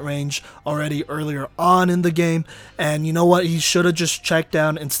from that range already earlier on in the game. And you know what? He should have just checked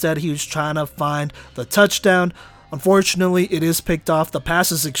down. Instead, he was trying to find the touchdown. Unfortunately, it is picked off. The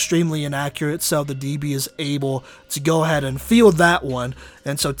pass is extremely inaccurate, so the DB is able to go ahead and field that one.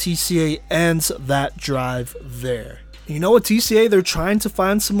 And so TCA ends that drive there. You know what, TCA, they're trying to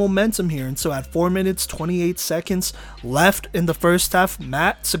find some momentum here. And so at 4 minutes, 28 seconds left in the first half,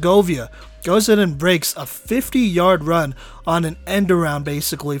 Matt Segovia goes in and breaks a 50-yard run on an end around,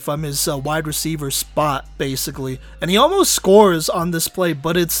 basically, from his wide receiver spot, basically. And he almost scores on this play,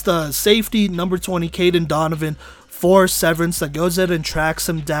 but it's the safety, number 20, Caden Donovan, for Severance, that goes in and tracks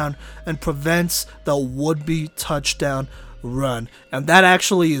him down and prevents the would-be touchdown run. And that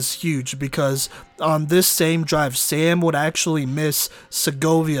actually is huge, because on this same drive, Sam would actually miss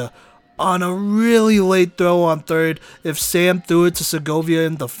Segovia on a really late throw on third. If Sam threw it to Segovia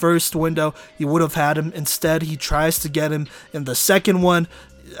in the first window, he would have had him. Instead, he tries to get him in the second one.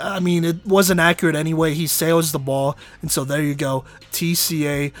 I mean, it wasn't accurate anyway. He sails the ball, and so there you go.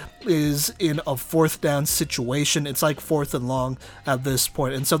 TCA is in a fourth down situation. It's like 4th and long at this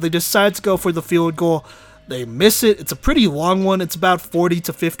point, and so they decide to go for the field goal. They miss it. It's a pretty long one. It's about 40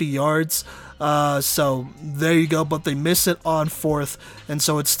 to 50 yards. So there you go. But they miss it on 4th. And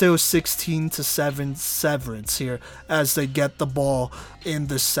so it's still 16-7 Severance here as they get the ball in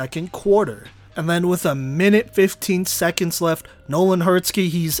the second quarter. And then with a minute 15 seconds left, Nolan Hurtsky,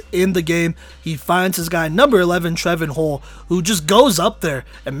 he's in the game. He finds his guy, number 11, Trevin Hall, who just goes up there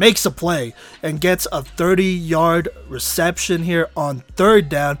and makes a play and gets a 30-yard reception here on third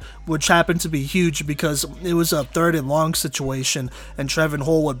down, which happened to be huge because it was a 3rd and long situation, and Trevin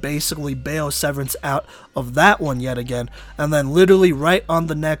Hall would basically bail Severance out of that one yet again. And then literally right on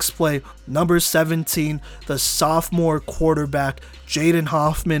the next play, number 17, the sophomore quarterback, Jaden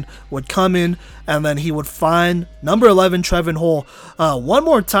Hoffman, would come in, and then he would find number 11, Trevin Hall, one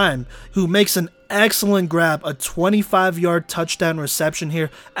more time, who makes an excellent grab, a 25-yard touchdown reception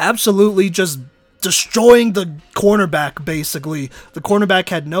here, absolutely just destroying the cornerback, basically. The cornerback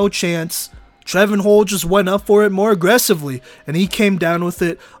had no chance. Trevin Hall just went up for it more aggressively, and he came down with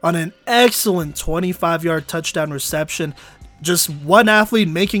it on an excellent 25-yard touchdown reception. Just one athlete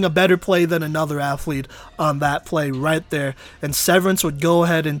making a better play than another athlete on that play right there. And Severance would go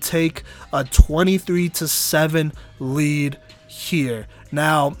ahead and take a 23-7 lead here.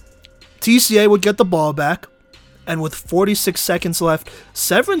 Now, TCA would get the ball back, and with 46 seconds left,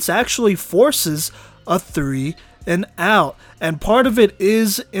 Severance actually forces a 3 and out. And part of it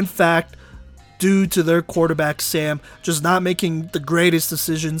is, in fact, due to their quarterback, Sam, just not making the greatest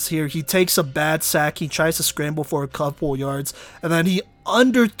decisions here. He takes a bad sack. He tries to scramble for a couple yards, and then he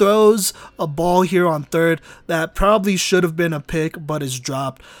underthrows a ball here on third that probably should have been a pick, but is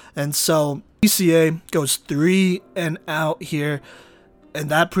dropped. And so TCA goes 3 and out here, and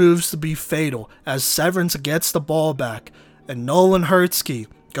that proves to be fatal as Severance gets the ball back, and Nolan Hurtsky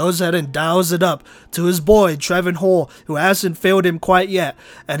goes ahead and dials it up to his boy, Trevin Hall, who hasn't failed him quite yet.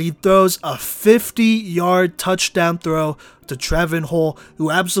 And he throws a 50-yard touchdown throw to Trevin Hall, who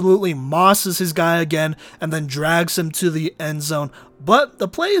absolutely mosses his guy again and then drags him to the end zone. But the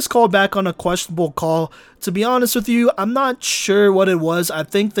play is called back on a questionable call. To be honest with you, I'm not sure what it was. I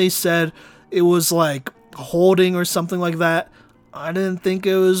think they said it was like holding or something like that. I didn't think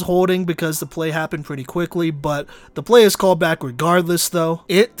it was holding because the play happened pretty quickly, but the play is called back regardless though.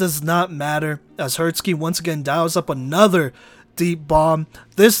 It does not matter as Hurtsky once again dials up another deep bomb,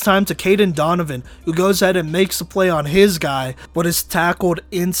 this time to Caden Donovan, who goes ahead and makes a play on his guy, but is tackled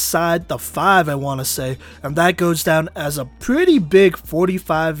inside the 5, I want to say, and that goes down as a pretty big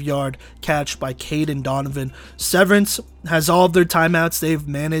 45-yard catch by Caden Donovan. Severance has all of their timeouts. They've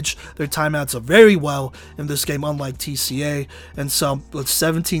managed their timeouts very well in this game, unlike TCA, and so with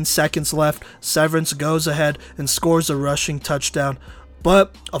 17 seconds left, Severance goes ahead and scores a rushing touchdown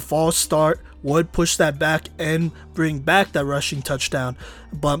but a false start would push that back and bring back that rushing touchdown.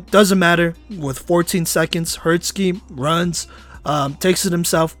 But doesn't matter. With 14 seconds, Hurtsky runs, takes it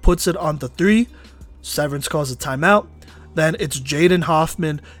himself, puts it on the 3. Severance calls a timeout. Then it's Jaden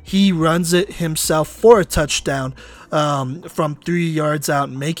Hoffman. He runs it himself for a touchdown from 3 yards out,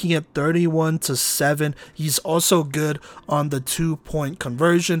 making it 31-7. He's also good on the 2-point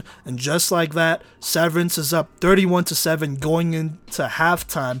conversion. And just like that, Severance is up 31-7 going into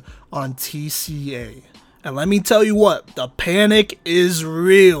halftime on TCA. And let me tell you what, the panic is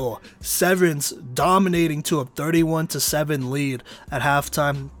real. Severance dominating to a 31-7 lead at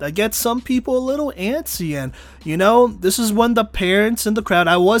halftime. That gets some people a little antsy, and you know, this is when the parents in the crowd,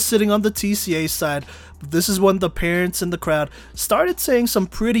 I was sitting on the TCA side, but this is when the parents in the crowd started saying some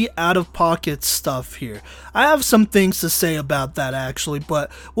pretty out-of-pocket stuff here. I have some things to say about that actually,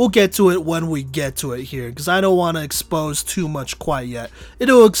 but we'll get to it when we get to it here, because I don't want to expose too much quite yet.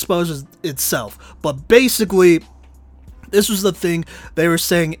 It'll expose itself, but basically, this was the thing they were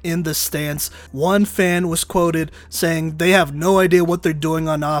saying in the stands. One fan was quoted saying they have no idea what they're doing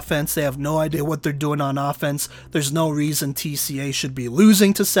on offense. They have no idea what they're doing on offense. There's no reason TCA should be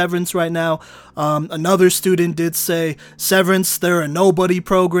losing to Severance right now. Another student did say, Severance, they're a nobody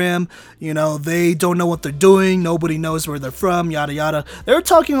program. You know, they don't know what they're doing. Nobody knows where they're from, yada, yada. They're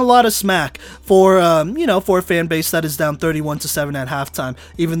talking a lot of smack for, for a fan base that is down 31-7 at halftime,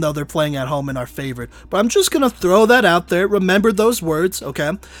 even though they're playing at home and are favored. But I'm just going to throw that out there. Remember those words,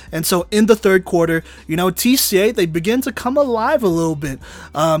 okay? And so in the third quarter, TCA, they begin to come alive a little bit.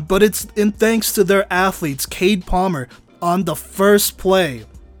 But it's in thanks to their athletes. Cade Palmer, on the first play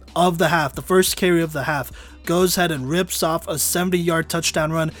of the half, the first carry of the half, goes ahead and rips off a 70-yard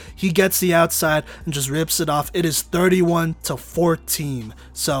touchdown run. He gets the outside and just rips it off. It is 31-14.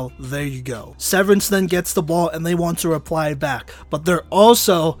 So there you go. Severance then gets the ball and they want to reply back, but they're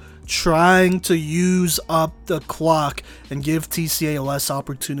also trying to use up the clock and give TCA less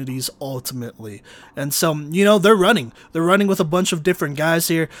opportunities ultimately. And so, they're running with a bunch of different guys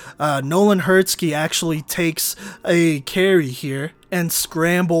here. Nolan Hurtsky actually takes a carry here and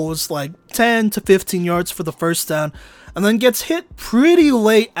scrambles like 10 to 15 yards for the first down, and then gets hit pretty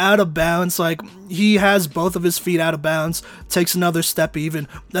late out of bounds. Like, he has both of his feet out of bounds, takes another step even,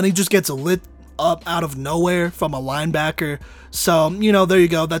 then he just gets lit up out of nowhere from a linebacker. So, there you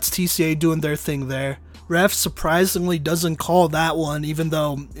go. That's TCA doing their thing there. Ref surprisingly doesn't call that one, even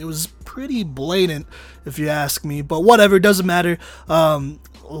though it was pretty blatant, if you ask me. But whatever, doesn't matter.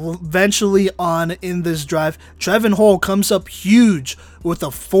 Eventually on in this drive, Trevin Hall comes up huge with a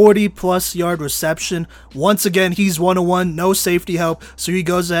 40-plus yard reception. Once again, he's 1-on-1, no safety help, so he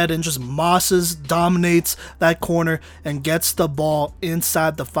goes ahead and just dominates that corner and gets the ball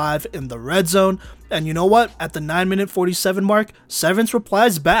inside the 5 in the red zone. And you know what? At the 9-minute 47 mark, Severance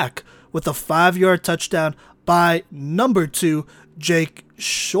replies back with a 5-yard touchdown by number 2, Jake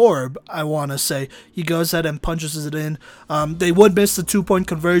Shorb, I want to say. He goes ahead and punches it in. They would miss the 2-point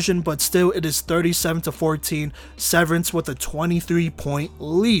conversion, but still it is 37-14. Severance with a 23-point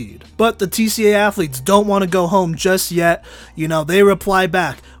lead. But the TCA athletes don't want to go home just yet. They reply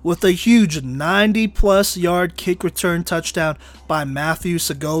back with a huge 90-plus yard kick return touchdown by Matthew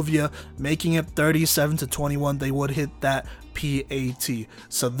Segovia, making it 37-21. They would hit that PAT.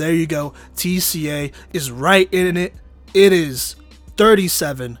 So there you go. TCA is right in it. It is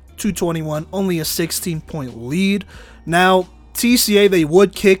 37-21, only a 16-point lead. Now, TCA, they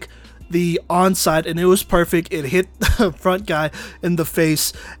would kick the onside, and it was perfect. It hit the front guy in the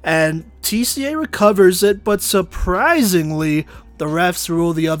face, and TCA recovers it, but surprisingly, the refs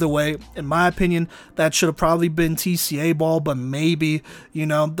rule the other way. In my opinion, that should have probably been TCA ball, but maybe,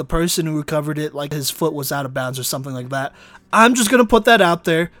 the person who recovered it, like his foot was out of bounds or something like that. I'm just going to put that out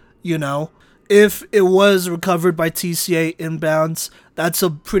there, If it was recovered by TCA inbounds, that's a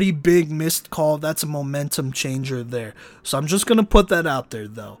pretty big missed call. That's a momentum changer there. So I'm just going to put that out there,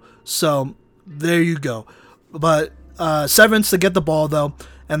 though. So there you go. But Severance to get the ball, though.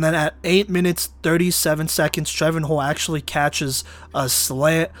 And then at 8 minutes, 37 seconds, Trevin Hall actually catches a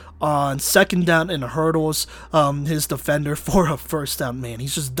slant on second down and hurdles his defender for a first down. Man,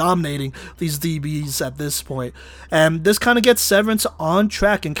 he's just dominating these DBs at this point. And this kind of gets Severance on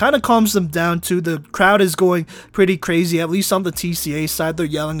track and kind of calms them down too. The crowd is going pretty crazy, at least on the TCA side. They're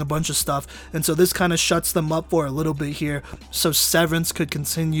yelling a bunch of stuff. And so this kind of shuts them up for a little bit here. So Severance could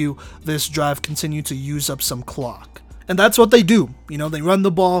continue this drive, continue to use up some clock. And that's what they do. They run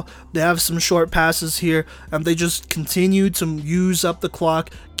the ball, they have some short passes here, and they just continue to use up the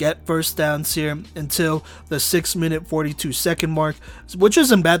clock, get first downs here until the 6-minute 42-second mark, which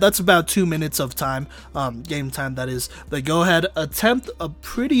isn't bad. That's about 2 minutes of time, game time that is. They go ahead, attempt a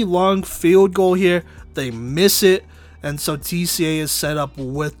pretty long field goal here. They miss it. And so TCA is set up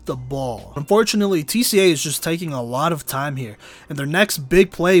with the ball. Unfortunately, TCA is just taking a lot of time here, and their next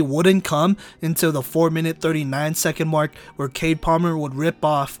big play wouldn't come until the 4-minute 39-second mark, where Cade Palmer would rip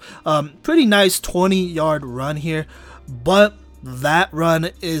off pretty nice 20-yard run here, but that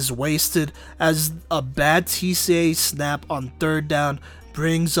run is wasted as a bad TCA snap on 3rd down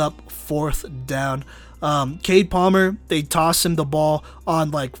brings up 4th down. Cade Palmer, they toss him the ball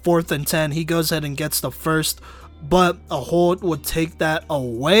on like 4th and 10. He goes ahead and gets the first, but a hold would take that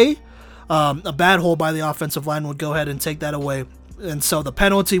away. A bad hold by the offensive line would go ahead and take that away. And so the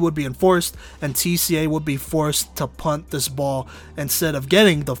penalty would be enforced, and TCA would be forced to punt this ball instead of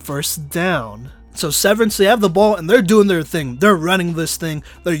getting the first down. So Severance, they have the ball, and they're doing their thing. They're running this thing.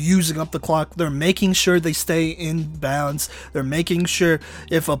 They're using up the clock. They're making sure they stay in bounds. They're making sure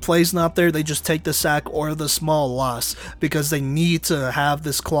if a play's not there, they just take the sack or the small loss, because they need to have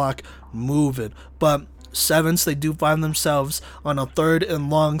this clock moving. But Severance, they do find themselves on a 3rd and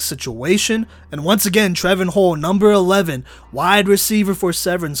long situation, and once again, Trevin Hull, number 11, wide receiver for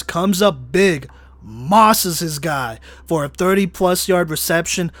Severance, comes up big, mosses his guy for a 30-plus yard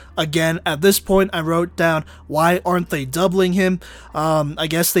reception. Again, at this point, I wrote down, why aren't they doubling him? I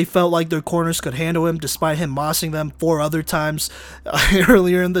guess they felt like their corners could handle him, despite him mossing them 4 other times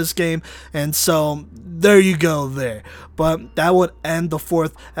earlier in this game, and so there you go there. But that would end the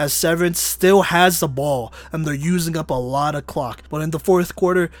 4th, as Severance still has the ball, and they're using up a lot of clock. But in the 4th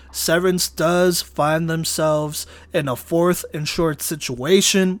quarter, Severance does find themselves in a 4th and short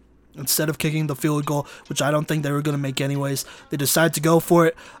situation. Instead of kicking the field goal, which I don't think they were going to make anyways, they decide to go for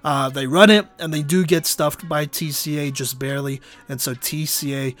it. They run it, and they do get stuffed by TCA just barely, and so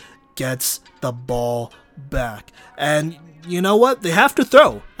TCA gets the ball back. And you know what? They have to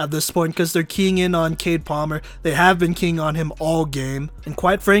throw at this point because they're keying in on Cade Palmer. They have been keying on him all game. And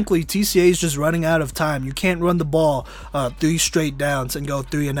quite frankly, TCA is just running out of time. You can't run the ball 3 straight downs and go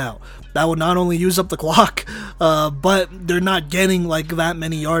 3 and out. That would not only use up the clock, but they're not getting like that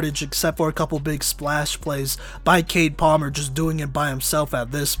many yardage except for a couple big splash plays by Cade Palmer just doing it by himself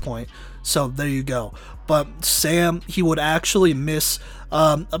at this point. So there you go. But Sam, he would actually miss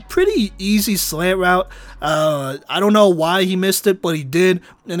a pretty easy slant route. I don't know why he missed it, but he did.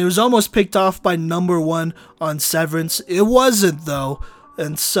 And it was almost picked off by number 1 on Severance. It wasn't, though.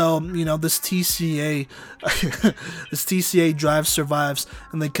 And so, this TCA, this TCA drive survives,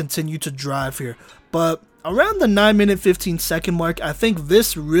 and they continue to drive here. But around the 9-minute 15-second mark, I think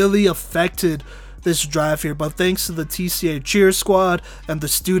this really affected this drive here. But thanks to the TCA cheer squad and the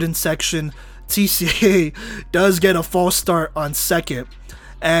student section, TCA does get a false start on 2nd.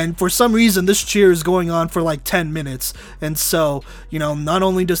 And for some reason, this cheer is going on for like 10 minutes. And so, not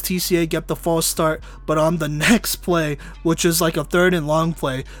only does TCA get the false start, but on the next play, which is like a 3rd and long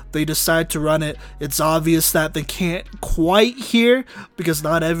play, they decide to run it. It's obvious that they can't quite hear because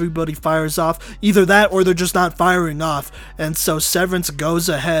not everybody fires off. Either that or they're just not firing off. And so Severance goes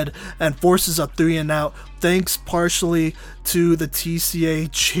ahead and forces a 3 and out, thanks partially to the TCA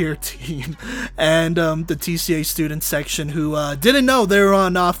cheer team and the TCA student section, who didn't know they were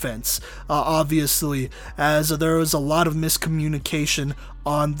on offense, obviously, as there was a lot of miscommunication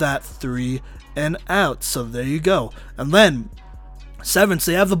on that 3 and out. So there you go. And then Severance,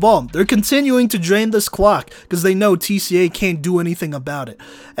 they have the ball. They're continuing to drain this clock because they know TCA can't do anything about it.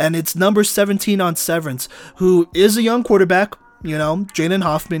 And it's number 17 on Severance, who is a young quarterback. Jaden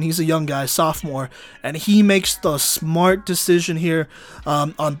Hoffman, he's a young guy, sophomore, and he makes the smart decision here.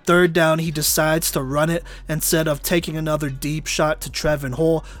 On 3rd down, he decides to run it instead of taking another deep shot to Trevin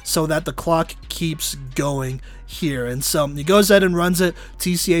Hull so that the clock keeps going here. And so he goes ahead and runs it.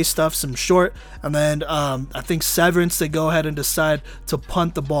 TCA stuffs him short, and then I think Severance, they go ahead and decide to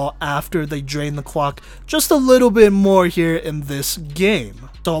punt the ball after they drain the clock just a little bit more here in this game.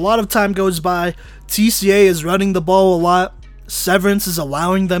 So a lot of time goes by. TCA is running the ball a lot. Severance is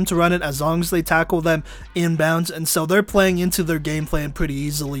allowing them to run it as long as they tackle them inbounds, and so they're playing into their game plan pretty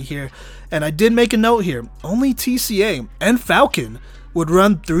easily here. And I did make a note here, only TCA and Falcon would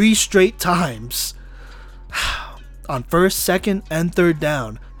run 3 straight times on 1st, 2nd, and 3rd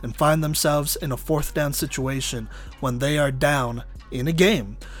down and find themselves in a 4th down situation when they are down in a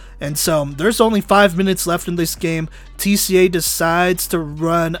game. And so there's only 5 minutes left in this game. TCA decides to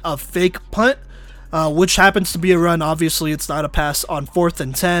run a fake punt, which happens to be a run. Obviously, it's not a pass on 4th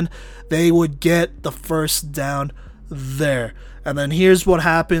and 10. They would get the first down there. And then here's what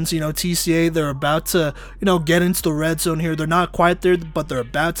happens. TCA, they're about to, get into the red zone here. They're not quite there, but they're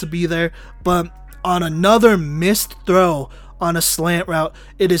about to be there. But on another missed throw on a slant route,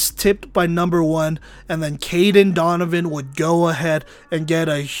 it is tipped by number 1, and then Caden Donovan would go ahead and get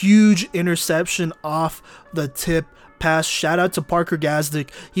a huge interception off the tip pass. Shout out to Parker Gazdick.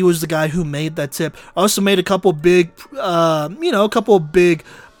 He was the guy who made that tip. Also made a couple big,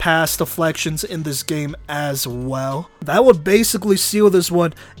 pass deflections in this game as well. That would basically seal this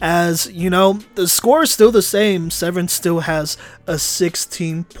one, as the score is still the same. Severance still has a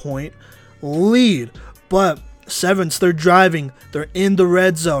 16-point lead, but Severance, they're driving, they're in the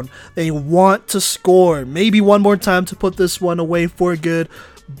red zone, they want to score maybe one more time to put this one away for good,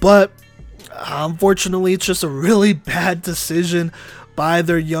 but unfortunately it's just a really bad decision by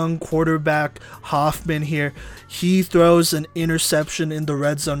their young quarterback Hoffman here. He throws an interception in the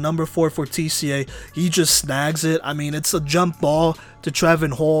red zone, number 4 for TCA. He just snags it. I mean, it's a jump ball to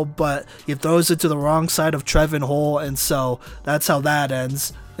Trevin Hall, but he throws it to the wrong side of Trevin Hall, and so that's how that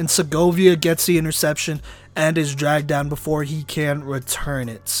ends. And Segovia gets the interception and is dragged down before he can return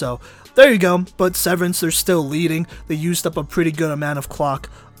it. So there you go. But Severance, they're still leading. They used up a pretty good amount of clock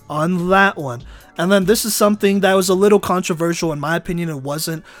on that one. And then this is something that was a little controversial. In my opinion, it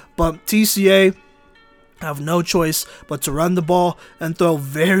wasn't. But TCA have no choice but to run the ball and throw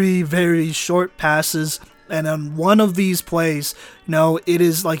very, very short passes. And on one of these plays, it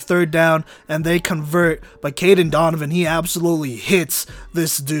is like third down and they convert. But Caden Donovan, he absolutely hits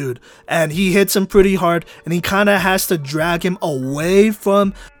this dude. And he hits him pretty hard. And he kind of has to drag him away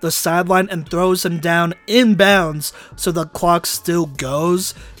from the sideline and throws him down inbounds. So the clock still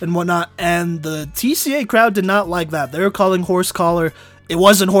goes and whatnot. And the TCA crowd did not like that. They were calling horse collar. It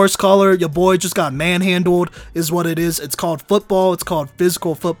wasn't horse collar. Your boy just got manhandled is what it is. It's called football. It's called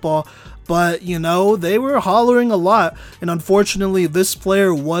physical football. But, they were hollering a lot. And unfortunately, this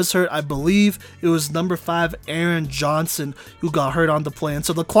player was hurt. I believe it was number 5, Aaron Johnson, who got hurt on the play. And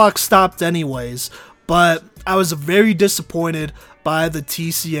so the clock stopped anyways. But I was very disappointed by the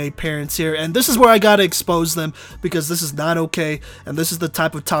TCA parents here. And this is where I gotta expose them, because this is not okay. And this is the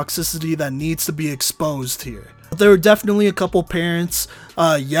type of toxicity that needs to be exposed here. There were definitely a couple parents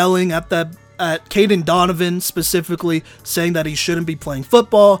yelling at Caden Donovan specifically, saying that he shouldn't be playing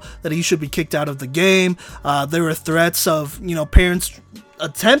football, that he should be kicked out of the game. There were threats of, parents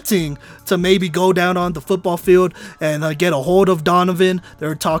attempting to maybe go down on the football field and get a hold of Donovan. There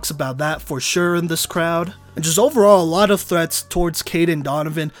were talks about that for sure in this crowd. And just overall, a lot of threats towards Caden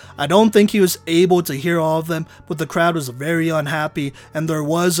Donovan. I don't think he was able to hear all of them, but the crowd was very unhappy, and there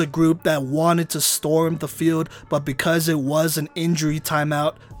was a group that wanted to storm the field, but because it was an injury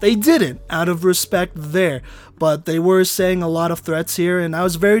timeout, they didn't, out of respect there. But they were saying a lot of threats here, and I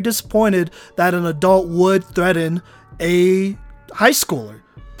was very disappointed that an adult would threaten a high schooler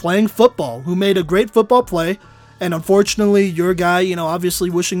playing football who made a great football play. And unfortunately, your guy, obviously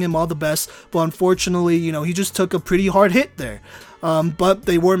wishing him all the best, but unfortunately, he just took a pretty hard hit there. But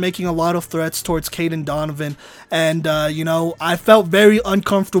they were making a lot of threats towards Caden Donovan, and, I felt very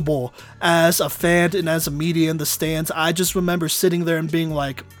uncomfortable as a fan and as a media in the stands. I just remember sitting there and being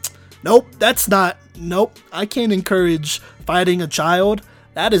like, nope, I can't encourage fighting a child.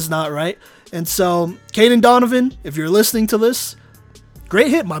 That is not right. And so, Caden Donovan, if you're listening to this,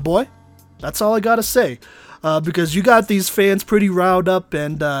 great hit, my boy. That's all I gotta say. Because you got these fans pretty riled up,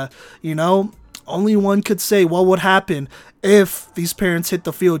 and, only one could say what would happen if these parents hit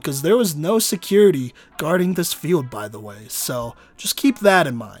the field, because there was no security guarding this field, by the way. So just keep that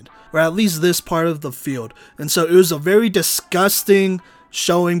in mind, or at least this part of the field. And so it was a very disgusting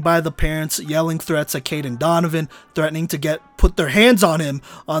showing by the parents, yelling threats at Caden Donovan, threatening to put their hands on him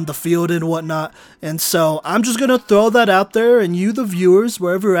on the field and whatnot. And so I'm just going to throw that out there, and you, the viewers,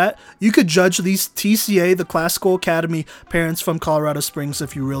 wherever you're at, you could judge these TCA, the Classical Academy parents from Colorado Springs,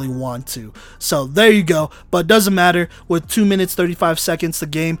 if you really want to. So there you go. But doesn't matter. With 2 minutes 35 seconds, the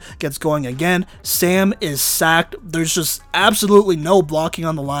game gets going again. Sam is sacked. There's just absolutely no blocking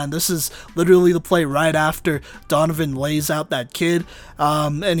on the line. This is literally the play right after Donovan lays out that kid.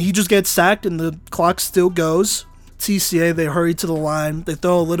 And he just gets sacked, and the clock still goes. TCA, they hurry to the line. They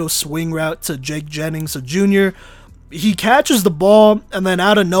throw a little swing route to Jake Jennings, a junior. He catches the ball, and then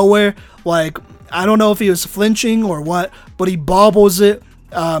out of nowhere, I don't know if he was flinching or what, but he bobbles it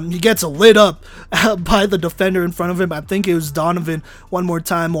He gets lit up by the defender in front of him. I think it was Donovan one more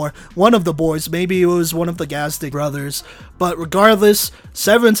time, or one of the boys. Maybe it was one of the Gazdic brothers. But regardless,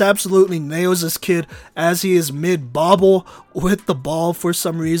 Severance absolutely nails this kid as he is mid-bobble with the ball for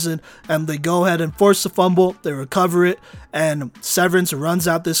some reason. And they go ahead and force the fumble. They recover it. And Severance runs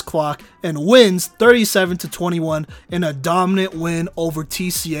out this clock and wins 37-21 in a dominant win over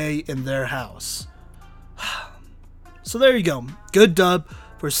TCA in their house. So there you go. Good dub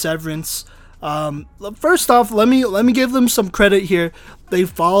for Severance. First off, let me give them some credit here. They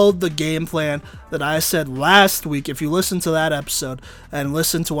followed the game plan that I said last week. If you listen to that episode and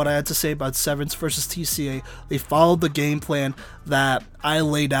listen to what I had to say about Severance versus TCA, they followed the game plan that I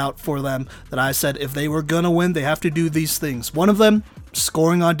laid out for them, that I said if they were going to win, they have to do these things. One of them,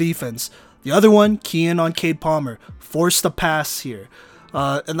 scoring on defense. The other one, key in on Cade Palmer. Force the pass here.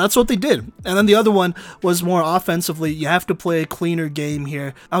 And that's what they did. And then the other one was more offensively. You have to play a cleaner game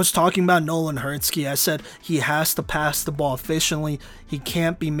here. I was talking about Nolan Hertzky. I said he has to pass the ball efficiently. He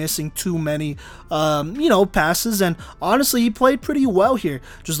can't be missing too many, passes. And honestly, he played pretty well here.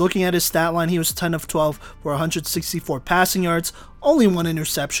 Just looking at his stat line, he was 10 of 12 for 164 passing yards. Only one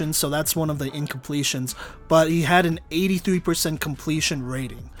interception, so that's one of the incompletions. But he had an 83% completion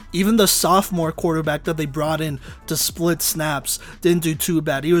rating. Even the sophomore quarterback that they brought in to split snaps didn't do too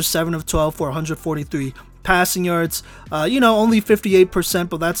bad. He was 7 of 12 for 143 passing yards. Only 58%,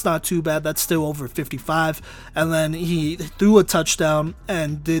 but that's not too bad. That's still over 55. And then he threw a touchdown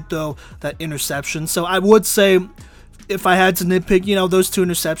and did throw that interception. So I would say, if I had to nitpick, those two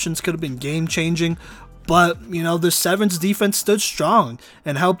interceptions could have been game-changing. But, the Severance defense stood strong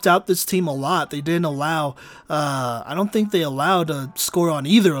and helped out this team a lot. They didn't allow, I don't think they allowed a score on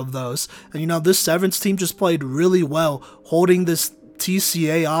either of those. And, this Severance team just played really well, holding this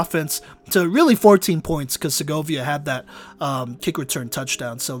TCA offense to really 14 points because Segovia had that kick return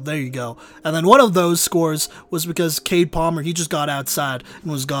touchdown. So there you go. And then one of those scores was because Cade Palmer, he just got outside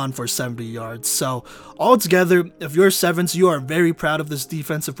and was gone for 70 yards. So altogether, if you're Severance, you are very proud of this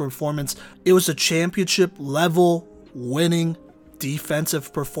defensive performance. It was a championship level winning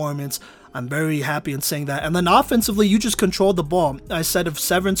defensive performance. I'm very happy in saying that. And then offensively, you just controlled the ball. I said if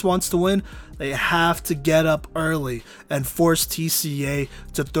Severance wants to win, they have to get up early and force TCA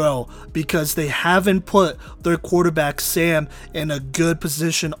to throw because they haven't put their quarterback Sam in a good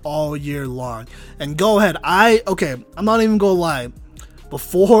position all year long. And go ahead. I'm not even going to lie.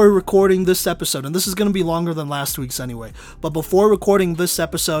 Before recording this episode, and this is going to be longer than last week's anyway, but before recording this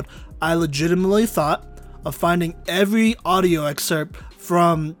episode, I legitimately thought of finding every audio excerpt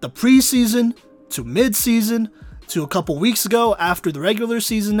from the preseason to mid-season to a couple weeks ago after the regular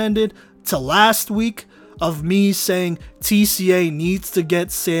season ended to last week of me saying TCA needs to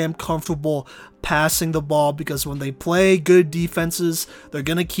get Sam comfortable passing the ball because when they play good defenses, they're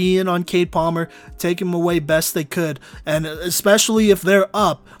going to key in on Cade Palmer, take him away best they could, and especially if they're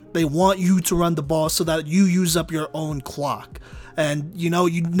up, they want you to run the ball so that you use up your own clock. And, you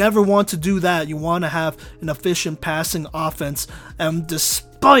never want to do that. You want to have an efficient passing offense. And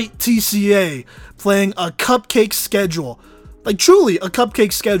despite TCA playing a cupcake schedule, like truly a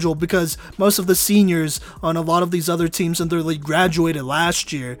cupcake schedule, because most of the seniors on a lot of these other teams in their league graduated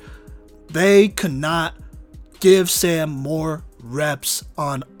last year, they could not give Sam more reps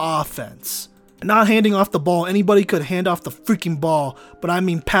on offense. Not handing off the ball. Anybody could hand off the freaking ball, but I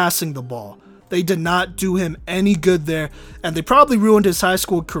mean passing the ball. They did not do him any good there, and they probably ruined his high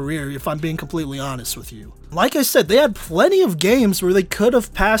school career, if I'm being completely honest with you. Like I said, they had plenty of games where they could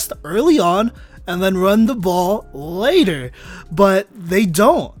have passed early on and then run the ball later, but they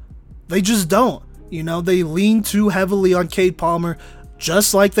don't. They just don't. They lean too heavily on Cade Palmer,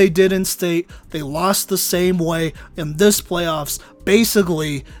 just like they did in state. They lost the same way in this playoffs,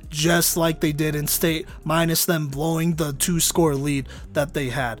 basically just like they did in state, minus them blowing the 2-score lead that they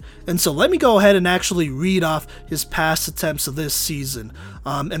had. And so let me go ahead and actually read off his past attempts of this season.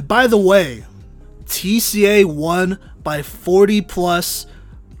 And by the way, TCA won by 40 plus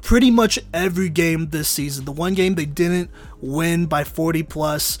pretty much every game this season. The one game they didn't win by 40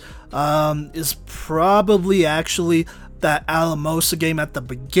 plus is probably actually that Alamosa game at the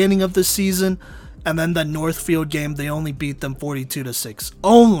beginning of the season, and then the Northfield game, they only beat them 42-6.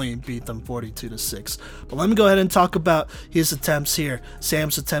 Only beat them 42-6. But let me go ahead and talk about his attempts here.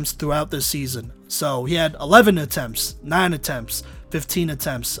 Sam's attempts throughout the season. So he had 11 attempts, 9 attempts, 15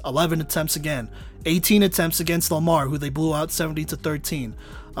 attempts, 11 attempts again, 18 attempts against Lamar, who they blew out 70-13.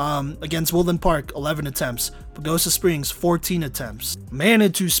 Against Woodland Park, 11 attempts. Pagosa Springs, 14 attempts.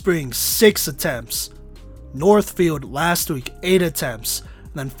 Manitou Springs, 6 attempts. Northfield last week, 8 attempts.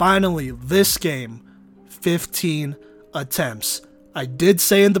 And then finally, this game, 15 attempts. I did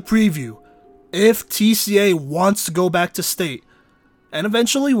say in the preview, if TCA wants to go back to state and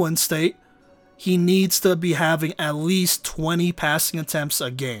eventually win state, he needs to be having at least 20 passing attempts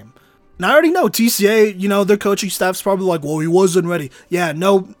a game. And I already know TCA, their coaching staff's probably like, well, he wasn't ready. Yeah,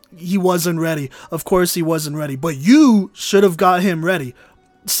 no, he wasn't ready. Of course he wasn't ready. But you should have got him ready.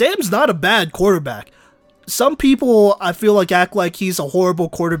 Sam's not a bad quarterback. Some people, I feel like, act like he's a horrible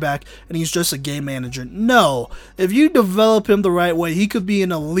quarterback and he's just a game manager. No. If you develop him the right way, he could be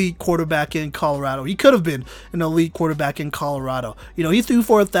an elite quarterback in Colorado. He could have been an elite quarterback in Colorado. He threw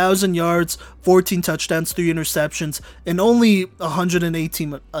for 1,000 yards, 14 touchdowns, 3 interceptions, and only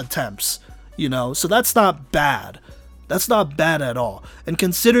 118 attempts. So that's not bad. That's not bad at all. And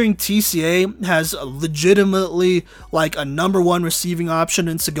considering TCA has legitimately like a number 1 receiving option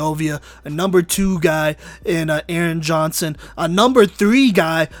in Segovia, a number 2 guy in Aaron Johnson, a number 3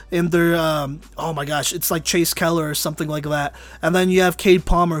 guy in their, it's like Chase Keller or something like that. And then you have Cade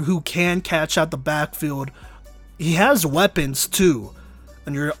Palmer who can catch out the backfield. He has weapons too.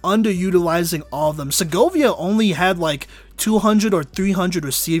 And you're underutilizing all of them. Segovia only had like 200 or 300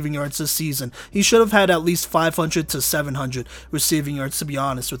 receiving yards this season. He should have had at least 500 to 700 receiving yards, to be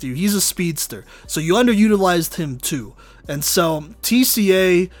honest with you. He's a speedster, so you underutilized him too. And so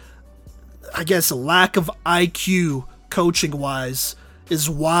TCA, I guess, lack of IQ coaching-wise is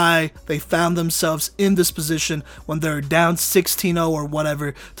why they found themselves in this position when they're down 16-0 or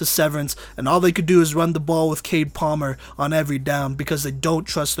whatever to Severance, and all they could do is run the ball with Cade Palmer on every down because they don't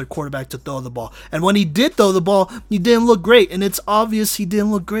trust their quarterback to throw the ball. And when he did throw the ball, he didn't look great, and it's obvious he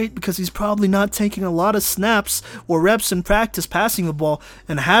didn't look great because he's probably not taking a lot of snaps or reps in practice passing the ball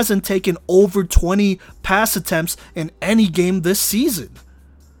and hasn't taken over 20 pass attempts in any game this season.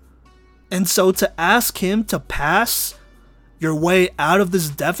 And so to ask him to pass your way out of this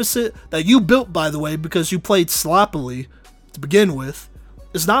deficit that you built, by the way, because you played sloppily to begin with,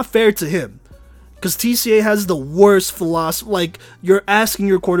 is not fair to him. Because TCA has the worst philosophy. Like, you're asking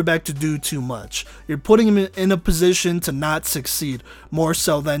your quarterback to do too much. You're putting him in a position to not succeed more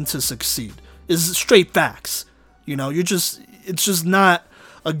so than to succeed. It's straight facts. It's just not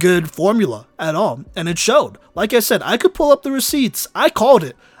a good formula at all. And it showed. Like I said, I could pull up the receipts. I called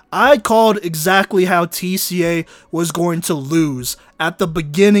it. I called exactly how TCA was going to lose at the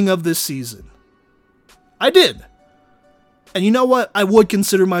beginning of this season. I did. And you know what? I would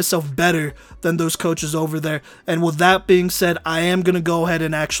consider myself better than those coaches over there. And with that being said, I am going to go ahead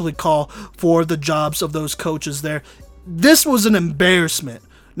and actually call for the jobs of those coaches there. This was an embarrassment.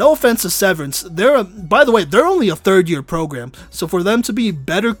 No offense to Severance. By the way, they're only a third-year program. So for them to be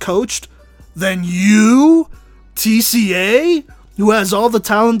better coached than you, TCA, who has all the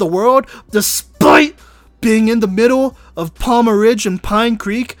talent in the world, despite being in the middle of Palmer Ridge and Pine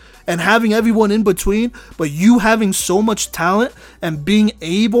Creek and having everyone in between, but you having so much talent and being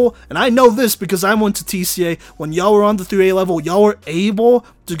able, and I know this because I went to TCA, when y'all were on the 3A level, y'all were able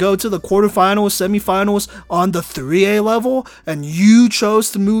to go to the quarterfinals, semifinals on the 3A level, and you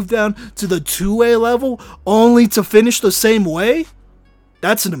chose to move down to the 2A level only to finish the same way?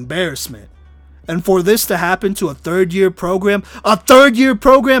 That's an embarrassment. And for this to happen to a third-year program,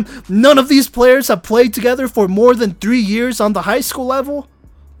 none of these players have played together for more than 3 years on the high school level?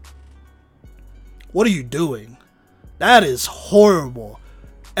 What are you doing? That is horrible.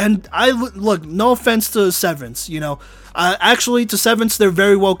 And look, no offense to Severance, actually to Severance, they're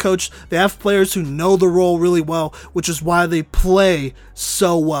very well coached. They have players who know the role really well, which is why they play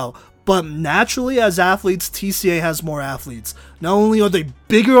so well. But naturally, as athletes, TCA has more athletes. Not only are they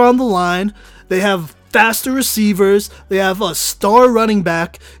bigger on the line, they have faster receivers, they have a star running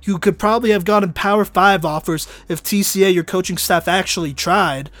back who could probably have gotten Power 5 offers if TCA, your coaching staff, actually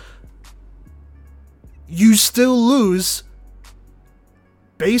tried. You still lose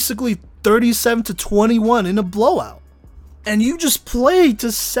basically 37-21 in a blowout. And you just played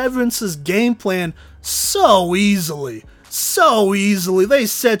to Severance's game plan so easily. So easily. They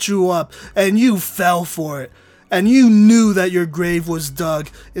set you up and you fell for it. And you knew that your grave was dug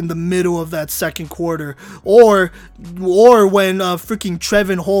in the middle of that second quarter. Or when freaking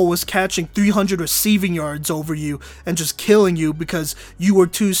Trevin Hall was catching 300 receiving yards over you and just killing you because you were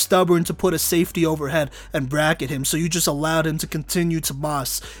too stubborn to put a safety overhead and bracket him. So you just allowed him to continue to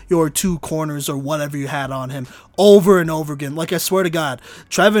moss your 2 corners or whatever you had on him over and over again. Like, I swear to God,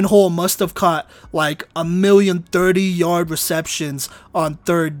 Trevin Hall must have caught like 1,030,000-yard receptions on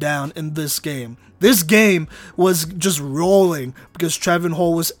third down in this game. This game was just rolling because Trevin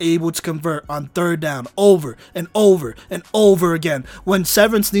Hall was able to convert on third down over and over and over again. When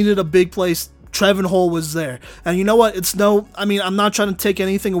Severance needed a big play, Trevin Hull was there. And you know what? I'm not trying to take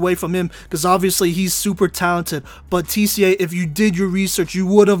anything away from him because obviously he's super talented. But TCA, if you did your research, you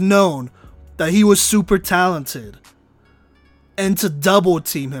would have known that he was super talented. And to double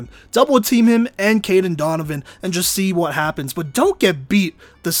team him and Caden Donovan and just see what happens. But don't get beat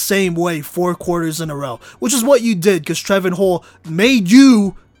the same way 4 quarters in a row, which is what you did because Trevin Hull made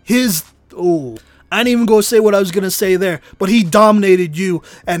you his... Oh, I didn't even go say what I was going to say there, but he dominated you,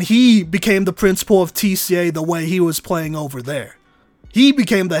 and he became the principal of TCA the way he was playing over there. He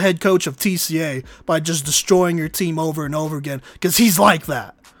became the head coach of TCA by just destroying your team over and over again, because he's like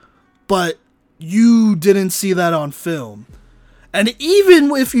that. But you didn't see that on film. And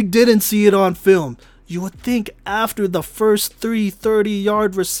even if you didn't see it on film, you would think after the first 3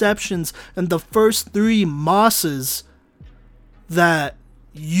 30-yard receptions and the first 3 mosses that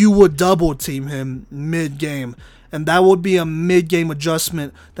you would double team him mid-game, and that would be a mid-game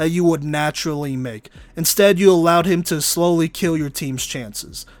adjustment that you would naturally make. Instead, you allowed him to slowly kill your team's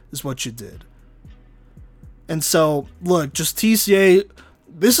chances, is what you did. And so, look, just TCA,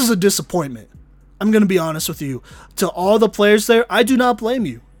 this is a disappointment. I'm going to be honest with you. To all the players there, I do not blame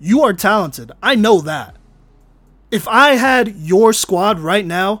you. You are talented. I know that. If I had your squad right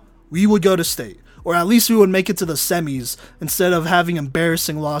now, we would go to state. Or at least we would make it to the semis instead of having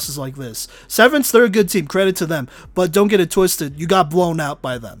embarrassing losses like this. Severance, they're a good team. Credit to them. But don't get it twisted. You got blown out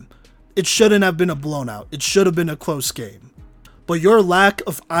by them. It shouldn't have been a blown out. It should have been a close game. But your lack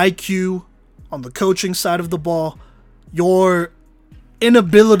of IQ on the coaching side of the ball, your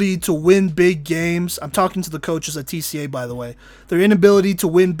inability to win big games. I'm talking to the coaches at TCA, by the way. Their inability to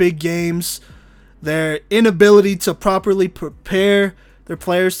win big games. Their inability to properly prepare their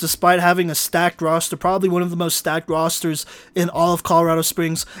players despite having a stacked roster, probably one of the most stacked rosters in all of Colorado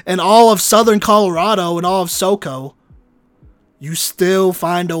Springs and all of Southern Colorado and all of SoCo. You still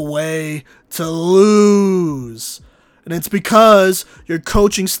find a way to lose. And it's because your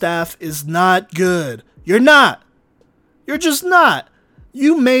coaching staff is not good. You're not. You're just not.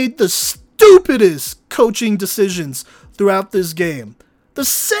 You made the stupidest coaching decisions throughout this game. The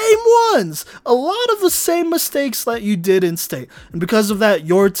same ones. A lot of the same mistakes that you did in state. And because of that,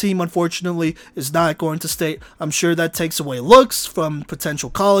 your team, unfortunately, is not going to state. I'm sure that takes away looks from potential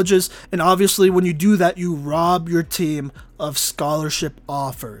colleges. And obviously, when you do that, you rob your team of scholarship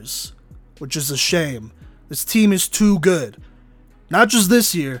offers, which is a shame. This team is too good. Not just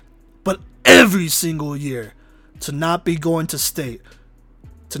this year, but every single year to not be going to state.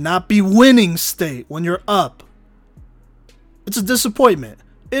 To not be winning state when you're up. It's a disappointment.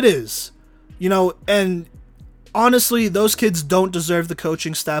 It is. And honestly, those kids don't deserve the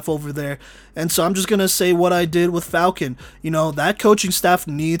coaching staff over there. And so I'm just going to say what I did with Falcon. That coaching staff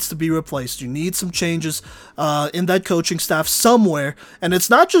needs to be replaced. You need some changes in that coaching staff somewhere. And it's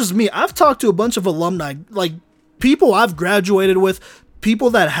not just me. I've talked to a bunch of alumni, like people I've graduated with, people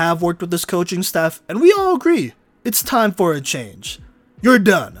that have worked with this coaching staff, and we all agree it's time for a change. You're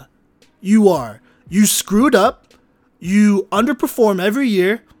done. You are. You screwed up. You underperform every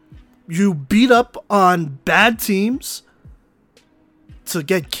year. You beat up on bad teams to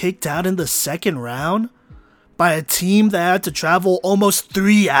get kicked out in the second round by a team that had to travel almost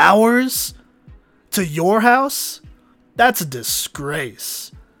 3 hours to your house. That's a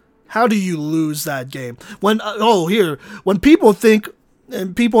disgrace. How do you lose that game? When people think,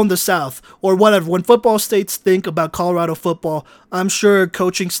 and people in the South or whatever, when football states think about Colorado football, I'm sure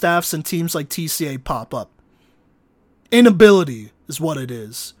coaching staffs and teams like TCA pop up. Inability is what it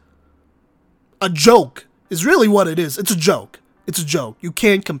is. A joke is really what it is. It's a joke. It's a joke. You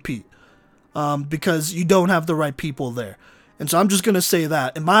can't compete because you don't have the right people there. And so I'm just going to say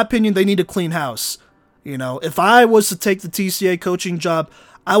that. In my opinion, they need a clean house. If I was to take the TCA coaching job,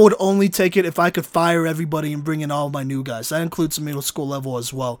 I would only take it if I could fire everybody and bring in all of my new guys. That includes the middle school level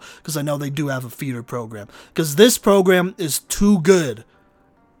as well, because I know they do have a feeder program. Because this program is too good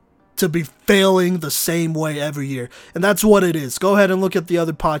to be failing the same way every year. And that's what it is. Go ahead and look at the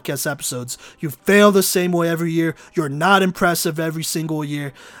other podcast episodes. You fail the same way every year. You're not impressive every single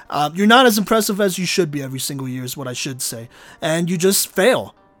year. You're not as impressive as you should be every single year is what I should say. And you just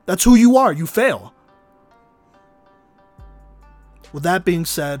fail. That's who you are. You fail. With that being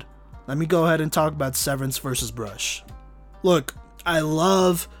said, let me go ahead and talk about Severance versus Brush. Look, I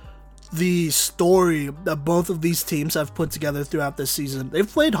love the story that both of these teams have put together throughout this season. They've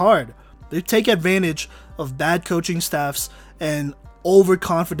played hard. They take advantage of bad coaching staffs and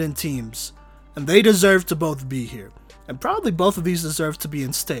overconfident teams. And they deserve to both be here. And probably both of these deserve to be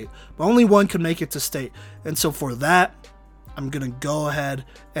in state. But only one can make it to state. And so for that, I'm going to go ahead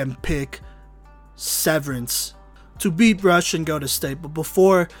and pick Severance to beat Brush and go to state. But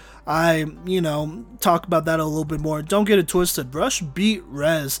before I, talk about that a little bit more, don't get it twisted. Brush beat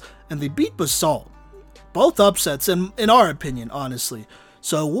Rez and they beat Basalt. Both upsets, in our opinion, honestly.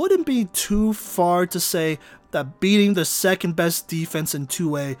 So it wouldn't be too far to say that beating the second best defense in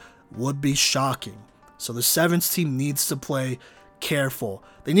 2A would be shocking. So the Sevens team needs to play careful.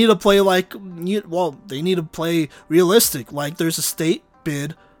 They need to play they need to play realistic. Like there's a state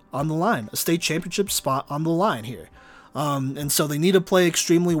bid on the line, a state championship spot on the line here. And so they need to play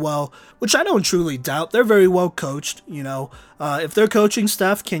extremely well, which I don't truly doubt. They're very well coached, if their coaching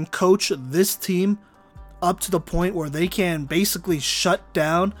staff can coach this team up to the point where they can basically shut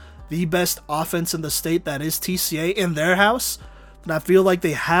down the best offense in the state, that is TCA, in their house, then I feel like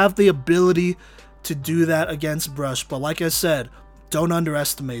they have the ability to do that against Brush. But like I said, don't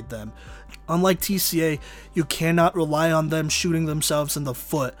underestimate them. Unlike TCA, you cannot rely on them shooting themselves in the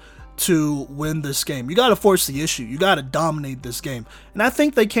foot to win this game. You got to force the issue. You got to dominate this game. And I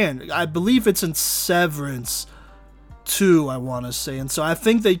think they can. I believe it's in Severance 2, I want to say. And so I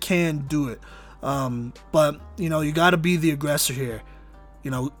think they can do it. But, you got to be the aggressor here.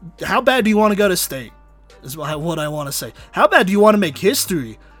 How bad do you want to go to state? Is what I want to say. How bad do you want to make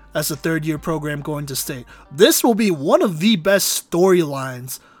history as a third-year program going to state? This will be one of the best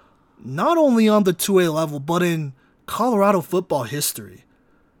storylines, not only on the 2A level, but in Colorado football history.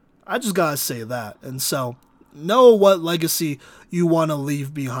 I just got to say that. And so, know what legacy you want to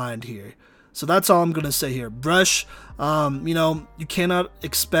leave behind here. So that's all I'm going to say here. Brush, you cannot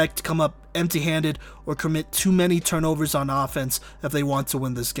expect to come up empty-handed or commit too many turnovers on offense if they want to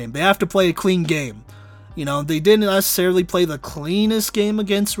win this game. They have to play a clean game. They didn't necessarily play the cleanest game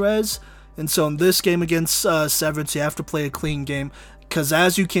against Rez. And so in this game against Severance, you have to play a clean game. Because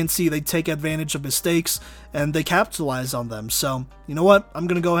as you can see, they take advantage of mistakes and they capitalize on them. So, you know what? I'm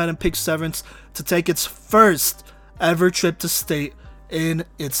going to go ahead and pick Severance to take its first ever trip to state in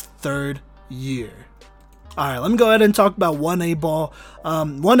its third year. Alright, let me go ahead and talk about 1A ball.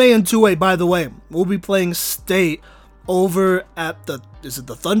 1A and 2A, by the way, we'll be playing state over at the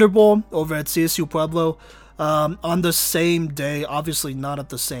Thunder Bowl over at CSU Pueblo on the same day. Obviously not at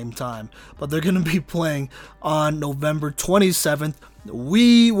the same time, but they're going to be playing on November 27th.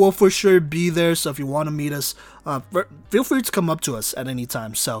 We will for sure be there, so if you want to meet us, feel free to come up to us at any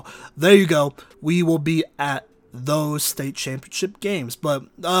time. So there you go. We will be at those state championship games.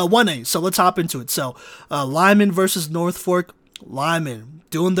 But 1A, so let's hop into it. So Lyman versus North Fork. Lyman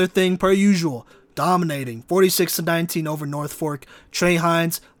doing their thing per usual, dominating 46-19 over North Fork. Trey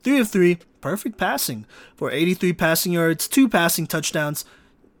Hines 3 of 3, perfect passing for 83 passing yards, 2 passing touchdowns.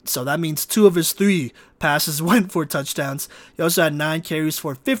 So that means 2 of his 3 passes went for touchdowns. He also had 9 carries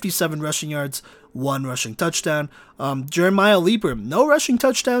for 57 rushing yards, 1 rushing touchdown. Jeremiah Leeper, no rushing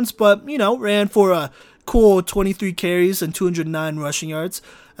touchdowns, but ran for a cool 23 carries and 209 rushing yards.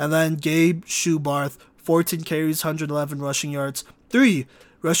 And then Gabe Schubarth, 14 carries, 111 rushing yards, 3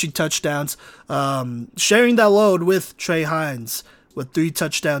 rushing touchdowns. Sharing that load with Trey Hines with 3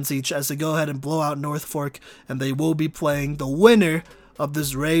 touchdowns each as they go ahead and blow out North Fork. And they will be playing the winner of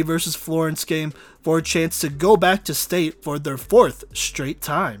this Ray versus Florence game for a chance to go back to state for their 4th straight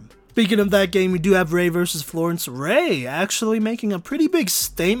time. Speaking of that game, we do have Ray versus Florence. Ray actually making a pretty big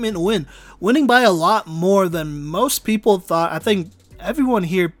statement win, winning by a lot more than most people thought. I think everyone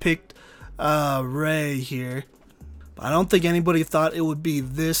here picked Ray here. I don't think anybody thought it would be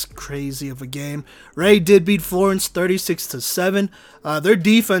this crazy of a game. Ray did beat Florence 36-7. Their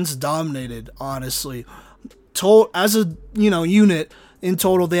defense dominated, honestly. As a unit, in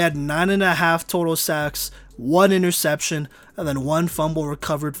total, they had 9.5 total sacks, 1 interception, and then 1 fumble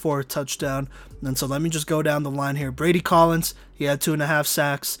recovered for a touchdown. And so let me just go down the line here. Brady Collins, he had 2.5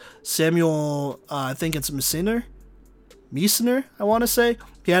 sacks. Samuel, I think it's Meissner, I want to say,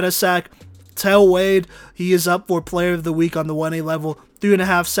 he had a sack. Tell Wade, he is up for Player of the Week on the 1A level.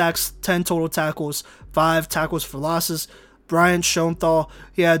 3.5 sacks, 10 total tackles, 5 tackles for losses. Bryant Schoenthal,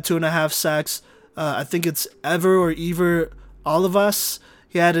 he had 2.5 sacks. I think it's Ever Olivas.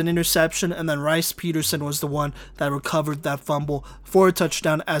 He had an interception, and then Rice Peterson was the one that recovered that fumble for a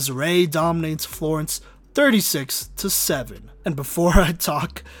touchdown as Ray dominates Florence 36-7. And before I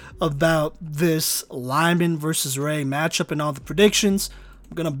talk about this Lyman versus Ray matchup and all the predictions,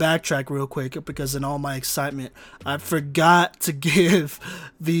 I'm going to backtrack real quick because in all my excitement, I forgot to give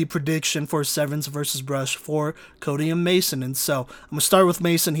the prediction for Sevens versus Brush for Cody and Mason. And so I'm going to start with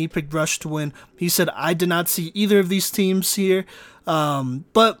Mason. He picked Brush to win. He said, I did not see either of these teams here,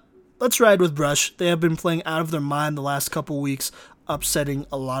 but let's ride with Brush. They have been playing out of their mind the last couple weeks. upsetting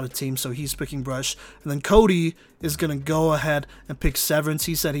a lot of teams, so he's picking Brush. And then Cody is going to go ahead and pick Severance.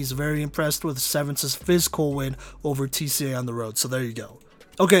 He said he's very impressed with Severance's physical win over TCA on the road, so there you go.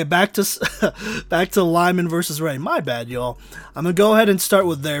 Okay, back to Lyman versus Ray. My bad, y'all. I'm going to go ahead and start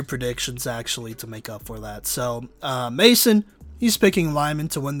with their predictions, actually, to make up for that. So, Mason, he's picking Lyman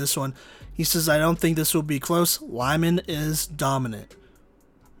to win this one. He says, I don't think this will be close. Lyman is dominant.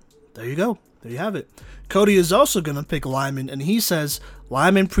 There you go. There you have it. Cody is also going to pick Lyman, and he says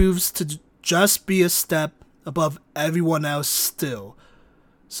Lyman proves to just be a step above everyone else still.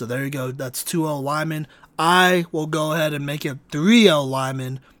 So there you go. That's 2-0 Lyman. I will go ahead and make it 3-0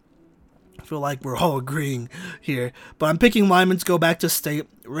 Lyman. I feel like we're all agreeing here. But I'm picking Lyman to go back to state.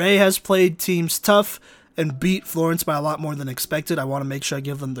 Ray has played teams tough and beat Florence by a lot more than expected. I want to make sure I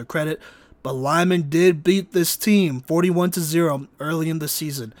give them their credit. But Lyman did beat this team 41-0 early in the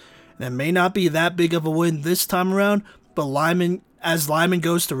season. And it may not be that big of a win this time around, but Lyman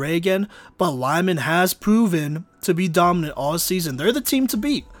goes to Ray again, but Lyman has proven to be dominant all season. They're the team to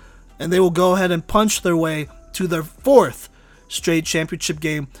beat, and they will go ahead and punch their way to their 4th straight championship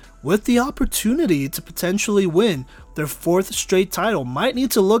game with the opportunity to potentially win their 4th straight title. Might need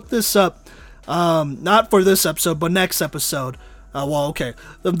to look this up, not for this episode, but next episode.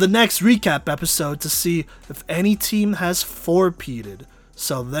 The next recap episode to see if any team has 4-peated.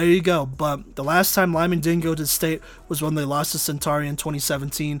 So there you go. But the last time Lyman didn't go to state was when they lost to Centauri in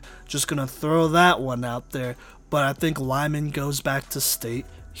 2017. Just going to throw that one out there. But I think Lyman goes back to state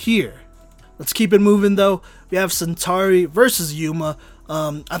here. Let's keep it moving though. We have Centauri versus Yuma.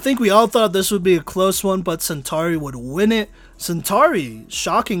 I think we all thought this would be a close one, but Centauri would win it. Centauri,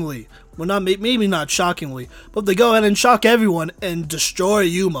 shockingly, maybe not shockingly, but they go ahead and shock everyone and destroy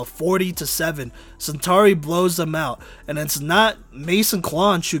Yuma 40-7. Centauri blows them out, and it's not Mason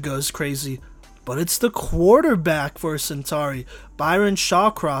Clonch who goes crazy, but it's the quarterback for Centauri, Byron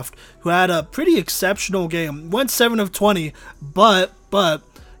Shawcroft, who had a pretty exceptional game. Went 7 of 20, but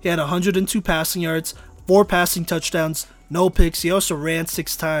he had 102 passing yards, 4 passing touchdowns, no picks. He also ran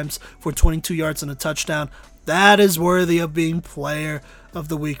 6 times for 22 yards and a touchdown. That is worthy of being player of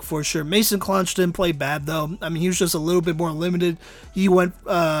the week for sure. Mason Clonch didn't play bad though. I mean, he was just a little bit more limited. He went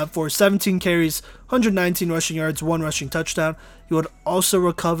for 17 carries, 119 rushing yards, 1 rushing touchdown. He would also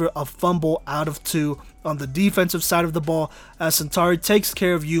recover a fumble out of 2 on the defensive side of the ball as Centauri takes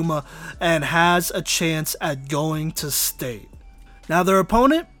care of Yuma and has a chance at going to state. Now their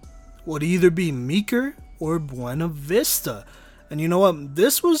opponent would either be Meeker or Buena Vista. And you know what?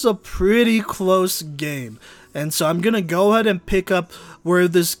 This was a pretty close game. And so I'm going to go ahead and pick up where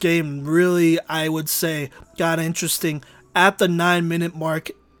this game really, I would say, got interesting at the 9-minute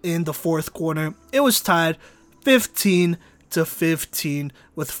mark in the 4th quarter. It was tied 15-15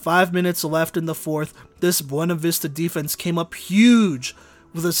 with 5 minutes left in the 4th. This Buena Vista defense came up huge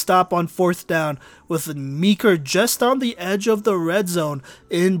with a stop on 4th down with Meeker just on the edge of the red zone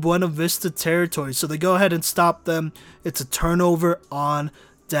in Buena Vista territory. So they go ahead and stop them. It's a turnover on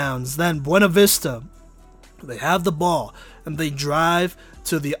downs. Then Buena Vista, they have the ball and they drive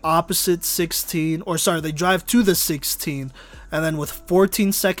to the opposite 16, they drive to the 16, and then with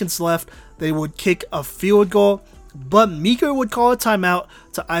 14 seconds left, they would kick a field goal. But Meeker would call a timeout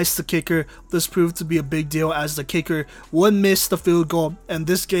to ice the kicker. This proved to be a big deal as the kicker would miss the field goal, and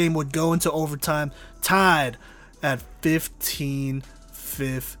this game would go into overtime, tied at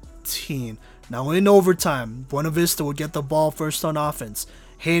 15-15. Now in overtime, Buena Vista would get the ball first on offense.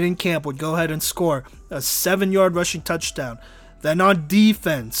 Hayden Camp would go ahead and score a 7-yard rushing touchdown. Then on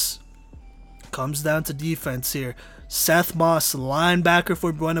defense, comes down to defense here. Seth Moss, linebacker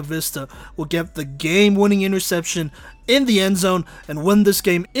for Buena Vista, will get the game-winning interception in the end zone and win this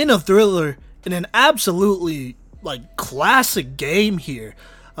game in a thriller, in an absolutely classic game here.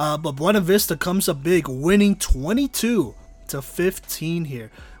 But Buena Vista comes up big, winning 22-15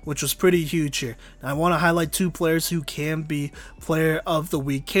 here, which was pretty huge here. Now, I want to highlight 2 players who can be player of the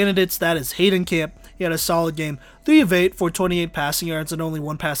week candidates. That is Hayden Camp. He had a solid game, 3 of 8 for 28 passing yards and only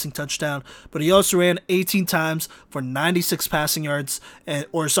 1 passing touchdown. But he also ran 18 times for 96 rushing yards and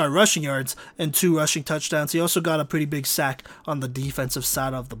 2 rushing touchdowns. He also got a pretty big sack on the defensive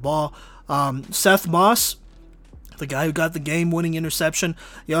side of the ball. Seth Moss, the guy who got the game-winning interception,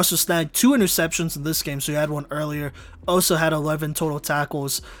 he also snagged 2 interceptions in this game, so he had one earlier. Also had 11 total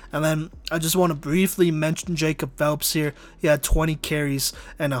tackles. And then I just want to briefly mention Jacob Phelps here. He had 20 carries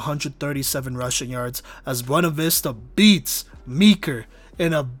and 137 rushing yards as Buena Vista beats Meeker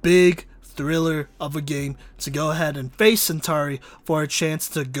in a big thriller of a game to go ahead and face Centauri for a chance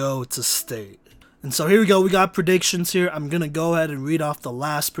to go to state. And so here we go. We got predictions here. I'm going to go ahead and read off the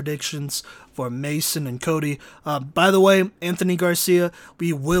last predictions for Mason and Cody. By the way, Anthony Garcia,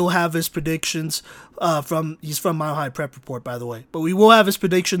 we will have his predictions he's from Mile High Prep Report, by the way. But we will have his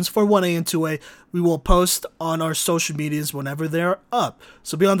predictions for 1A and 2A. We will post on our social medias whenever they're up.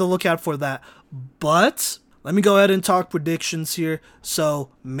 So be on the lookout for that. But let me go ahead and talk predictions here. So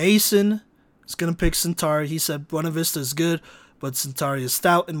Mason is going to pick Centauri. He said Buena Vista is good, but Centauri is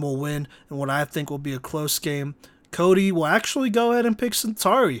stout and will win in what I think will be a close game. Cody will actually go ahead and pick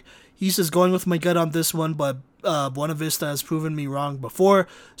Centauri. He says going with my gut on this one, but Buena Vista has proven me wrong before,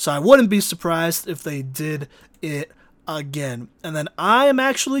 so I wouldn't be surprised if they did it again. And then I am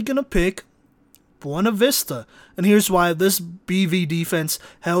actually going to pick Buena Vista. And here's why. This BV defense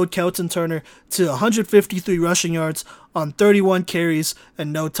held Kelton Turner to 153 rushing yards on 31 carries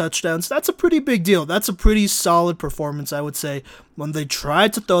and no touchdowns. That's a pretty big deal. That's a pretty solid performance, I would say. When they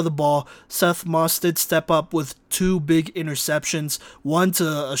tried to throw the ball, Seth Moss did step up with 2 big interceptions. One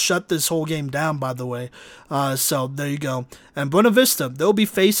to shut this whole game down, by the way. So there you go. And Buena Vista, they'll be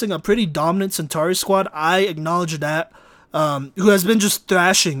facing a pretty dominant Centauri squad. I acknowledge that. Who has been just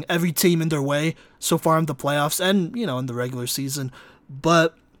thrashing every team in their way so far in the playoffs and, in the regular season.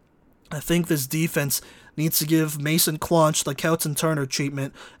 But I think this defense needs to give Mason Clonch the Kelton Turner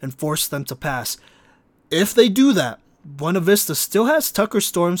treatment and force them to pass. If they do that, Buena Vista still has Tucker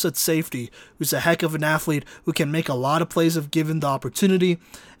Storms at safety, who's a heck of an athlete who can make a lot of plays if given the opportunity.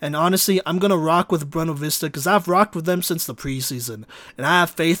 And honestly, I'm going to rock with Buena Vista because I've rocked with them since the preseason. And I have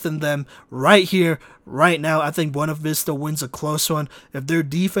faith in them right here, right now. I think Buena Vista wins a close one. If their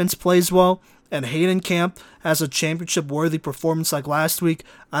defense plays well and Hayden Camp has a championship-worthy performance like last week,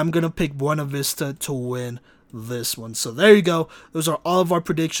 I'm going to pick Buena Vista to win this one. So there you go. Those are all of our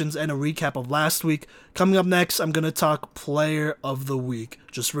predictions and a recap of last week. Coming up next, I'm going to talk player of the week,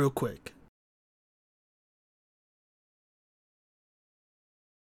 just real quick.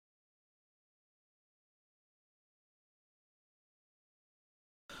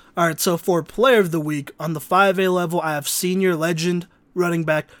 Alright, so for player of the week, on the 5A level, I have senior legend running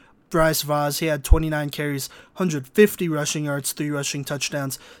back Bryce Vaz. He had 29 carries, 150 rushing yards, 3 rushing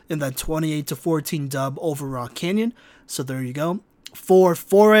touchdowns in that 28-14 dub over Rock Canyon. So there you go. For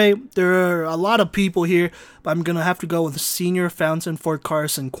 4A, there are a lot of people here, but I'm going to have to go with senior Fountain Fort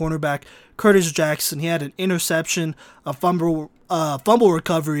Carson cornerback Curtis Jackson. He had an interception, a fumble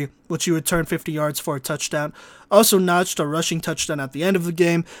recovery, which he returned 50 yards for a touchdown. Also notched a rushing touchdown at the end of the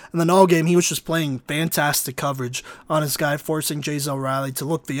game, and then all game he was just playing fantastic coverage on his guy, forcing Jazel Riley to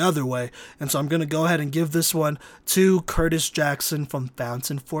look the other way. And so I'm going to go ahead and give this one to Curtis Jackson from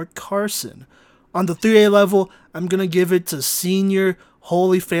Fountain Fort Carson. On the 3A level, I'm going to give it to senior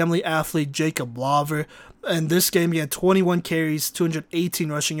Holy Family athlete Jacob Laver. In this game, he had 21 carries,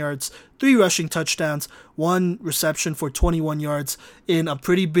 218 rushing yards, 3 rushing touchdowns, 1 reception for 21 yards in a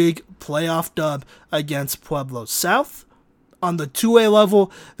pretty big playoff dub against Pueblo South. On the 2A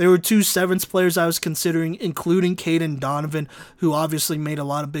level, there were 2 Severance players I was considering, including Caden Donovan, who obviously made a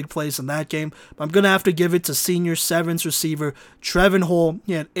lot of big plays in that game. But I'm going to have to give it to senior Severance receiver Trevin Hull.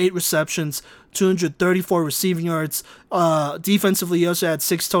 He had 8 receptions, 234 receiving yards. Defensively, he also had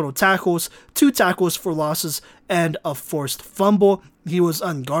 6 total tackles, 2 tackles for losses, and a forced fumble. He was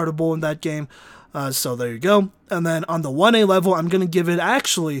unguardable in that game. So there you go. And then on the 1A level, I'm going to give it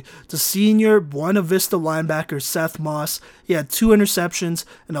actually to senior Buena Vista linebacker Seth Moss. He had 2 interceptions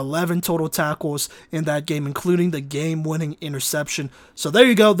and 11 total tackles in that game, including the game-winning interception. So there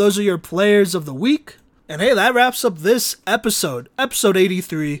you go. Those are your players of the week. And hey, that wraps up this episode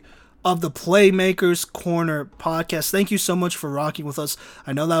 83 of the Playmakers Corner podcast. Thank you so much for rocking with us.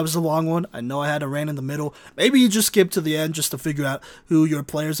 I know that was a long one. I know I had a rant in the middle. Maybe you just skipped to the end just to figure out who your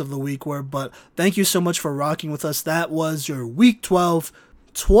players of the week were, but thank you so much for rocking with us. That was your Week 12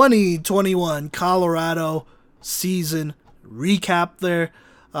 2021 Colorado season recap there.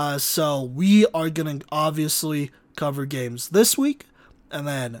 So we are going to obviously cover games this week, and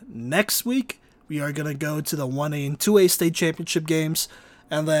then next week we are going to go to the 1A and 2A state championship games.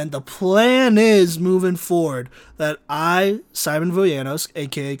 And then the plan is, moving forward, that I, Simon Villanos,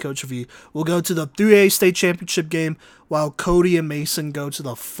 a.k.a. Coach V, will go to the 3A state championship game, while Cody and Mason go to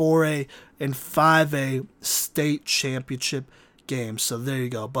the 4A and 5A state championship games. So there you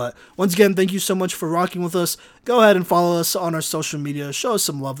go. But once again, thank you so much for rocking with us. Go ahead and follow us on our social media. Show us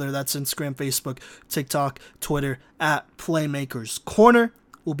some love there. That's Instagram, Facebook, TikTok, Twitter, at Playmakers Corner.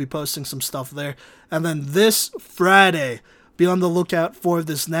 We'll be posting some stuff there. And then this Friday, be on the lookout for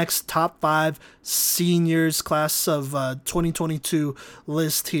this next top 5 seniors class of 2022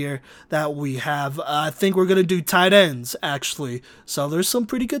 list here that we have. I think we're going to do tight ends, actually. So there's some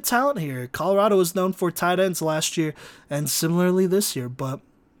pretty good talent here. Colorado was known for tight ends last year and similarly this year. But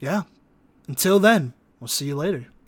yeah, until then, we'll see you later.